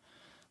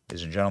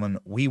 Ladies and gentlemen,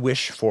 we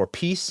wish for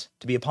peace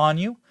to be upon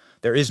you.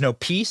 There is no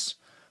peace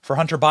for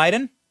Hunter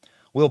Biden.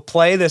 We'll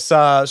play this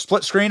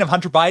split screen of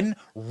Hunter Biden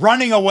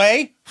running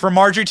away from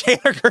Marjorie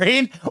Taylor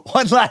Greene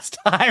one last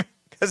time,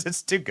 because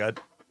it's too good.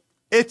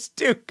 It's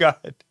too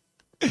good.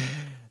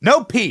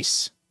 No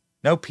peace.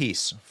 No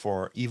peace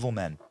for evil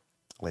men,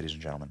 ladies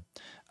and gentlemen.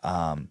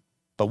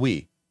 But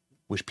we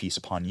wish peace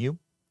upon you,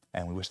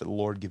 and we wish that the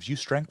Lord gives you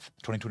strength.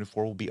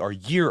 2024 will be our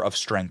year of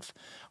strength,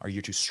 our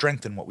year to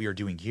strengthen what we are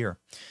doing here,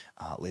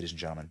 ladies and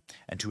gentlemen,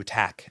 and to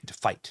attack and to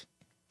fight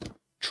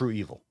true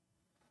evil.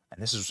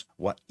 And this is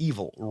what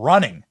evil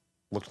running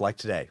looked like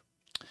today.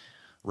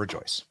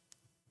 Rejoice.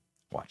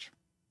 Watch.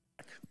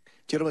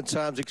 Gentlemen,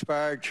 time's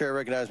expired. Chair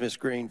recognizes Ms.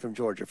 Green from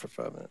Georgia for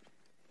 5 minutes.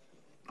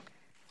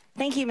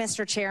 Thank you,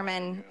 Mr.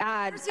 Chairman.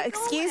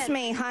 Excuse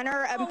me,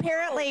 Hunter.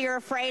 Apparently you're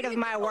afraid of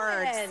my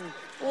words.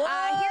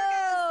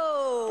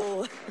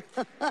 Whoa!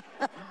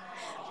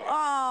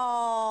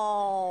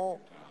 Oh.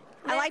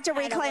 I'd like to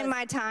reclaim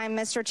my time,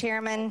 Mr.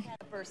 Chairman.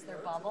 Burst their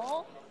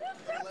bubble.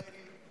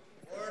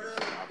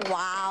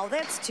 Wow,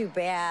 that's too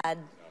bad.